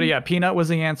 yeah. But yeah, peanut was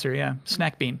the answer. Yeah.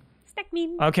 Snack bean. Snack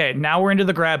bean. Okay. Now we're into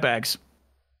the grab bags.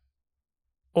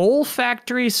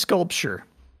 Olfactory sculpture.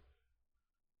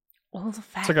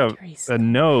 It's like a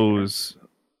nose,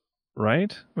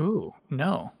 right? Ooh,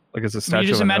 no. Like it's a Are statue you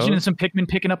just of a imagining nose? some Pikmin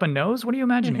picking up a nose? What are you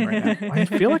imagining right now? I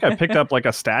feel like I picked up like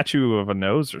a statue of a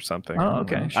nose or something. Oh, I don't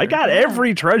okay, know. sure. I got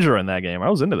every treasure in that game. I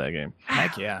was into that game.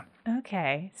 Heck yeah.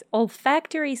 Okay. So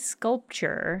olfactory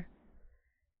sculpture.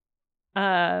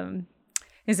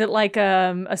 Is it like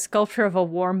a sculpture of a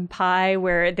warm pie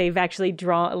where they've actually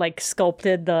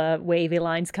sculpted the wavy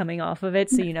lines coming off of it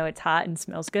so you know it's hot and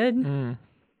smells good?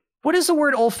 What does the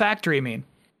word olfactory mean?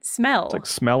 Smell. It's like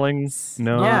smelling nose.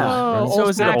 Yeah. right? So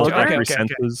is it a booger? Olfactory Okay.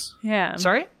 senses. Yeah.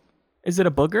 Sorry? Is it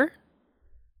a booger?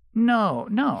 No.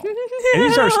 And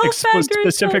these are Olfactory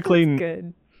specifically smells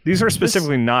good. these are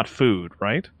specifically not food,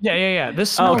 right? Yeah.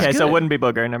 This Oh, smells okay, good. so it wouldn't be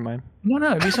booger. Never mind.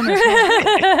 No, it'd be something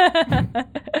that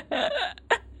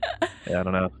Yeah, I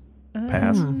don't know.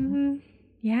 Pass.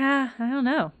 Yeah, I don't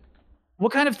know.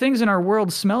 What kind of things in our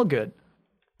world smell good?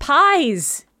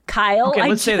 Pies, Kyle. Okay, I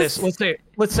let's say just- this.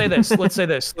 Let's say this.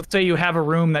 Let's say you have a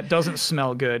room that doesn't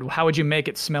smell good. How would you make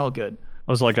it smell good?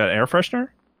 Was it like an air freshener?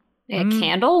 A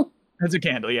candle? It's a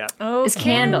candle, yeah. Oh, It's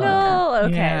candle.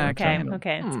 Okay, Yeah, okay, candle.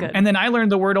 okay. That's good. And then I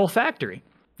learned the word olfactory.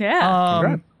 Yeah.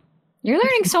 Congrats. You're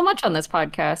learning so much on this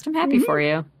podcast. I'm happy for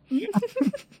you.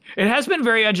 It has been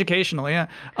very educational, yeah.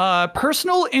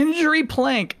 Personal injury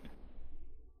plank.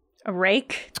 A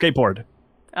rake. Skateboard.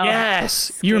 Oh,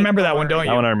 Yes. You remember that one, don't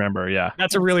That one you? I remember, yeah.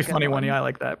 That's a really funny one. Yeah, I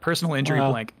like that. Personal injury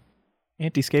Wow. plank.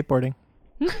 Anti-skateboarding.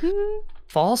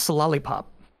 False lollipop.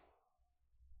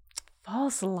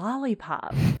 false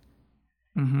lollipop.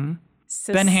 Mm-hmm.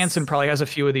 So Ben Hansen probably has a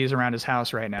few of these around his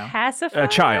house right now. pacifier. A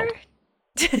child.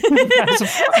 like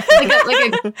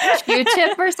a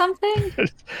Q-tip or something?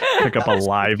 Pick up a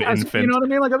live infant. You know what I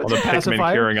mean? Like a All the Pikmin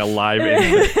pacifier. curing a live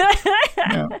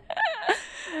infant.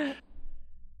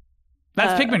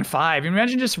 That's Pikmin 5. You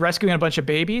imagine just rescuing a bunch of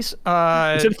babies? Is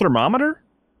it a thermometer?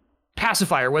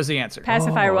 Pacifier was the answer.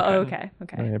 Pacifier. Oh, Okay.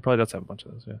 Yeah, it probably does have a bunch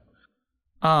of those,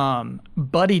 yeah.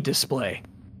 Buddy display.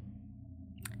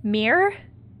 Mirror.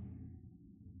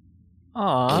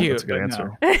 Aw. Cute. That's a good but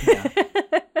answer.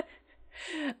 no.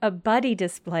 A buddy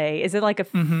display. Is it like a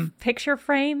Mm-hmm. picture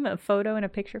frame? A photo in a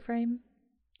picture frame?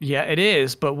 Yeah, it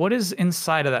is. But what is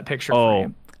inside of that picture Oh,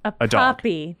 frame? A A dog.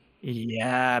 puppy.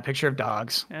 Yeah, picture of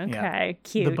dogs. Okay, Yeah.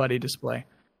 cute. The buddy display.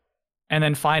 And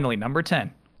then finally, number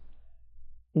 10.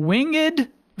 Winged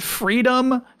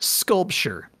freedom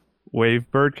sculpture. Wave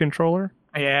bird controller?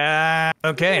 Yeah.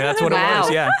 Okay, that's what it Wow.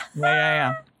 was. Yeah.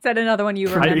 Is that another one you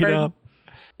Straight remembered? up.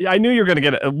 Yeah, I knew you were going to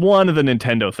get one of the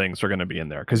Nintendo things were going to be in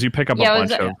there because you pick up Yeah, a it was,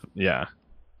 bunch of. Yeah.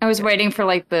 I was waiting for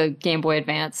like the Game Boy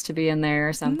Advance to be in there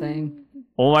or something.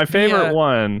 Well, my favorite Yeah.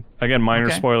 one, again, minor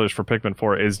Okay. spoilers for Pikmin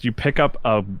 4, is you pick up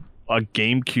a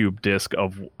GameCube disc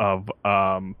of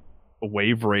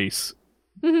Wave Race.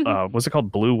 What's it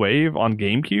called? Blue Wave on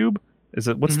GameCube? Is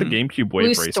it what's the GameCube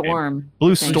Wave Blue Race game? Storm.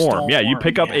 Blue Thank Storm. Yeah, you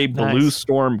pick up yeah. a Blue Nice.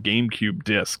 Storm GameCube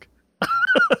disc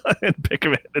and pick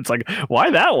it. It's like, why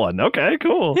that one? Okay,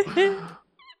 cool.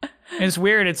 It's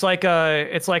weird. It's like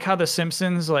how the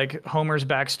Simpsons, like Homer's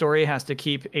backstory has to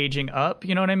keep aging up.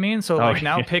 You know what I mean? So like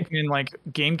now yeah. Pikmin, like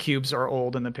GameCubes are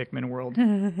old in the Pikmin world.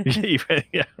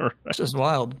 Yeah, right. It's just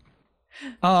wild.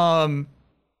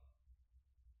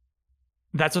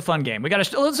 That's a fun game.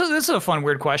 This is a fun,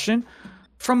 weird question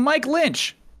from Mike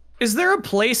Lynch. Is there a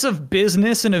place of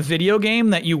business in a video game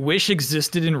that you wish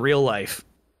existed in real life?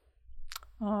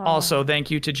 Aw. Also, thank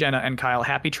you to Jenna and Kyle.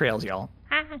 Happy trails, y'all.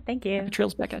 Thank you. Happy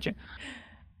trails back at you.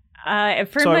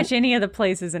 Pretty So- much any of the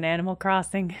places in Animal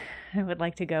Crossing, I would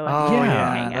like to go and Oh,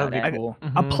 yeah, hang out that'd at. be cool.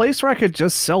 A place where I could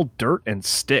just sell dirt and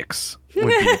sticks would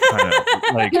be kind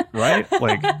of like, right?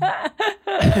 Like,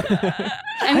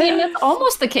 I mean, it's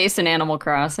almost the case in Animal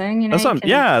Crossing. You know, that's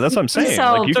what I'm saying.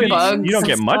 Like, you don't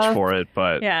get much for it,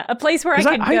 but yeah, a place where I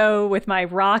could go with my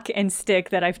rock and stick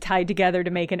that I've tied together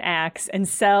to make an axe and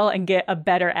sell and get a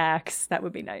better axe. That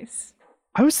would be nice.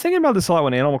 I was thinking about this a lot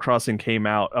when Animal Crossing came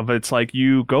out. It's like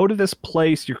you go to this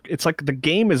place. It's like the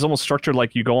game is almost structured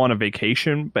like you go on a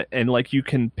vacation, and like you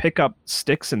can pick up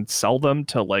sticks and sell them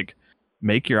to like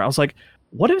make your. I was like,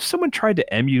 what if someone tried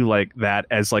to emulate that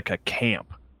as like a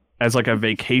camp, as like a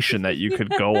vacation that you could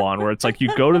go on, where it's like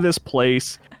you go to this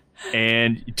place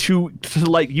and to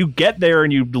like you get there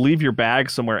and you leave your bag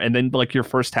somewhere, and then like your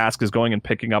first task is going and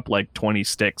picking up like 20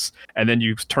 sticks, and then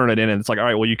you turn it in, and it's like, all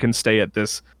right, well, you can stay at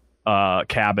this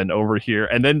cabin over here,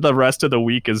 and then the rest of the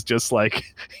week is just like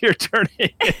you're turning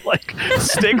in like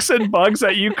sticks and bugs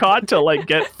that you caught to like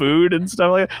get food and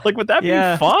stuff like would that be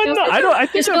fun? I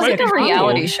think it feels like a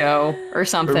reality show or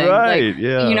something, right? Like,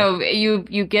 you know,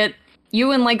 you get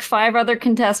you and like 5 other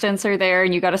contestants are there,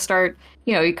 and you got to start,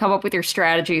 you know, you come up with your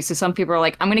strategy. So some people are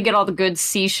like, I'm going to get all the good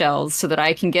seashells so that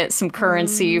I can get some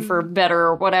currency for better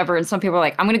or whatever, and some people are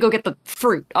like, I'm going to go get the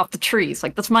fruit off the trees,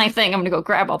 like that's my thing, I'm going to go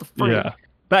grab all the fruit. Yeah.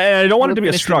 But I don't want it to be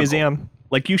a struggle. Museum.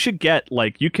 Like you should get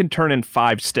like you can turn in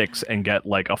 5 sticks and get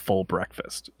like a full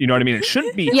breakfast. You know what I mean? It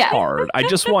shouldn't be hard. I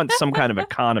just want some kind of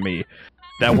economy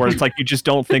that where it's like you just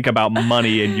don't think about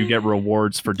money and you get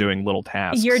rewards for doing little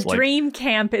tasks. Your dream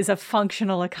camp is a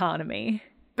functional economy,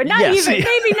 but not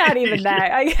maybe not even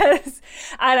that. I guess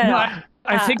I don't know.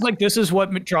 I think like this is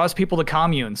what draws people to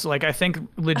communes. Like I think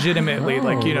legitimately,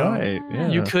 like, you know,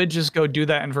 you could just go do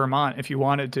that in Vermont if you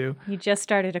wanted to. You just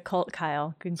started a cult,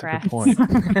 Kyle. Congrats.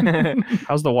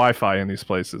 How's the Wi-Fi in these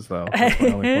places, though? That's my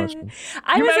only question.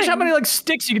 You imagine how many like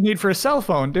sticks you need for a cell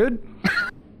phone, dude.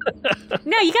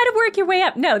 No, you got to work your way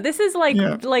up. No, this is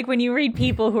like when you read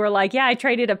people who are like, yeah, I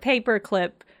traded a paper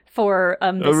clip for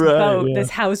this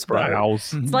houseboat.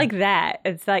 It's like that.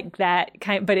 It's like that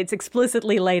kind, but it's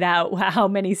explicitly laid out how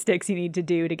many sticks you need to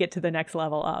do to get to the next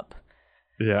level up.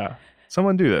 Yeah,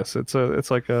 someone do this. It's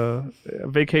like a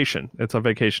vacation. It's a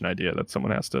vacation idea that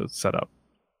someone has to set up.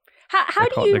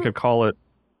 They could call it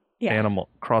Animal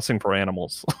Crossing for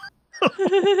Animals.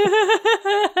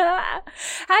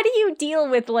 How do you deal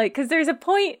with like, because there's a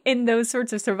point in those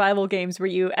sorts of survival games where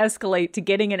you escalate to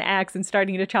getting an axe and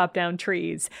starting to chop down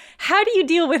trees. How do you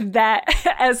deal with that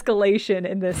escalation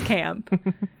in this camp?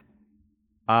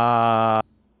 I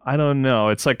don't know.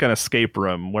 It's like an escape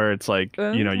room where it's like,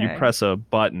 you know, you press a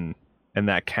button and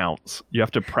that counts. You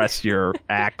have to press your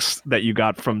axe that you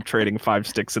got from trading 5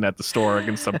 sticks in at the store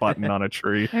against a button on a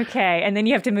tree. Okay, and then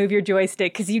you have to move your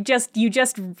joystick because you just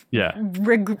regressed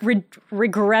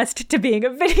to being a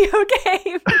video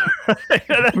game.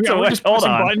 We're just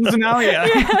pressing buttons now.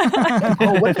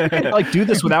 What if I could like do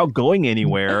this without going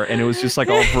anywhere, and it was just like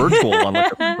all virtual on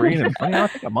like a screen? And I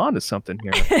think I'm onto something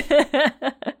here.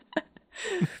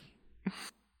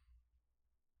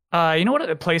 You know what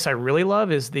a place I really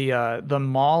love is the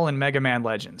mall in Mega Man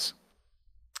Legends.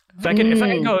 If I could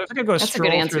go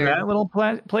stroll through that little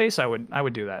place, I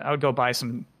would do that. I would go buy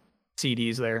some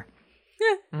CDs there.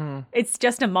 It's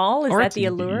just a mall? Is that the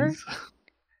allure?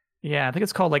 Yeah, I think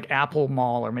it's called like Apple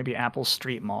Mall or maybe Apple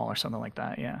Street Mall or something like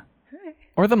that. Yeah.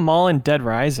 Or the mall in Dead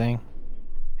Rising.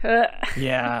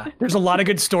 Yeah, there's a lot of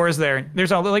good stores there.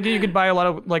 There's like you could buy a lot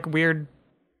of like weird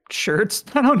shirts.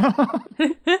 I don't know.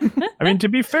 I mean, to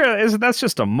be fair, that's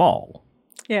just a mall.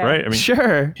 Yeah. Right? I mean,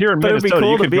 sure. Here in Minnesota,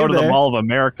 you could go to the Mall of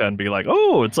America and be like,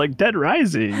 oh, it's like Dead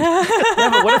Rising. Yeah,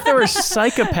 but what if there were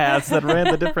psychopaths that ran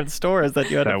the different stores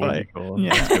that you had to fight? That would be cool.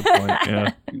 Yeah. That's a good point.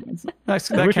 Yeah.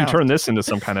 We can turn this into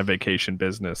some kind of vacation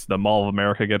business. The Mall of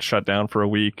America gets shut down for a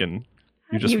week and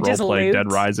you just role-play Dead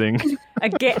Rising.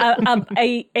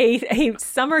 A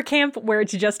summer camp where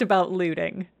it's just about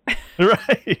looting.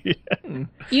 Right.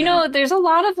 You know, there's a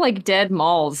lot of like dead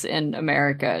malls in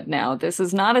America now. This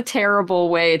is not a terrible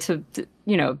way to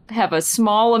you know, have a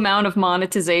small amount of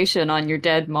monetization on your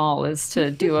dead mall is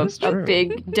to do a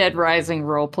big Dead Rising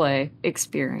roleplay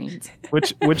experience.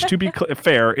 Which to be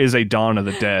fair, is a Dawn of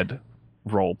the Dead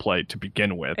roleplay to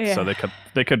begin with. Yeah. So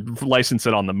they could license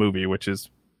it on the movie, which is,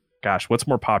 gosh, what's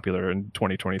more popular in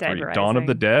 2023? Dawn of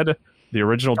the Dead, the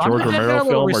original George Romero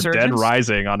film, or Dead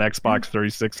Rising on Xbox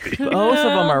 360? Both of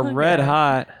them are red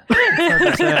hot.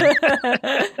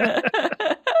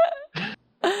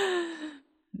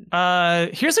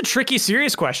 Here's a tricky,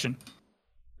 serious question.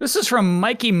 This is from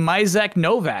Mikey Mizek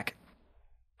Novak.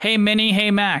 Hey, Minnie.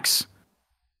 Hey, Max.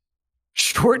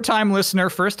 Short-time listener,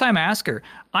 first-time asker.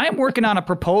 I am working on a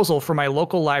proposal for my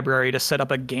local library to set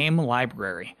up a game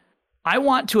library. I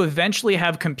want to eventually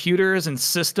have computers and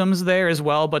systems there as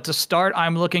well, but to start,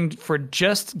 I'm looking for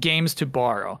just games to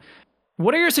borrow.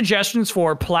 What are your suggestions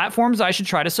for platforms I should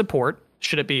try to support?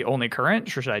 Should it be only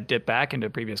current? Or should I dip back into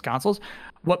previous consoles?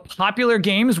 What popular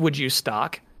games would you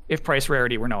stock if price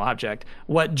rarity were no object?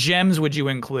 What gems would you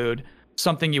include?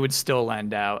 Something you would still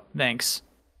lend out? Thanks,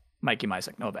 Mikey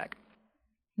Misek Novak.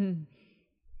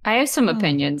 I have some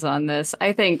opinions on this.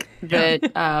 I think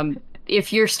that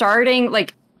if you're starting,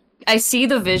 like, I see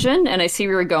the vision and I see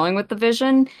where you're going with the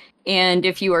vision. And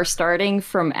if you are starting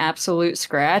from absolute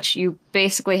scratch, you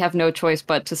basically have no choice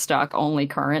but to stock only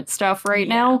current stuff right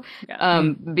now.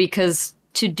 Because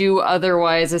to do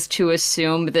otherwise is to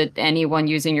assume that anyone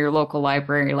using your local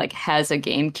library like has a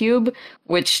GameCube,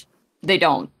 which they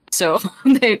don't. So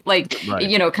they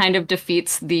kind of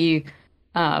defeats the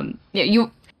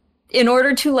in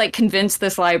order to like convince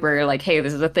this library, like, hey,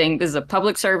 this is a thing, this is a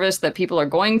public service that people are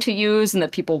going to use and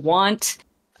that people want.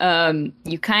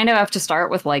 You kind of have to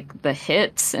start with like the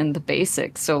hits and the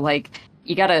basics. So like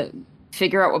you got to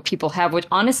figure out what people have, which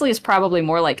honestly is probably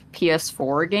more like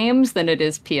PS4 games than it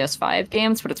is PS5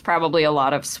 games, but it's probably a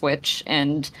lot of Switch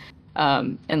and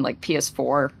like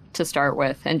PS4 to start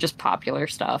with, and just popular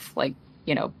stuff like,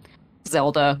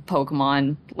 Zelda,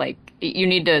 Pokemon. Like, you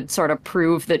need to sort of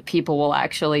prove that people will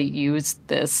actually use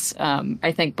this,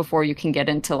 I think, before you can get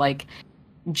into like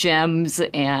gems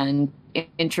and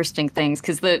interesting things,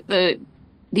 because the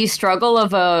struggle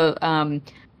of a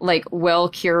like well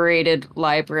curated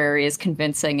library is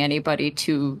convincing anybody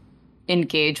to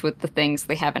engage with the things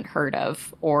they haven't heard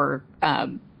of or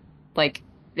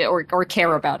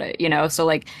care about it, so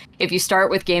like if you start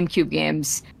with GameCube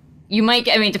games, you might,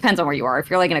 it depends on where you are. If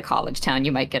you're like in a college town,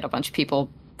 you might get a bunch of people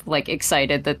like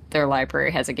excited that their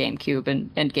library has a GameCube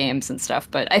and games and stuff.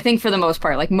 But I think for the most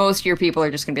part, like most of your people are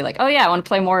just gonna be like, oh yeah, I want to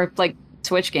play more like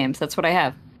Switch games. That's what I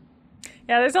have.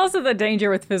 Yeah, there's also the danger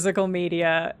with physical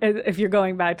media, if you're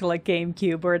going back to like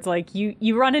GameCube, where it's like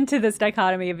you run into this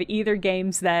dichotomy of either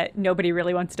games that nobody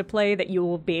really wants to play that you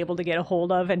will be able to get a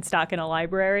hold of and stock in a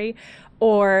library,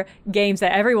 or games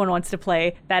that everyone wants to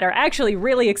play that are actually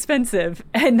really expensive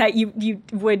and that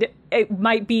it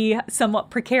might be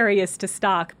somewhat precarious to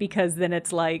stock, because then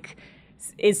it's like,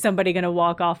 is somebody going to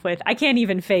walk off with, I can't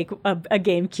even fake a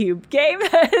GameCube game.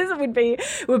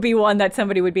 would be one that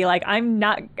somebody would be like, I'm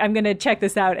going to check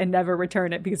this out and never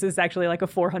return it because it's actually like a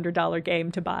 $400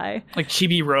 game to buy. Like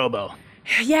Chibi Robo.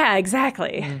 Yeah,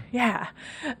 exactly. Yeah.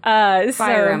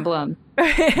 Fire Emblem.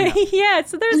 Yeah,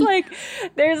 so there's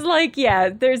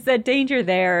that danger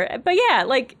there. But yeah,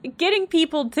 like getting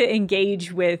people to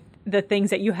engage with the things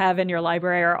that you have in your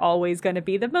library are always going to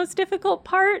be the most difficult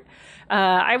part.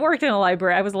 I worked in a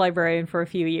library. I was a librarian for a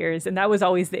few years, and that was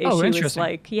always the issue.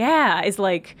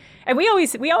 And we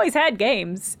always had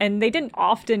games, and they didn't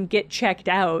often get checked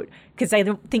out because I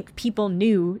don't think people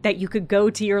knew that you could go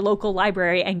to your local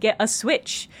library and get a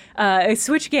Switch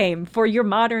game for your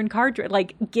modern cartridge.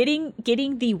 Like getting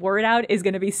the word out is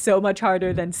going to be so much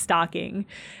harder than stocking.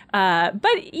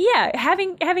 But yeah,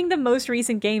 having the most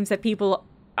recent games that people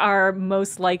are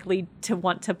most likely to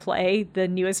want to play, the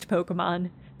newest Pokemon,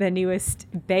 the newest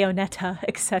Bayonetta,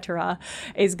 etc.,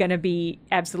 is going to be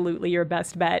absolutely your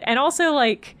best bet. And also,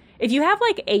 like, if you have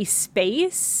like a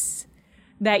space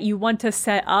that you want to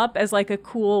set up as like a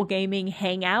cool gaming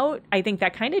hangout, I think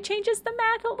that kind of changes the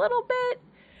math a little bit.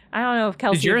 I don't know if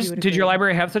Kelsey, did your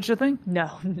library have such a thing? No,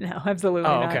 absolutely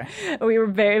not. Okay.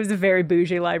 It was a very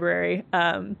bougie library.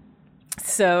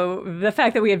 So the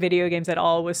fact that we had video games at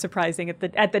all was surprising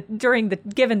given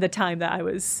the time that I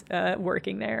was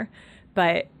working there.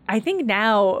 But I think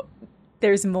now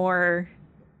there's more.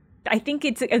 I think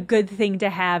it's a good thing to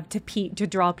have to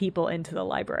draw people into the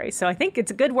library. So I think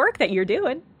it's good work that you're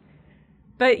doing.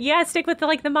 But yeah, stick with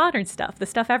the modern stuff, the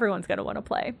stuff everyone's going to want to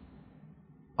play.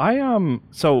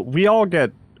 So we all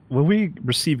get, when we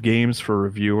receive games for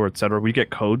review or etc., we get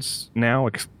codes now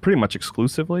pretty much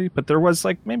exclusively. But there was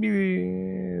like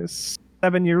maybe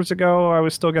 7 years ago, I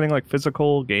was still getting like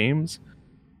physical games.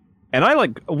 And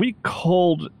we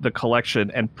culled the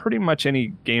collection, and pretty much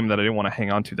any game that I didn't want to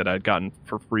hang on to that I had gotten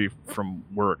for free from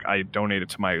work, I donated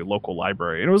to my local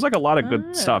library. And it was like a lot of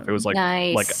good stuff. It was like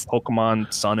nice. Like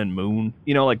Pokemon Sun and Moon,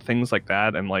 like things like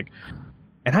that. And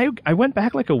I went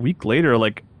back like a week later,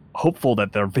 like hopeful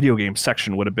that their video game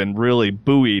section would have been really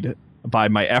buoyed by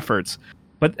my efforts.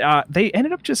 But they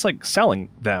ended up just like selling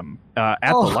them at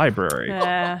the library,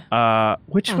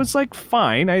 which was like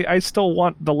fine. I still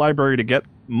want the library to get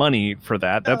money for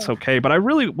that. That's okay. But I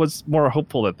really was more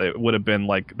hopeful that they would have been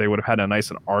like, they would have had a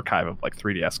nice archive of like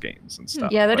 3DS games and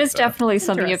stuff. Yeah, that is definitely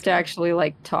something you have to actually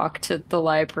like talk to the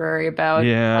library about.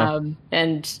 Yeah.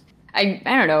 And I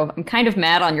don't know. I'm kind of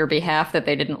mad on your behalf that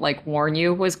they didn't like warn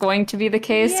you was going to be the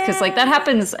case, because like that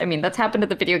happens. I mean, that's happened at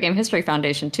the Video Game History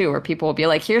Foundation too, where people will be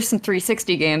like, "Here's some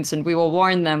 360 games," and we will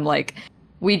warn them like,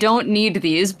 "We don't need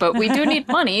these, but we do need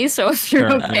money." So if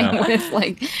you're with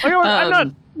like, I'm not.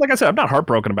 Like I said, I'm not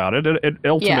heartbroken about it. It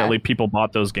ultimately, people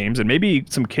bought those games, and maybe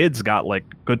some kids got like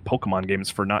good Pokemon games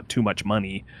for not too much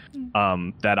money,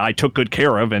 that I took good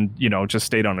care of, and just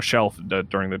stayed on a shelf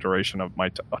during the duration of my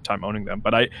time owning them.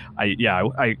 But I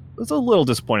was a little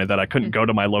disappointed that I couldn't go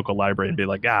to my local library and be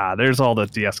like, there's all the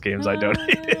DS games I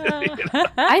donated.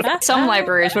 I think some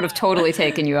libraries would have totally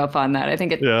taken you up on that. I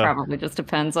think it probably just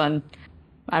depends on,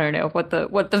 I don't know, what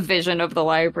the vision of the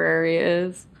library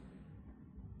is.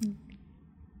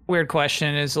 Weird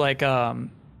question is like,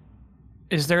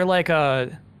 is there like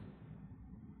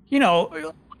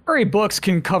books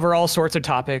can cover all sorts of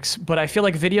topics, but I feel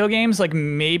like video games, like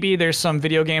maybe there's some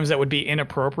video games that would be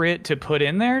inappropriate to put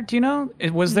in there. Do you know?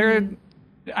 Was there,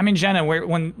 I mean, Jenna,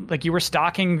 when like you were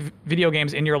stocking video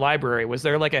games in your library, was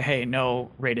there like hey,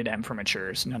 no rated M for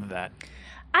matures, none of that?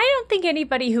 I don't think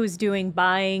anybody who's doing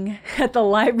buying at the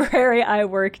library I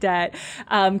worked at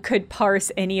could parse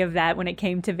any of that when it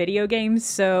came to video games.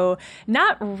 So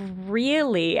not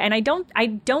really. And I don't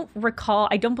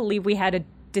believe we had a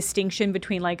distinction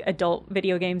between like adult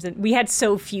video games, and we had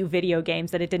so few video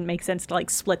games that it didn't make sense to like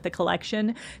split the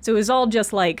collection. So it was all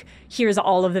just like, here's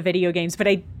all of the video games. But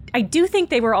I do think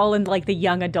they were all in like the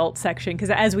young adult section, because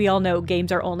as we all know,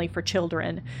 games are only for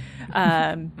children.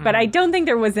 But I don't think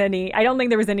there was any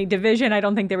division. I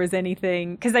don't think there was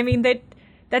anything, because I mean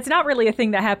that's not really a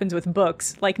thing that happens with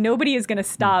books. Like nobody is going to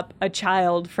stop a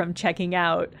child from checking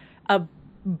out a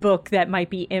book that might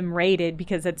be M-rated,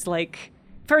 because it's like,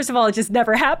 first of all, it just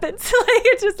never happens. Like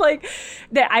it's just like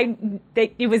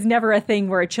it was never a thing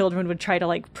where children would try to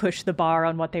like push the bar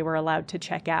on what they were allowed to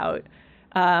check out.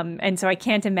 And so I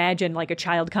can't imagine like a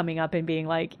child coming up and being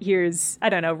like, here's, I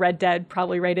don't know, Red Dead,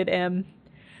 probably rated M.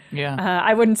 Yeah.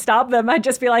 I wouldn't stop them. I'd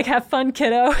just be like, have fun,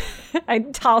 kiddo.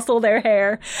 I'd tousle their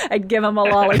hair. I'd give them a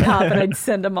lollipop and I'd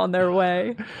send them on their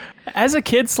way. As a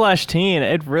kid/teen,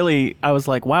 I was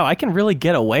like, wow, I can really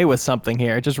get away with something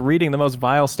here. Just reading the most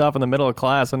vile stuff in the middle of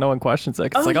class and no one questions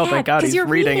it. It's thank God he's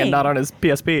reading and not on his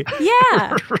PSP.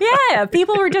 Yeah. Yeah.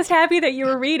 People were just happy that you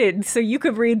were reading, so you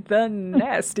could read the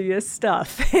nastiest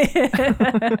stuff.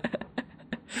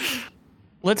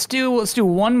 Let's do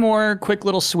one more quick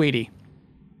little sweetie.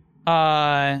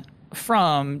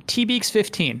 From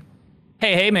TBeaks15.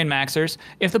 Hey, Min-Maxers.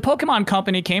 If the Pokemon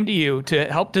Company came to you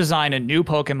to help design a new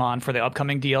Pokemon for the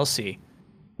upcoming DLC,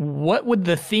 what would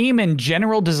the theme and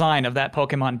general design of that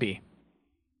Pokemon be?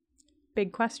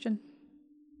 Big question.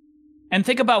 And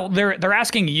think about, they're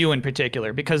asking you in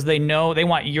particular, because they know they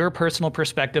want your personal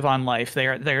perspective on life.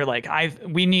 They're like,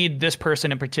 we need this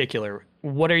person in particular.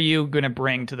 What are you going to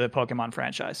bring to the Pokemon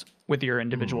franchise with your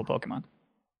individual Pokemon?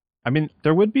 I mean,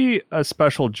 there would be a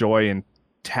special joy in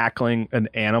tackling an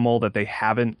animal that they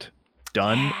haven't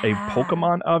done a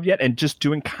Pokemon of yet, and just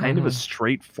doing kind of a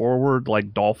straightforward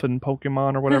like dolphin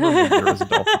Pokemon or whatever. Maybe there is a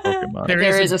dolphin Pokemon.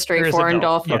 There is a straightforward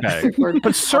dolphin. Okay.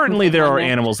 But certainly there are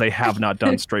animals they have not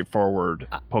done straightforward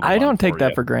Pokemon. I don't take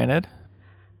that for granted.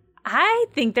 I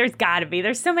think there's got to be.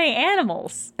 There's so many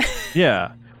animals.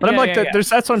 Yeah. But I'm like,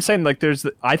 that's what I'm saying. Like,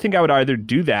 I think I would either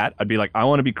do that. I'd be like, I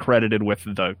want to be credited with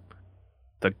the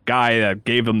guy that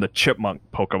gave them the chipmunk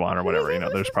Pokemon or whatever,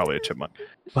 there's probably a chipmunk.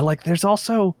 But like, there's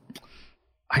also,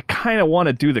 I kind of want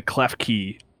to do the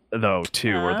Klefki though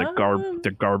too, or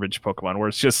the garbage Pokemon, where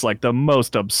it's just like the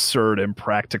most absurd and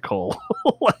practical.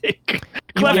 Like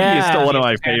Klefki is still one of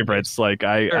my favorites. Like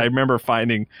I remember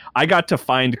I got to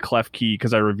find Klefki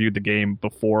because I reviewed the game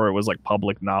before it was like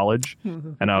public knowledge,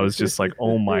 and I was just like,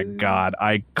 oh my god,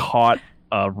 I caught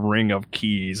a ring of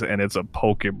keys and it's a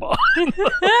Pokemon.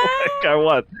 I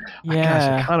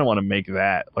kind of want to make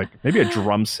that like maybe a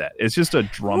drum set. It's just a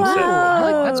drum set.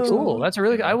 That's cool. That's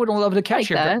I would love to catch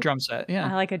your drum set.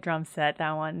 Yeah, I like a drum set.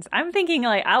 That one's. I'm thinking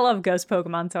like I love ghost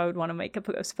Pokemon, so I would want to make a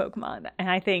ghost Pokemon, and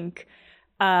I think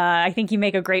you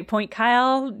make a great point,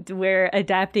 Kyle, where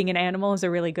adapting an animal is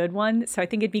a really good one. So I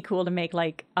think it'd be cool to make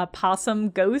like a possum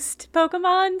ghost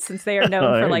Pokemon, since they are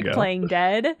known for like playing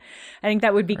dead. I think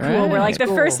that would be cool, where like the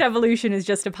first evolution is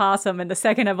just a possum and the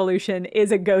second evolution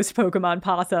is a ghost Pokemon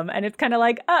possum. And it's kind of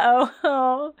like,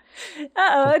 it's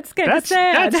kind of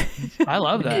sad. I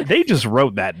love that. They just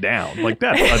wrote that down. Like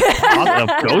that,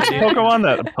 a ghost Pokemon,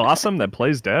 that possum that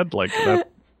plays dead, like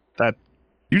that.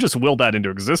 You just willed that into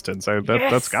existence.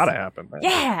 That's got to happen. Man.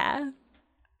 Yeah.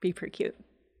 Be pretty cute.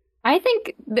 I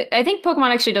think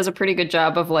Pokemon actually does a pretty good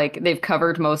job of like they've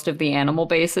covered most of the animal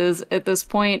bases at this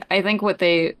point. I think what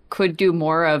they could do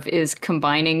more of is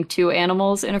combining two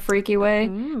animals in a freaky way.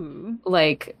 Ooh.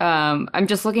 Like, I'm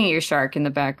just looking at your shark in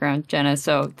the background, Jenna,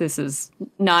 so this is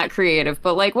not creative,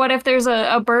 but like what if there's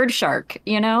a bird shark,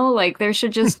 you know? Like we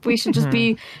should just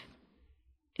be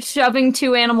shoving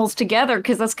two animals together,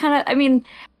 because that's kind of, I mean,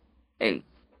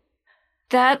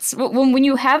 that's when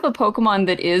you have a Pokemon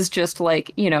that is just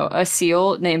like, you know, a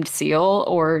seal named Seal,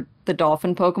 or the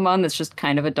dolphin Pokemon that's just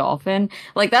kind of a dolphin.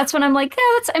 Like, that's when I'm like,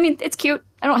 yeah, it's cute.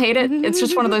 I don't hate it. It's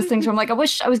just one of those things where I'm like, I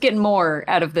wish I was getting more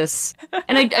out of this.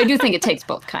 And I do think it takes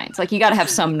both kinds. Like, you got to have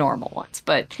some normal ones,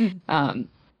 but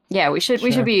yeah, we should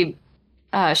be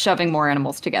shoving more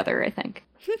animals together, I think.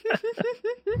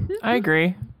 I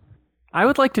agree. I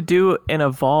would like to do an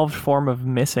evolved form of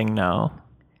Missing No.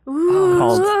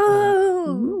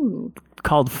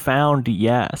 Called Found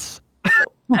Yes.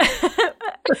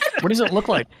 What does it look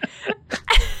like?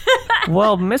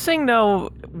 Well, Missing No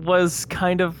was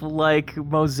kind of like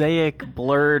mosaic,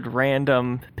 blurred,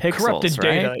 random pixels, Corrupted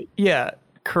right? data. Yeah.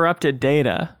 Corrupted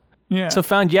data. Yeah. So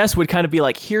Found Yes would kind of be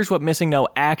like, here's what Missing No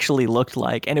actually looked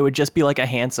like, and it would just be like a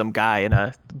handsome guy in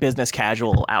a business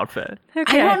casual outfit.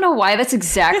 Okay. I don't know why that's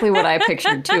exactly what I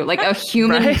pictured too, like a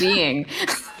human being,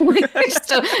 like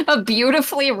just a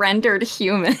beautifully rendered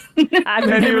human.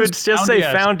 And he would just say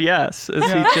Found Yes. The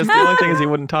only thing is he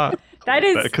wouldn't talk. That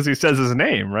is because he says his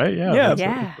name, right?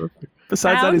 Yeah.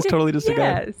 Besides that, he's totally just a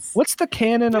guy. What's the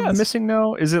canon of Missing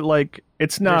No? Is it like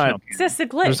it's not? It's just a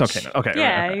glitch. There's no canon. Okay.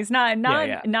 Yeah, right. he's not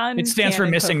non. It stands for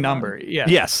missing Pokemon. number. Yeah.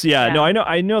 Yes. Yeah. No,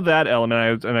 I know that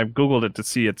element. I googled it to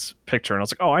see its picture, and I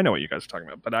was like, oh, I know what you guys are talking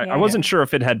about. But I wasn't sure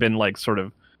if it had been like sort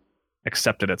of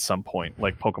accepted at some point.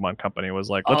 Like Pokemon Company was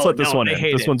like, let's let this one in.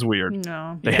 This one's weird.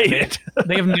 No, they hate it.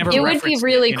 They've never. It would be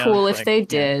really cool if they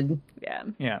did. Yeah.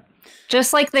 Yeah.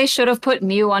 Just like they should have put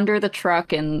Mew under the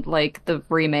truck in like the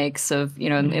remakes of, you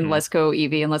know, in Let's Go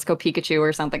Eevee and Let's Go Pikachu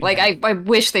or something. Like I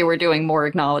wish they were doing more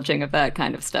acknowledging of that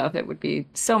kind of stuff. It would be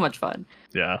so much fun.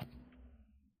 Yeah.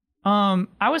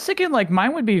 I was thinking like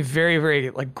mine would be very, very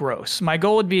like gross. My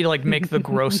goal would be to like make the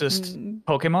grossest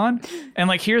Pokemon. And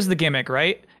like here's the gimmick,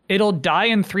 right? It'll die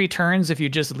in 3 turns if you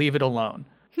just leave it alone.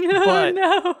 But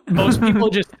most people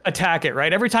just attack it,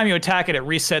 right? Every time you attack it, it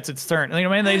resets its turn. You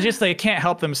know, they can't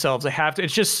help themselves. They have to.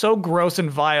 It's just so gross and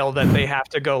vile that they have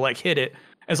to go like hit it.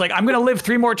 It's like, I'm gonna live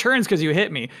 3 more turns because you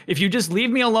hit me. If you just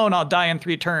leave me alone, I'll die in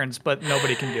 3 turns. But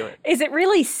nobody can do it. Is it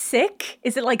really sick?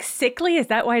 Is it like sickly? Is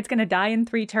that why it's gonna die in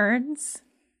 3 turns?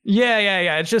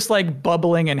 Yeah. It's just like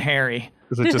bubbling and hairy.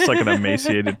 Is it just like an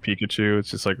emaciated Pikachu?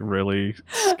 It's just like really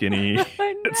skinny.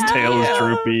 Its tail is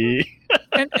droopy.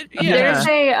 There's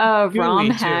a ROM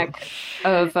hack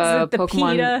of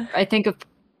Pokemon. PETA? I think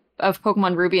of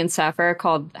Pokemon Ruby and Sapphire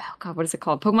called, oh god, what is it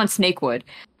called? Pokemon Snakewood.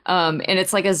 And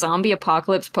it's like a zombie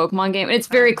apocalypse Pokemon game. And it's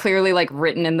very clearly like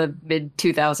written in the mid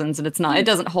 2000s, and it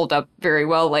doesn't hold up very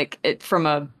well, like it from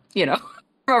a, you know,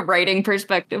 from a writing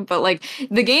perspective, but like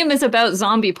the game is about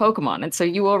zombie Pokemon, and so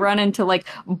you will run into like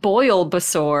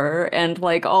Bulbasaur and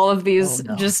like all of these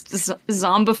just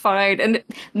zombified, and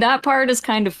that part is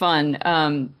kind of fun.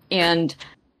 And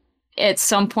at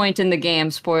some point in the game,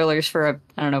 spoilers for a,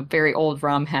 I don't know, very old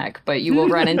ROM hack, but you will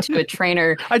run into a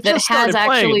trainer that has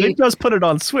actually... They just put it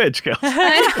on Switch, guys.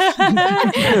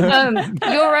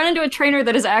 You'll run into a trainer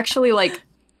that is actually like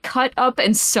cut up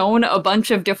and sewn a bunch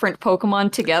of different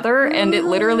Pokemon together, and it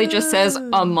literally just says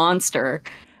a monster.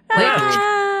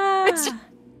 Like,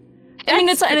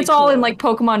 it's all in like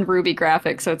Pokemon Ruby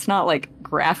graphics, so it's not like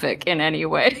graphic in any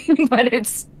way, but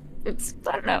it's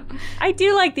I don't know. I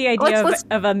do like the idea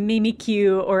of a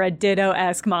Mimikyu or a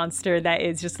Ditto-esque monster that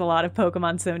is just a lot of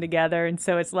Pokemon sewn together, and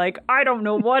so it's like, I don't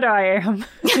know what I am.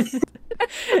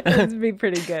 That would be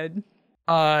pretty good.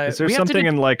 Is there something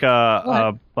in like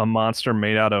a monster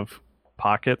made out of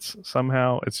pockets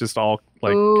somehow? It's just all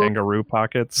like kangaroo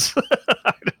pockets.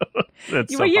 You're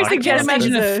suggesting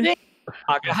imagine a thing.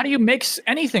 How do you make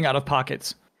anything out of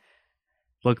pockets?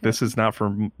 Look, this is not for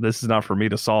me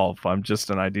to solve. I'm just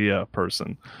an idea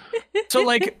person. So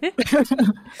like,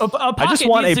 I just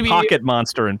want a pocket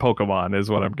monster in Pokemon is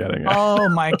what I'm getting at. Oh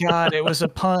my god, it was a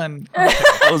pun.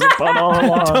 It was a pun all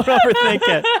along. Don't overthink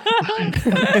it.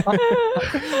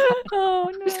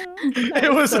 Oh no.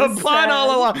 It was so a pun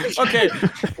all along. Okay,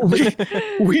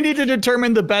 we need to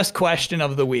determine the best question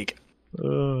of the week.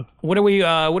 What are we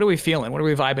feeling? What are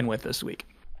we vibing with this week?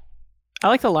 I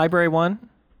like the library one.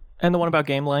 And the one about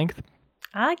game length?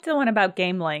 I like the one about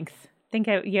game length. I think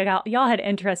y'all had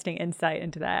interesting insight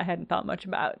into that I hadn't thought much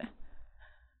about.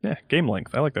 Yeah, game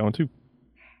length. I like that one too.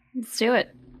 Let's do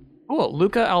it. Cool.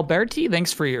 Luca Alberti,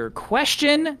 thanks for your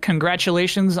question.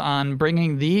 Congratulations on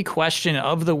bringing the question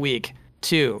of the week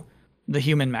to the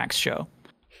Human Max Show.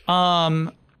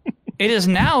 It is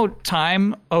now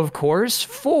time, of course,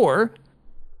 for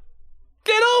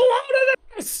Get a Load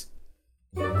of This!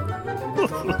 Oh,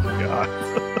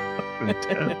 God.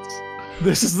 Intense.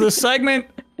 This is the segment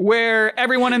where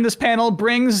everyone in this panel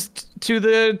brings to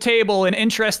the table an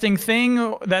interesting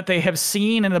thing that they have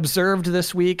seen and observed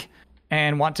this week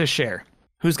and want to share.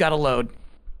 Who's got a load?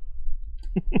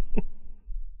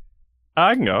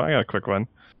 I can go. I got a quick one.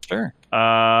 Sure.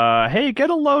 Hey, get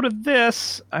a load of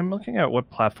this. I'm looking at what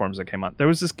platforms it came on. There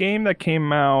was this game that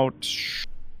came out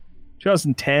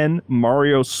 2010,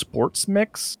 Mario Sports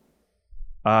Mix.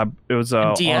 It was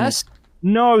DS?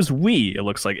 No, it was Wii, it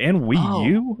looks like, and Wii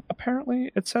U,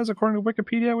 apparently, it says, according to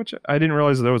Wikipedia, which I didn't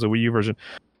realize there was a Wii U version.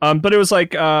 But it was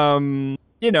like,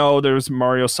 there was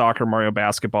Mario Soccer, Mario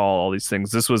Basketball, all these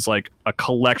things. This was like a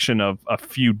collection of a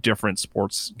few different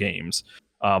sports games.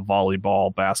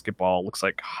 Volleyball, basketball, looks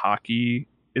like hockey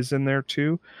is in there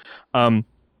too.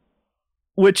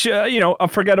 Which, a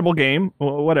forgettable game,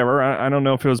 whatever. I don't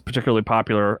know if it was particularly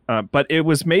popular, but it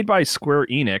was made by Square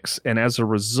Enix, and as a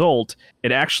result,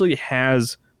 it actually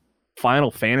has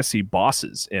Final Fantasy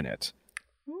bosses in it.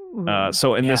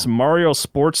 So in this Mario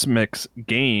Sports Mix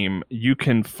game, you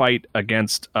can fight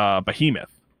against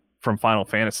Behemoth from Final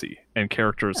Fantasy and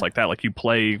characters like that. Like you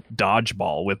play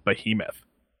dodgeball with Behemoth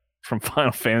from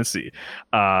Final Fantasy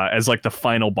as like the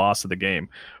final boss of the game,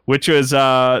 which was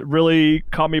really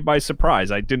caught me by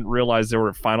surprise. I didn't realize there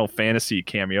were Final Fantasy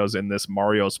cameos in this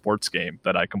Mario sports game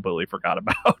that I completely forgot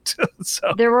about.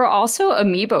 So there were also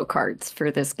amiibo cards for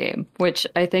this game, which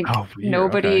I think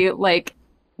nobody like.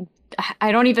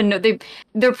 I don't even know.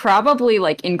 They're probably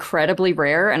like incredibly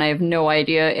rare, and I have no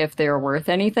idea if they're worth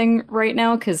anything right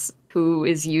now because who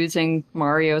is using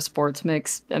Mario Sports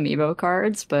Mix amiibo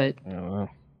cards? But I don't know.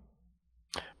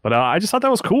 But I just thought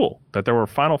that was cool that there were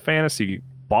Final Fantasy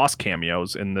boss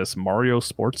cameos in this Mario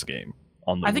sports game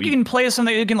on the I think Wii. you can play as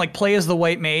something. You can like play as the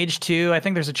White Mage too. I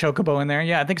think there's a Chocobo in there.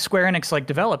 Yeah, I think Square Enix like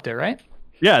developed it, right?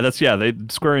 Yeah, Square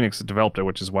Enix developed it,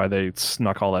 which is why they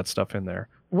snuck all that stuff in there.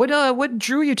 What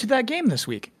drew you to that game this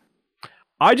week?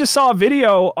 I just saw a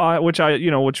video,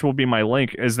 which will be my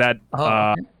link, is that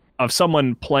of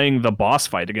someone playing the boss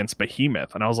fight against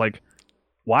Behemoth, and I was like,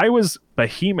 why was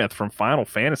Behemoth from Final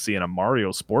Fantasy in a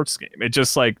Mario sports game? It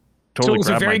just like totally.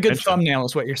 So it was a very good attention. thumbnail,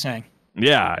 is what you're saying.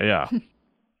 Yeah.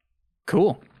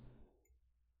 Cool.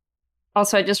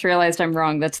 Also, I just realized I'm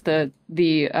wrong. That's the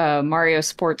Mario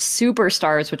Sports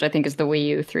Superstars, which I think is the Wii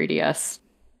U 3DS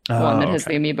one that has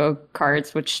the amiibo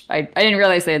cards, which I didn't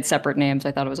realize they had separate names.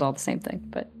 I thought it was all the same thing.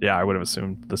 But yeah, I would have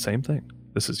assumed the same thing.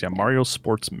 This is Mario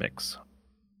Sports Mix.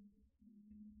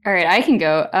 All right, I can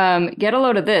go. Get a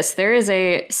load of this. There is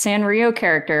a Sanrio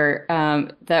character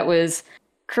that was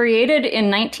created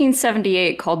in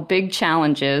 1978 called Big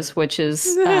Challenges, which is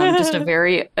just a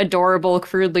very adorable,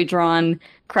 crudely drawn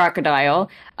crocodile.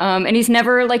 And he's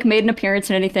never like made an appearance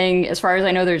in anything. As far as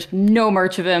I know, there's no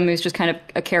merch of him. He's just kind of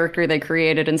a character they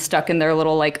created and stuck in their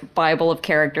little like Bible of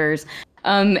characters.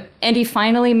 And he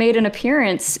finally made an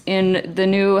appearance in the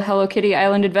new Hello Kitty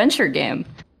Island Adventure game.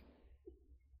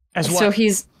 As what? So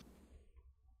he's...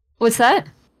 What's that?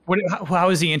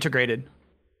 How is he integrated?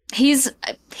 He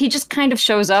just kind of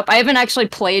shows up. I haven't actually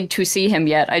played to see him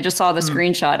yet. I just saw the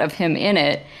screenshot of him in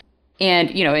it,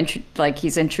 and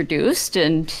he's introduced.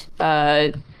 And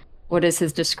what does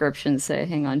his description say?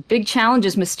 Hang on. Big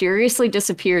Challenges mysteriously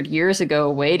disappeared years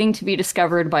ago, waiting to be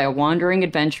discovered by a wandering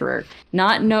adventurer.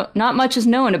 Not much is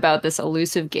known about this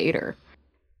elusive gator.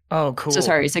 Oh, cool. So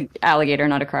sorry, he's an alligator,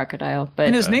 not a crocodile. But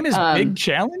and his name is Big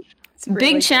Challenge.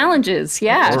 Really Big Challenges,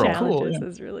 yeah. Challenges cool.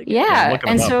 is really good. Yeah,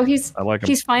 and so he's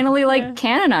finally like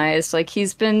canonized. Like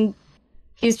he's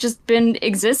just been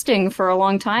existing for a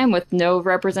long time with no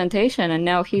representation, and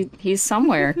now he's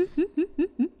somewhere.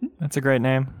 That's a great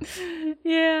name.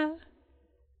 Yeah.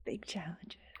 Big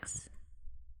Challenges.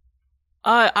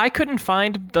 I couldn't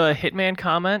find the Hitman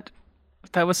comment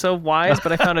that was so wise,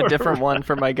 but I found a different one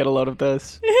for my Get a Load of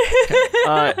This.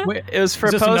 It was for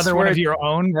is this a post another one of your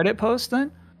own Reddit posts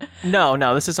then? No,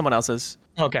 this is someone else's.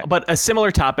 Okay. But a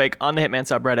similar topic on the Hitman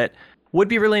subreddit. Would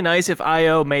be really nice if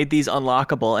IO made these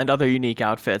unlockable and other unique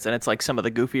outfits, and it's like some of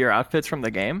the goofier outfits from the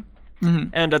game. Mm-hmm.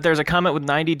 And there's a comment with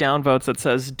 90 downvotes that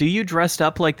says, "Do you dress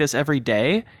up like this every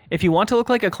day? If you want to look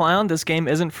like a clown, this game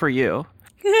isn't for you."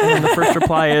 And then the first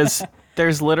reply is,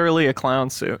 "There's literally a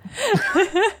clown suit."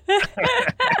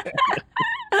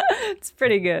 It's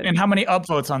pretty good. And how many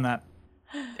upvotes on that?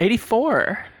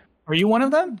 84. Are you one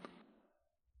of them?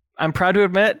 I'm proud to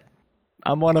admit,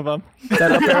 I'm one of them.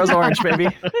 That up arrow's orange, baby.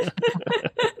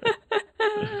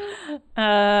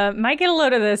 My get a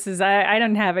load of this is I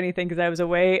don't have anything because I was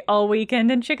away all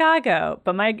weekend in Chicago.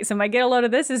 But my get a load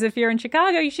of this is if you're in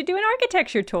Chicago, you should do an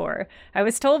architecture tour. I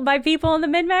was told by people in the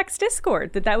MinMax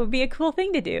Discord that would be a cool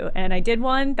thing to do, and I did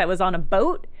one that was on a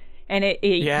boat. And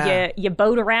you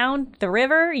boat around the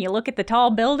river, you look at the tall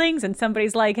buildings, and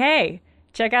somebody's like, "Hey,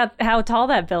 check out how tall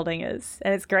that building is,"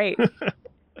 and it's great.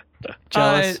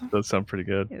 Jealous. That sounds pretty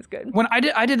good. It's good. When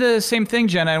I did the same thing,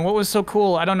 Jenna, and what was so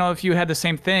cool, I don't know if you had the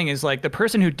same thing, is like the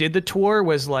person who did the tour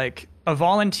was like a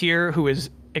volunteer who is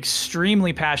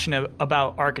extremely passionate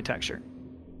about architecture.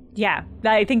 Yeah,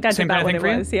 I think that's same about kind of what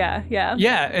thing it was. Yeah.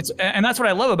 Yeah, and that's what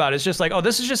I love about it. It's just like, oh,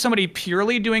 this is just somebody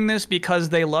purely doing this because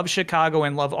they love Chicago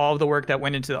and love all of the work that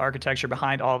went into the architecture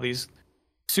behind all of these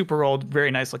super old,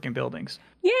 very nice looking buildings.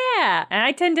 Yeah, and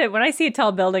I tend to, when I see a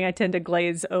tall building, I tend to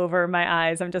glaze over my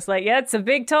eyes. I'm just like, yeah, it's a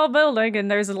big, tall building,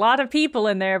 and there's a lot of people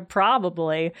in there,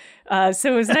 probably.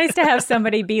 So it was nice to have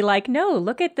somebody be like, no,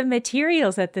 look at the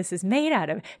materials that this is made out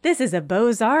of. This is a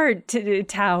Beaux-Arts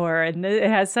tower, and it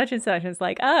has such and such. And it's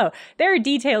like, oh, there are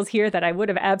details here that I would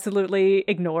have absolutely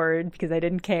ignored because I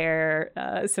didn't care.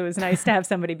 So it was nice to have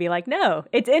somebody be like, no,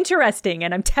 it's interesting,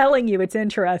 and I'm telling you it's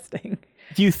interesting.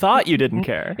 You thought you didn't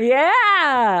care.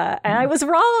 Yeah, and I was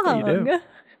wrong.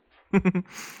 You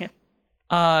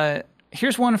do.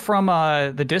 Here's one from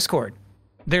the Discord.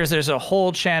 There's a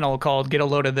whole channel called Get a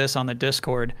Load of This on the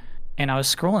Discord, and I was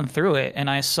scrolling through it, and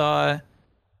I saw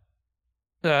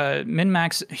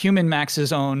Human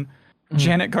Max's own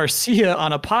Janet Garcia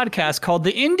on a podcast called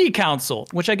The Indie Council,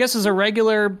 which I guess is a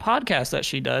regular podcast that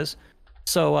she does.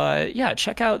 So yeah,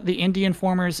 check out the Indie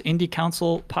Informer's Indie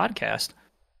Council podcast,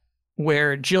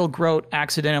 where Jill Grote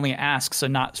accidentally asks a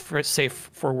not safe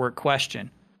for work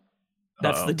question.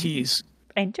 That's the tease.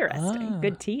 Interesting.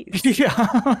 Good tease.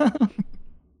 Yeah.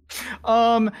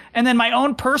 And then my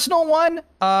own personal one,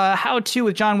 How To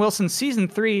with John Wilson season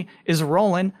 3 is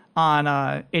rolling on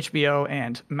HBO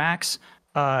and Max.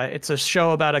 It's a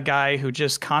show about a guy who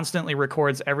just constantly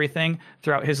records everything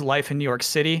throughout his life in New York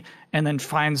City and then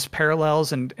finds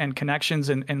parallels and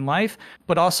connections in life.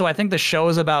 But also I think the show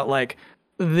is about like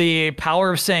the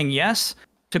power of saying yes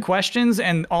to questions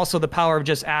and also the power of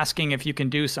just asking if you can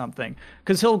do something.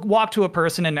 Because he'll walk to a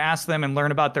person and ask them and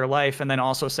learn about their life and then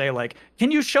also say like,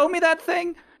 can you show me that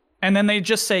thing? And then they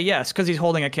just say yes because he's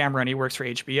holding a camera and he works for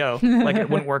HBO. Like it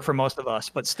wouldn't work for most of us,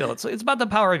 but still it's about the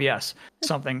power of yes,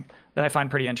 something that I find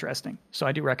pretty interesting. So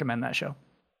I do recommend that show.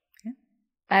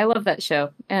 I love that show,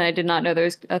 and I did not know there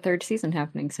was a third season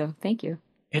happening, so thank you.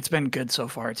 It's been good so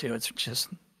far too. It's just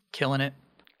killing it.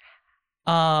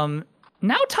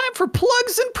 Now time for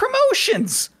plugs and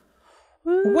promotions.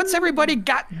 What's everybody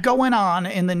got going on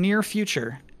in the near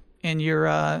future in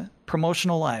your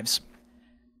promotional lives?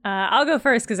 I'll go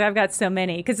first because I've got so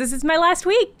many. Because this is my last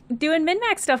week doing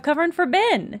MinMax stuff covering for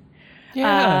Ben.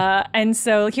 Yeah. And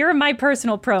so here are my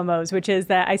personal promos, which is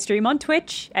that I stream on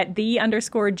Twitch at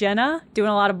 _Jenna, doing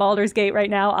a lot of Baldur's Gate right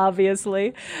now,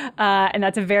 obviously. And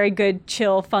that's a very good,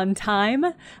 chill, fun time.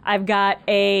 I've got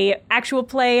a actual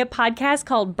play podcast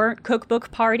called Burnt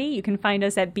Cookbook Party. You can find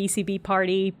us at BCB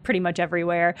Party pretty much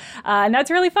everywhere. And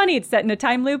that's really funny. It's set in a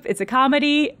time loop. It's a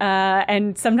comedy.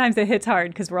 And sometimes it hits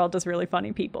hard because we're all just really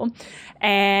funny people.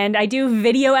 And I do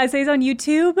video essays on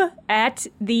YouTube at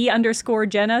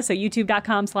 _Jenna. So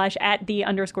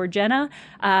youtube.com/@the_Jenna.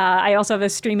 I also have a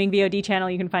streaming VOD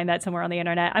channel. You can find that somewhere on the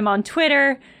internet. I'm on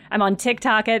Twitter. I'm on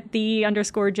TikTok at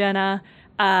the_Jenna.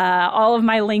 All of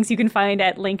my links you can find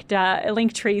at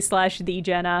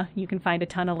linktree/thejenna. You can find a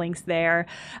ton of links there.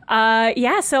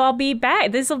 Yeah, so I'll be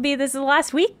back. This is the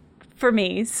last week for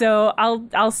me, so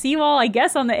I'll see you all, I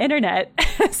guess, on the internet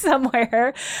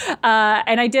somewhere.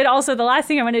 And I did also, the last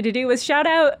thing I wanted to do was shout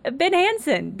out Ben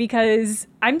Hansen, because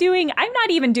I'm not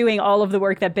even doing all of the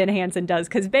work that Ben Hansen does,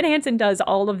 because Ben Hansen does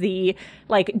all of the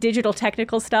like digital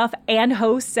technical stuff and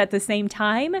hosts at the same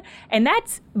time, and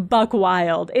that's buck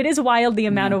wild. It is wild the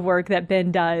amount of work that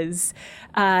Ben does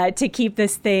to keep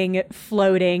this thing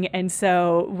floating. And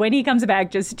so when he comes back,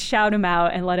 just shout him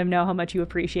out and let him know how much you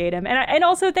appreciate him. And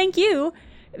also thank you,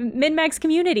 MinMax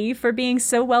community, for being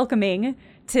so welcoming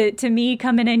to me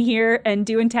coming in here and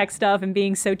doing tech stuff and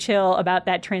being so chill about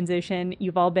that transition.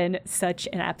 You've all been such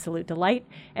an absolute delight,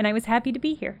 and I was happy to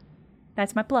be here.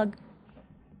 That's my plug.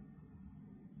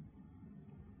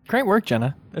 Great work,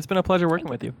 Jenna. It's been a pleasure working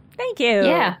with you. Thank you.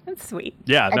 Yeah. That's sweet.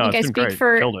 Yeah, no, I think it's I been speak great.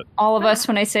 for all of us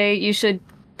when I say you should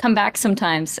come back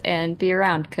sometimes and be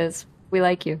around, because we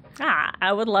like you.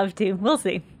 I would love to. We'll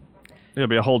see. It'll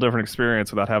be a whole different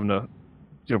experience without having to,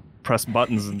 press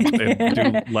buttons and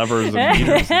do levers and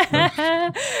meters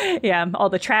and stuff. Yeah, all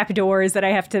the trap doors that I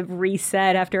have to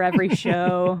reset after every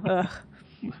show.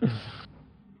 Ugh.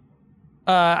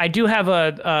 I do have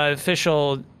a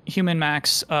official Human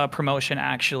Max promotion,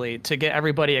 actually, to get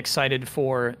everybody excited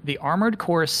for the Armored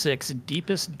Core 6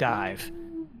 Deepest Dive.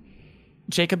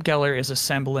 Jacob Geller is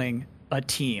assembling a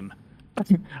team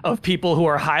of people who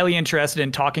are highly interested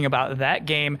in talking about that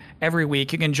game every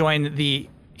week. You can join the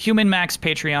Human Max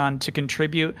Patreon to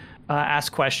contribute,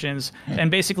 ask questions,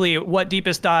 and basically what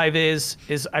Deepest Dive is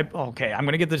I'm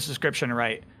going to get this description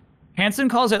right. Hansen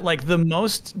calls it like the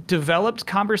most developed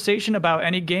conversation about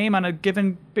any game on a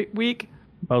given week.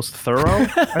 Most thorough,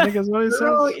 I think is what he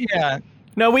says. Yeah.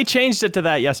 No, we changed it to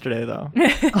that yesterday, though.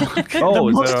 Oh,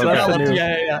 is that okay?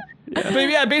 Yeah. But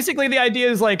yeah, basically the idea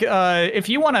is like, if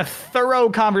you want a thorough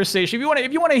conversation, if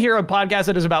you want to hear a podcast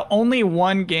that is about only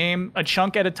one game, a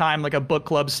chunk at a time, like a book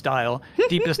club style,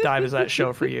 Deepest Dive is that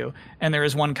show for you. And there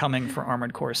is one coming for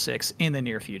Armored Core 6 in the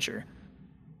near future.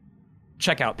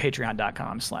 Check out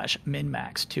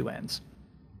patreon.com/minmax, 2 N's.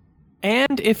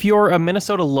 And if you're a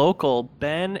Minnesota local,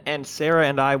 Ben and Sarah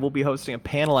and I will be hosting a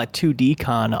panel at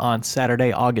 2DCon on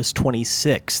Saturday, August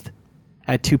 26th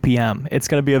at 2 p.m. It's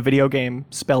going to be a video game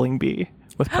spelling bee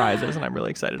with prizes, and I'm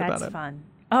really excited about it. That's fun.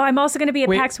 Oh, I'm also going to be at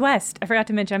PAX West. I forgot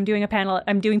to mention I'm doing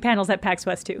panels at PAX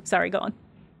West too. Sorry, go on.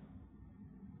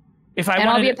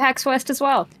 I'll be at PAX West as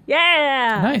well.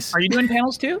 Yeah. Nice. Are you doing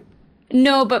panels too?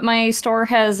 No, but my store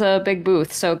has a big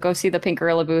booth, so go see the Pink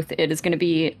Gorilla booth. It is going to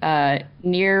be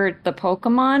near the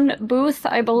Pokemon booth,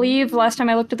 I believe, last time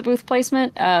I looked at the booth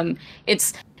placement.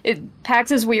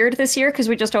 PAX is weird this year because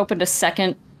we just opened a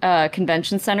second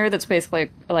convention center that's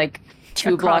basically like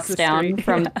 2 blocks down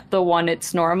from the one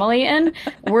it's normally in.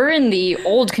 We're in the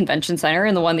old convention center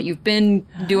and the one that you've been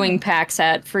doing PAX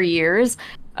at for years.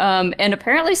 And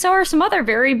apparently so are some other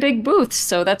very big booths.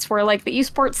 So that's where like the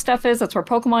esports stuff is. That's where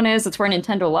Pokemon is. That's where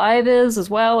Nintendo Live is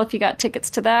as well, if you got tickets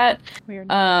to that.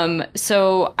 Weird.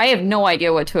 So I have no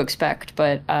idea what to expect.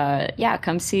 But yeah,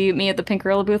 come see me at the Pink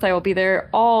Gorilla booth. I will be there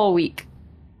all week.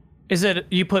 Is it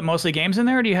you put mostly games in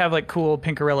there, or do you have like cool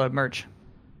Pink Gorilla merch?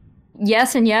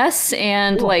 Yes,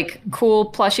 and cool. Like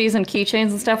cool plushies and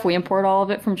keychains and stuff. We import all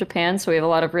of it from Japan. So we have a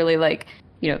lot of really like,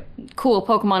 cool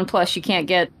Pokemon plush you can't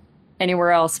get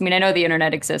anywhere else. I mean, I know the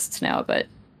internet exists now, but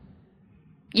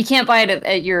you can't buy it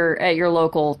at your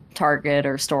local Target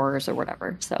or stores or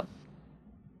whatever. So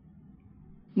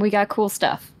we got cool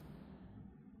stuff.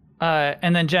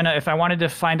 And then Jenna, if I wanted to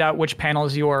find out which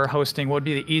panels you are hosting, what would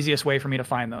be the easiest way for me to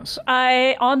find those?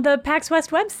 On the PAX West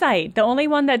website. The only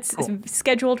one that's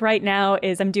scheduled right now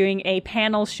is I'm doing a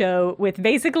panel show with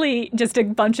basically just a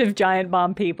bunch of Giant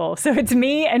Bomb people. So it's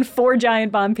me and 4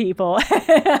 Giant Bomb people.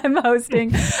 I'm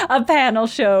hosting a panel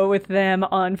show with them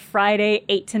on Friday,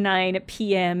 8 to 9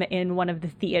 p.m. in one of the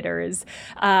theaters.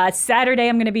 Saturday,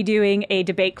 I'm going to be doing a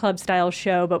debate club style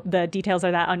show, but the details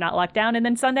of that are not locked down. And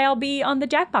then Sunday, I'll be on the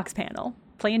Jackbox panel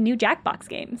playing new Jackbox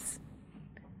games.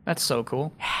 That's so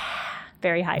cool.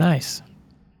 Very hype. Nice.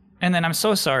 And then I'm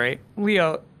so sorry,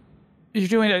 Leo, you're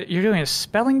doing a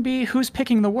spelling bee? Who's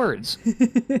picking the words?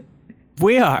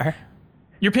 We are.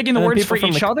 You're picking the words for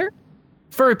each other?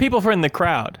 For people in the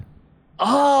crowd.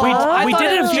 Oh, we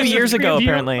did it a few years ago,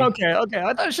 apparently. Okay. I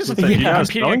thought it was just a thing. Yeah,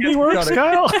 spelling bee works,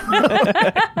 Kyle?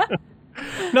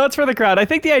 No, it's for the crowd. I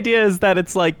think the idea is that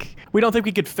it's like, we don't think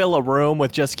we could fill a room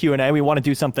with just Q&A. We want to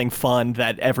do something fun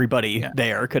that everybody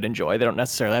there could enjoy. They don't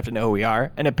necessarily have to know who we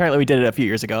are. And apparently we did it a few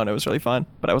years ago and it was really fun,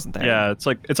 but I wasn't there. Yeah, it's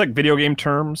like video game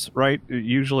terms, right?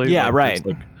 Usually. Yeah, like, right.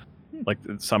 Like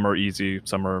some are easy,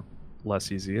 some are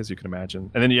less easy, as you can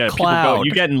imagine. And then people go,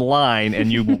 you get in line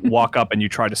and you walk up and you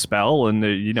try to spell, and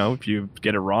if you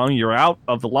get it wrong, you're out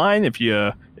of the line. If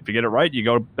you get it right, you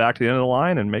go back to the end of the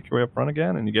line and make your way up front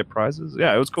again, and you get prizes.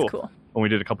 Yeah, it was cool. When we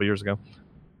did it a couple years ago.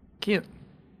 Cute.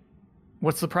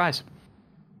 What's the prize?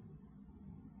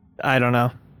 I don't know.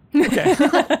 Okay.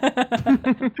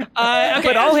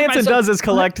 But all Hansen does is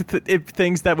collect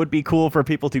things that would be cool for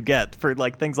people to get for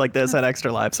like things like this and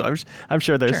Extra Life. So I'm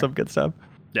sure there's some good stuff.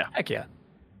 Yeah. Heck yeah.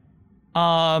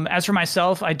 As for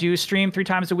myself, I do stream 3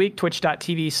 times a week,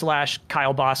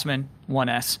 twitch.tv/Kyle Bossman,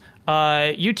 1S.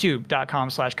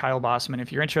 YouTube.com/Kyle Bossman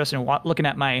if you're interested in looking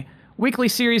at my weekly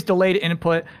series Delayed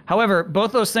Input. However,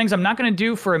 both those things I'm not going to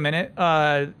do for a minute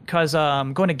because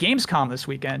I'm going to Gamescom this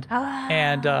weekend.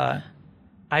 And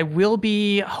I will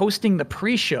be hosting the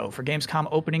pre-show for Gamescom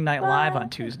Opening Night Live on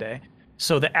Tuesday.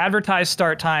 So the advertised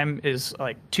start time is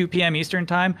like 2 p.m. Eastern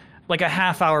time. Like a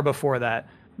half hour before that,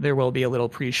 there will be a little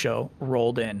pre-show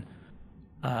rolled in,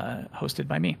 hosted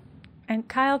by me. And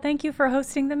Kyle, thank you for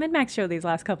hosting the MinMax show these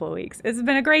last couple of weeks. It's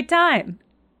been a great time.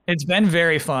 It's been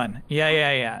very fun.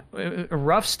 Yeah. A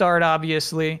rough start,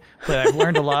 obviously, but I've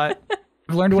learned a lot.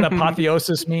 I've learned what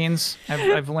apotheosis means.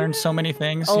 I've learned so many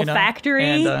things.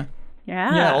 Olfactory.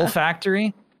 Yeah,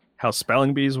 olfactory. How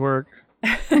spelling bees work.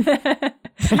 That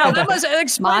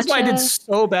explains why I did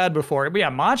so bad before. But yeah,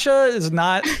 matcha is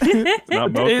not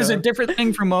is a different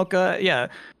thing from mocha. Yeah,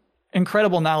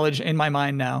 incredible knowledge in my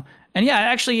mind now. And yeah,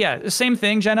 actually, the same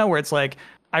thing, Jenna, where it's like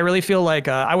I really feel like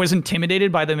I was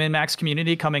intimidated by the min-max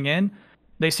community coming in.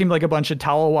 They seemed like a bunch of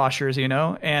towel washers,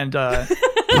 and I've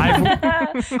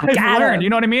learned. You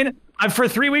know what I mean? For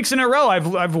 3 weeks in a row,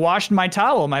 I've washed my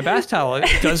towel, my bath towel. It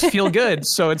does feel good.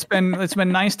 So it's been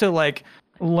nice to like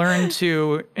learn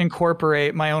to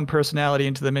incorporate my own personality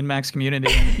into the min-max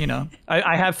community. And,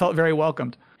 I have felt very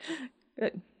welcomed.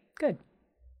 Good.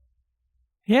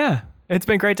 Yeah, it's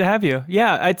been great to have you.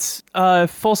 Yeah, it's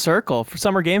full circle. For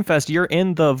Summer Game Fest, you're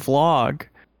in the vlog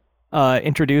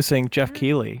introducing Jeff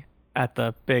Keighley at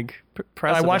the big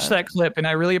press event. Watched that clip, and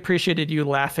I really appreciated you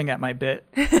laughing at my bit.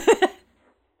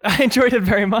 I enjoyed it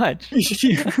very much.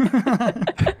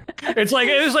 It was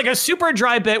like a super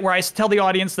dry bit where I tell the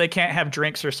audience they can't have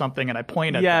drinks or something, and I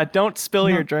point at them. Don't spill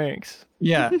your drinks.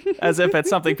 Yeah. As if it's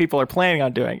something people are planning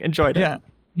on doing. Enjoyed it.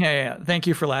 Yeah. Thank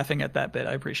you for laughing at that bit.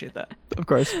 I appreciate that. Of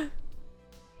course.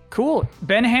 Cool.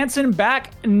 Ben Hansen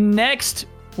back next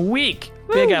week.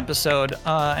 Big episode.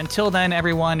 Until then,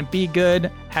 everyone, be good,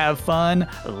 have fun.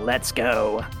 Let's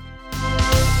go.